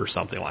opener or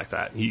something like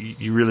that.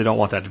 You really don't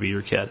want that to be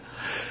your kid.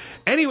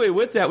 Anyway,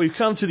 with that, we've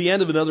come to the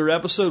end of another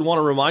episode. I want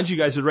to remind you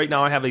guys that right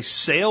now I have a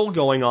sale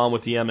going on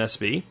with the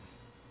MSB.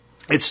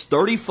 It's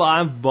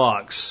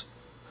 $35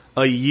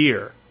 a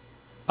year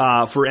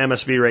for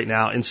MSB right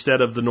now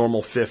instead of the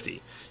normal $50.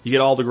 You get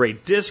all the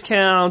great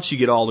discounts. You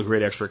get all the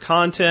great extra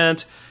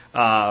content.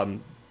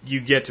 You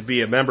get to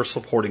be a member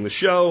supporting the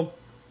show.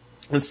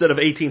 Instead of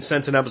 18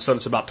 cents an episode,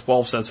 it's about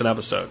 12 cents an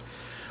episode.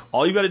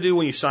 All you got to do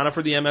when you sign up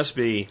for the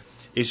MSB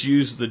is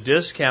use the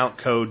discount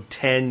code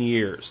 10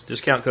 years.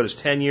 Discount code is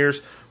 10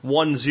 years.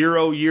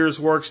 10 years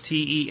works.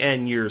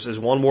 TEN years is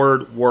one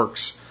word,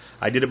 works.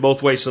 I did it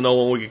both ways so no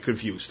one would get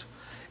confused.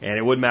 And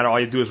it wouldn't matter. All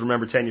you do is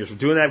remember 10 years. We're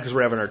doing that because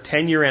we're having our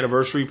 10-year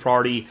anniversary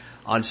party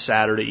on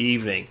Saturday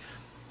evening.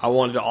 I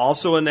wanted to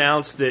also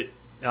announce that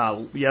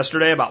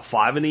yesterday, about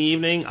 5 in the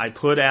evening, I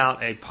put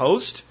out a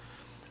post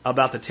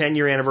about the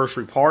 10-year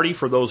anniversary party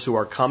for those who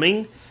are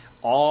coming.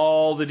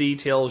 All the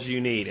details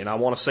you need. And I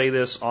want to say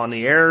this on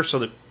the air so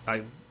that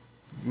I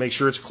make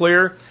sure it's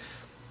clear.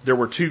 There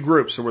were 2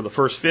 groups. There were the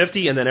first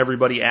 50 and then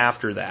everybody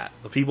after that.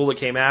 The people that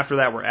came after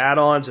that were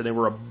add-ons and they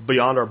were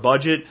beyond our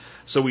budget.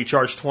 So we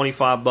charged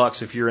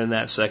 $25 if you're in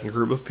that second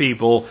group of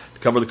people to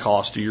cover the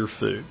cost of your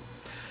food.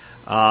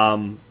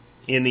 In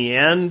the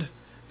end,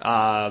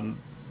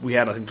 we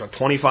had, I think,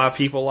 25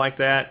 people like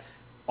that.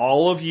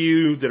 All of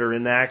you that are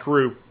in that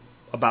group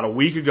about a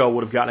week ago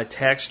would have gotten a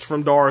text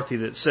from Dorothy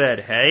that said,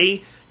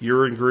 hey,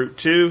 you're in group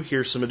 2,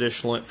 here's some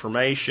additional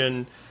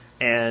information,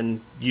 and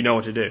you know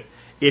what to do.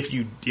 If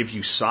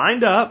you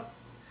signed up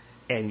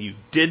and you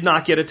did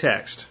not get a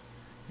text,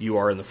 You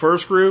are in the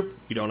first group.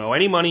 You don't owe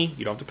any money.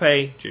 You don't have to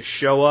pay. Just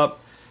show up,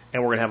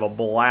 and we're going to have a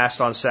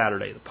blast on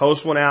Saturday. The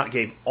post went out,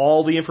 gave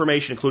all the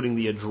information, including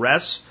the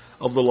address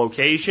of the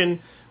location.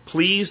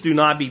 Please do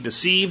not be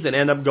deceived and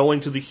end up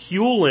going to the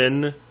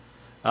Hewlin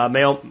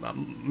Mayo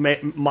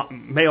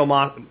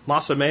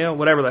Masa,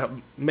 whatever the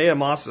Mayo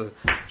Masa.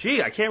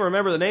 Gee, I can't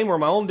remember the name where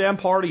my own damn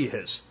party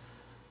is.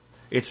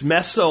 It's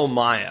Meso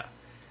Maya.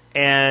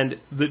 And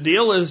the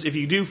deal is, if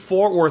you do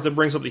Fort Worth, it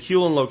brings up the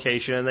Hewlin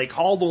location, and they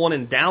call the one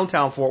in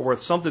downtown Fort Worth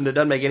something that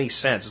doesn't make any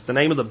sense. It's the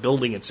name of the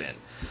building it's in,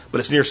 but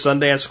it's near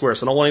Sundance Square,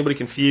 so I don't want anybody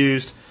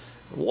confused.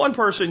 One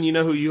person, you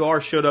know who you are,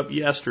 showed up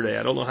yesterday.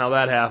 I don't know how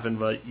that happened,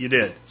 but you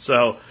did.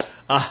 So,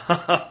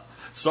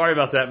 sorry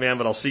about that, man,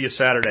 but I'll see you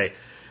Saturday.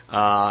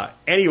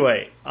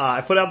 Anyway,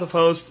 I put out the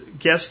post,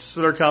 guests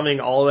that are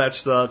coming, all that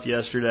stuff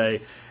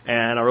yesterday,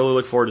 and I really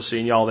look forward to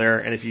seeing y'all there.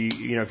 And if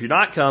if you're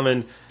not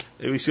coming,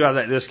 we still have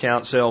that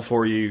discount sale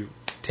for you,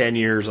 10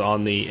 years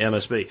on the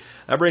MSB.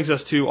 That brings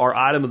us to our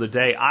item of the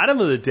day. Item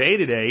of the day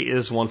today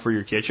is one for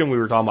your kitchen. We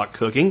were talking about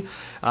cooking.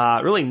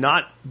 Really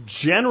not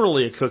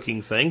generally a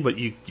cooking thing, but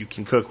you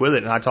can cook with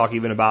it. And I talk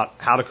even about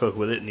how to cook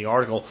with it in the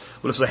article.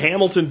 But it's the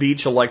Hamilton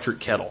Beach electric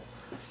kettle.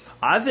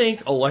 I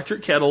think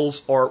electric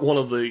kettles are one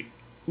of the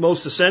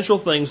most essential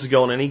things to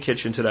go in any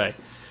kitchen today.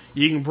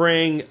 You can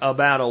bring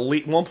about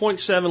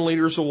 1.7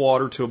 liters of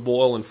water to a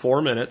boil in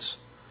 4 minutes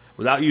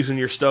without using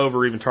your stove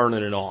or even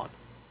turning it on.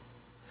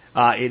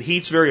 It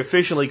heats very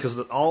efficiently because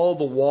all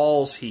the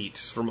walls heat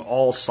from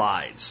all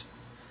sides.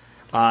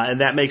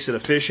 And that makes it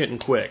efficient and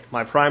quick.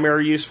 My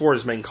primary use for it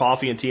is making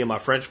coffee and tea in my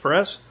French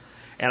press.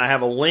 And I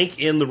have a link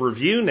in the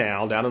review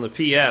now, down in the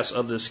PS,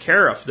 of this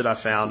carafe that I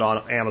found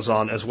on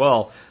Amazon as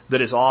well,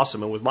 that is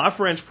awesome. And with my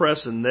French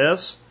press and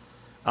this,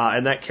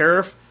 and that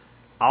carafe,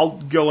 I'll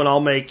go and I'll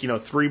make,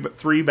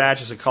 three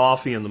batches of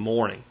coffee in the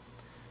morning.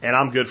 And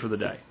I'm good for the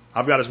day.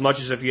 I've got as much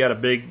as if you had a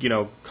big,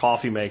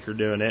 coffee maker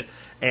doing it,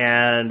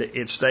 and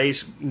it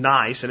stays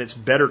nice, and it's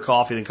better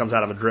coffee than comes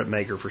out of a drip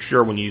maker for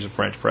sure when you use a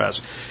French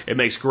press. It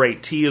makes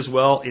great tea as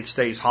well. It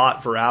stays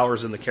hot for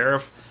hours in the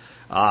carafe.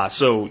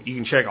 So you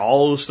can check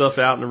all the stuff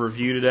out in the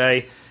review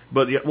today.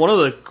 But one of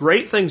the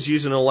great things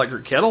using an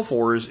electric kettle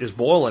for is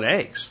boiling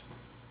eggs.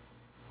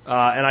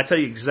 And I tell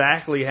you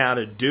exactly how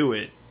to do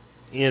it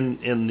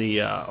in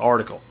the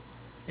article.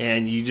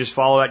 And you just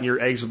follow that, and your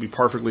eggs will be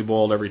perfectly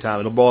boiled every time.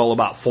 It'll boil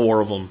about 4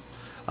 of them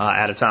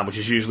at a time, which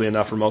is usually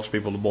enough for most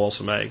people to boil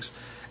some eggs.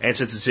 And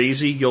since it's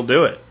easy, you'll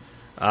do it.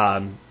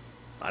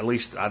 At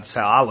least that's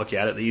how I look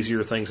at it. The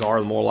easier things are,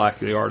 the more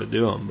likely they are to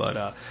do them.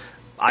 But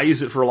I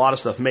use it for a lot of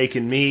stuff,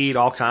 making meat,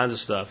 all kinds of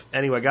stuff.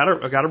 Anyway, I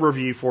got a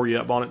review for you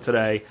up on it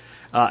today.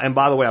 And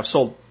by the way, I've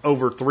sold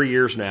over 3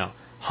 years now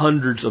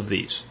hundreds of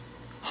these.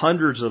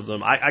 Hundreds of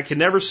them. I can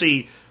never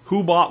see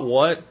who bought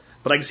what,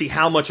 but I can see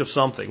how much of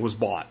something was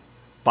bought.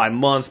 By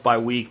month, by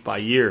week, by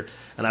year.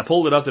 And I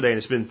pulled it up today, and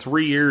it's been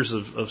 3 years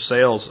of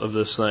sales of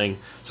this thing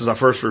since I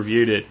first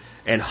reviewed it,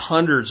 and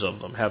hundreds of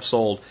them have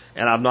sold,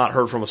 and I've not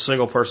heard from a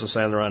single person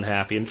saying they're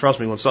unhappy. And trust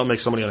me, when something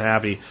makes somebody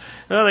unhappy,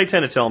 they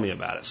tend to tell me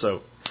about it.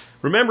 So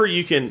remember,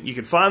 you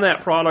can find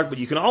that product, but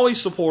you can always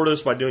support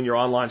us by doing your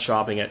online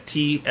shopping at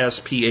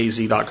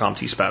tspaz.com,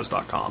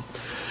 tspaz.com.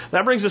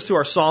 That brings us to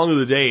our song of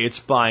the day. It's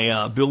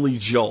by Billy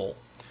Joel.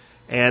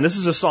 And this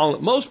is a song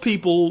that most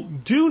people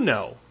do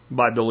know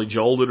by Billy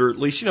Joel, that are at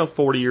least,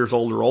 40 years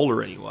old or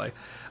older anyway.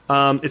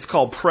 It's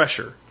called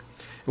Pressure.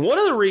 And one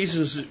of the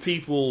reasons that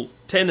people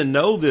tend to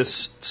know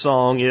this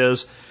song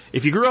is,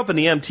 if you grew up in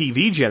the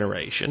MTV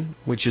generation,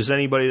 which is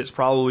anybody that's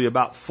probably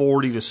about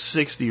 40 to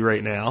 60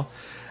 right now,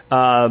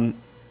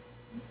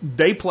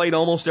 they played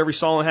almost every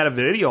song that had a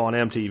video on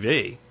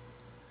MTV.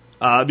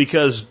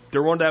 Because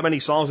there weren't that many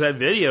songs that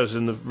had videos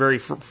in the very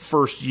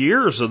first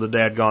years of the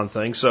dadgone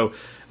thing. So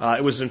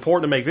it was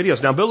important to make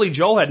videos. Now, Billy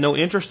Joel had no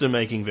interest in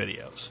making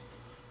videos.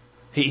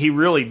 He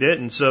really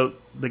didn't. So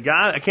the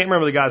guy, I can't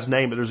remember the guy's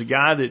name, but there's a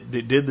guy that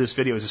did this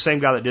video. It's the same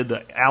guy that did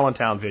the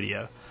Allentown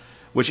video,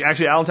 which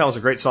actually Allentown was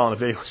a great song. The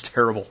video was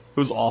terrible. It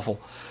was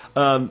awful.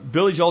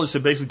 Billy Joel just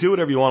said, basically, do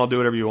whatever you want. I'll do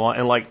whatever you want.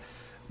 And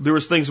there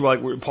was things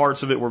where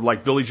parts of it were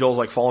like Billy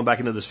Joel's falling back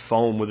into this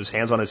foam with his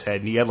hands on his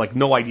head, and he had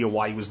no idea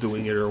why he was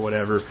doing it or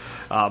whatever,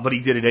 but he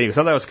did it anyway.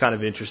 So I thought that was kind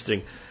of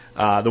interesting,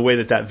 the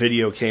way that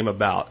video came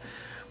about.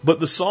 But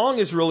the song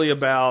is really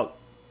about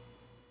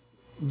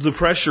the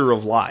pressure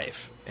of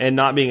life and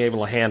not being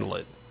able to handle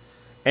it.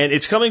 And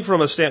it's coming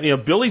from a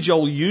standpoint, Billy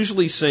Joel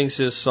usually sings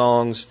his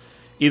songs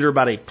either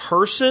about a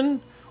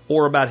person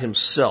or about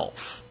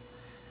himself,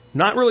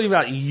 not really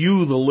about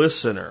you, the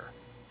listener.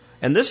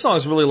 And this song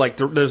is really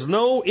there's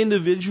no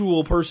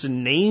individual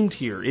person named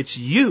here. It's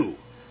you.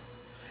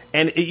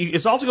 And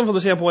it's also coming from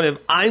the standpoint of,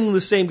 I'm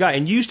the same guy,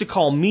 and you used to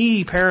call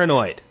me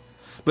paranoid,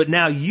 but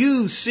now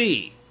you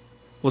see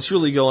what's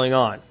really going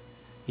on.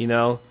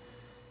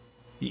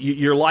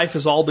 Your life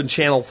has all been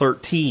Channel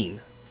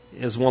 13,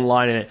 is one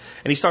line in it.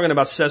 And he's talking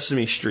about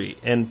Sesame Street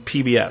and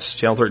PBS,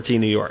 Channel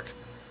 13, New York.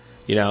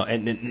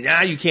 And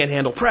now you can't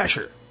handle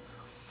pressure.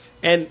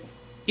 And,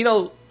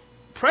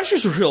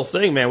 pressure's a real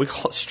thing, man. We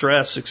call it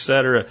stress,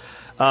 etc.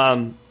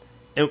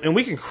 and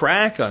we can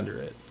crack under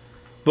it.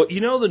 But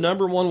you know the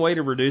number one way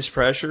to reduce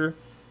pressure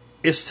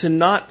is to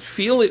not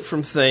feel it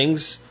from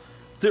things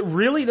that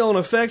really don't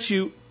affect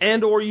you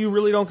and or you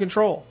really don't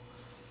control.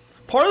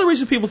 Part of the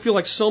reason people feel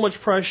like so much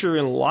pressure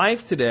in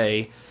life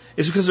today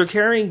is because they're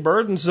carrying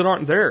burdens that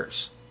aren't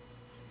theirs.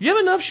 You have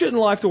enough shit in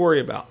life to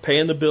worry about.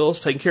 Paying the bills,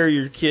 taking care of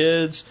your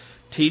kids,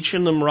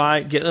 teaching them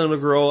right, getting them to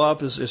grow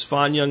up as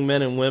fine young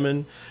men and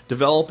women,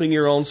 developing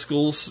your own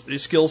skill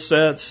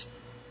sets,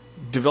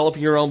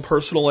 developing your own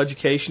personal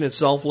education and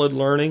self-led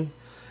learning,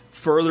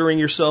 furthering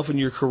yourself in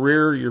your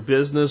career, your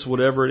business,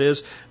 whatever it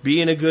is,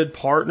 being a good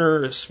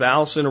partner, a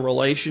spouse in a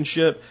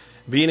relationship,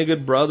 being a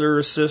good brother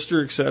or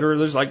sister, etc.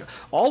 There's like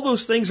all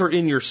those things are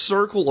in your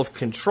circle of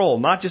control,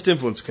 not just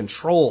influence,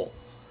 control.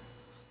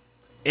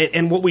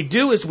 And what we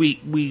do is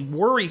we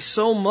worry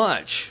so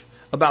much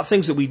about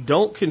things that we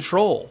don't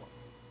control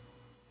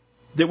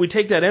that we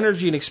take that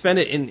energy and expend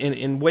it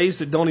in ways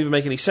that don't even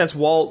make any sense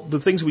while the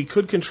things we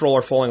could control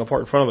are falling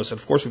apart in front of us.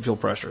 And of course we feel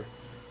pressure.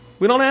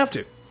 We don't have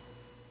to.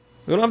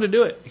 We don't have to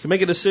do it. You can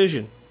make a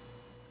decision.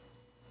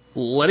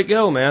 Let it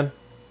go, man.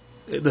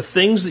 The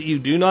things that you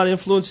do not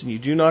influence and you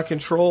do not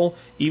control,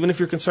 even if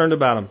you're concerned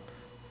about them,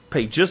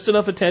 pay just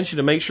enough attention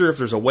to make sure if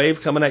there's a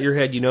wave coming at your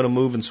head, you know to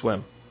move and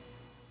swim.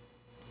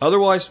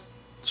 Otherwise,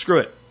 screw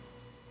it.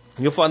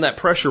 And you'll find that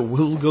pressure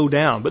will go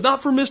down. But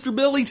not for Mr.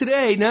 Billy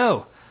today,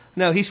 no.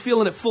 No, he's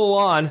feeling it full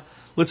on.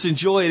 Let's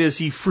enjoy it as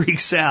he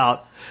freaks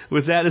out.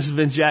 With that, this has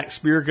been Jack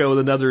Spirko with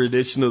another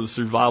edition of the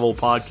Survival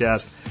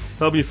Podcast.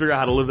 Helping you figure out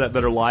how to live that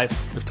better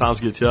life if times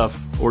get tough,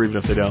 or even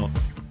if they don't.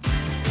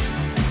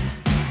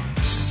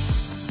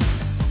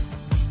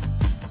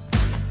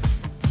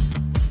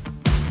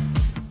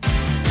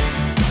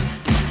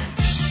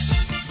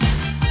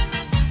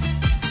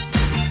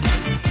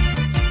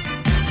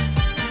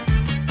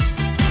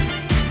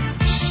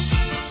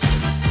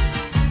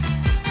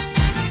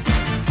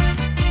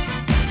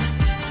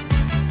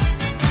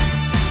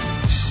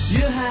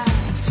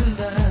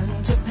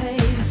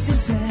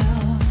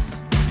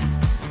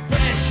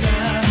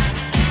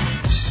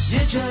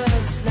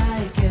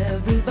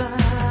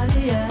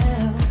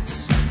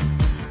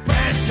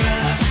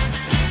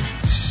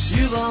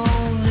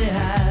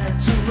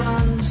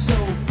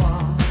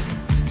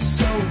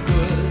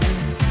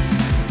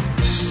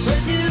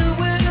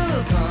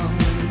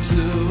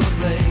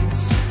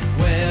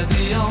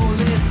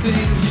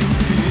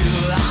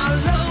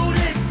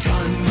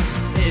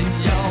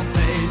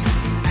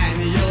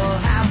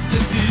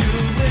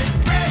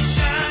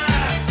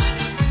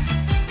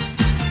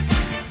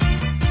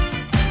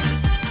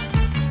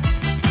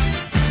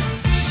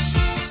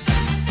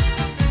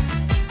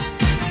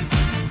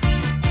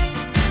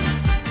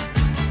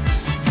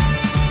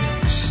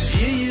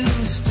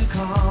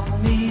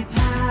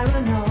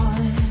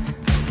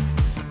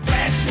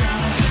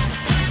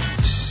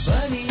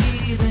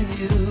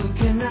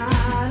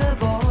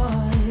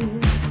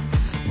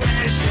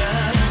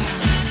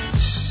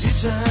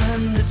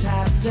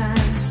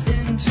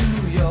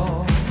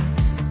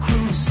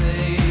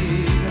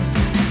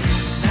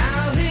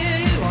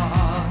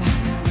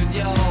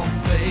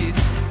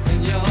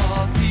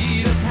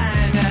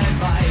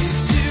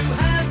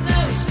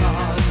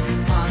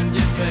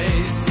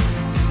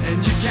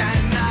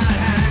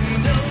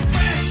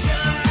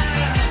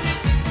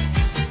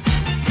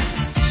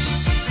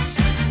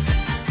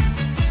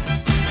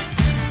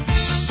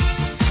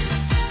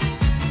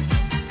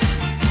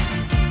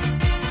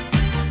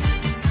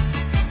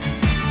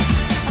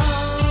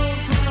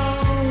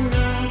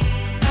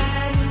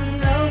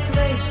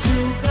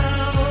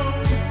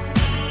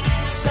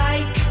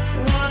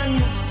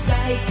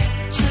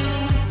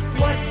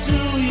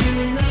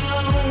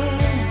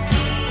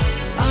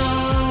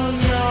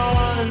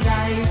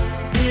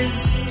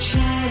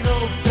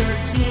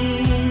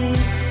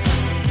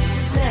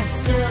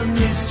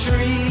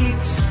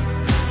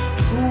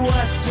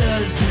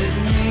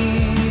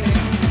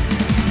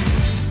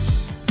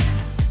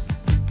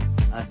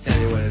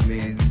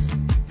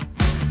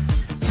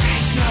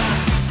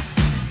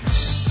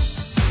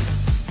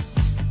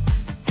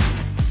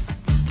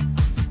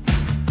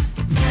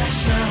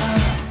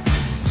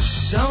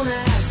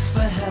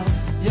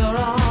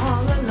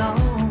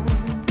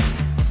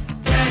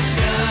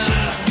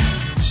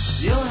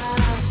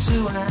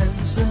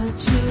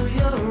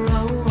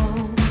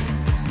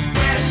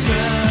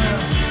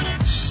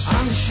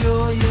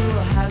 Sure you'll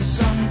have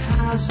some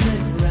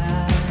cosmic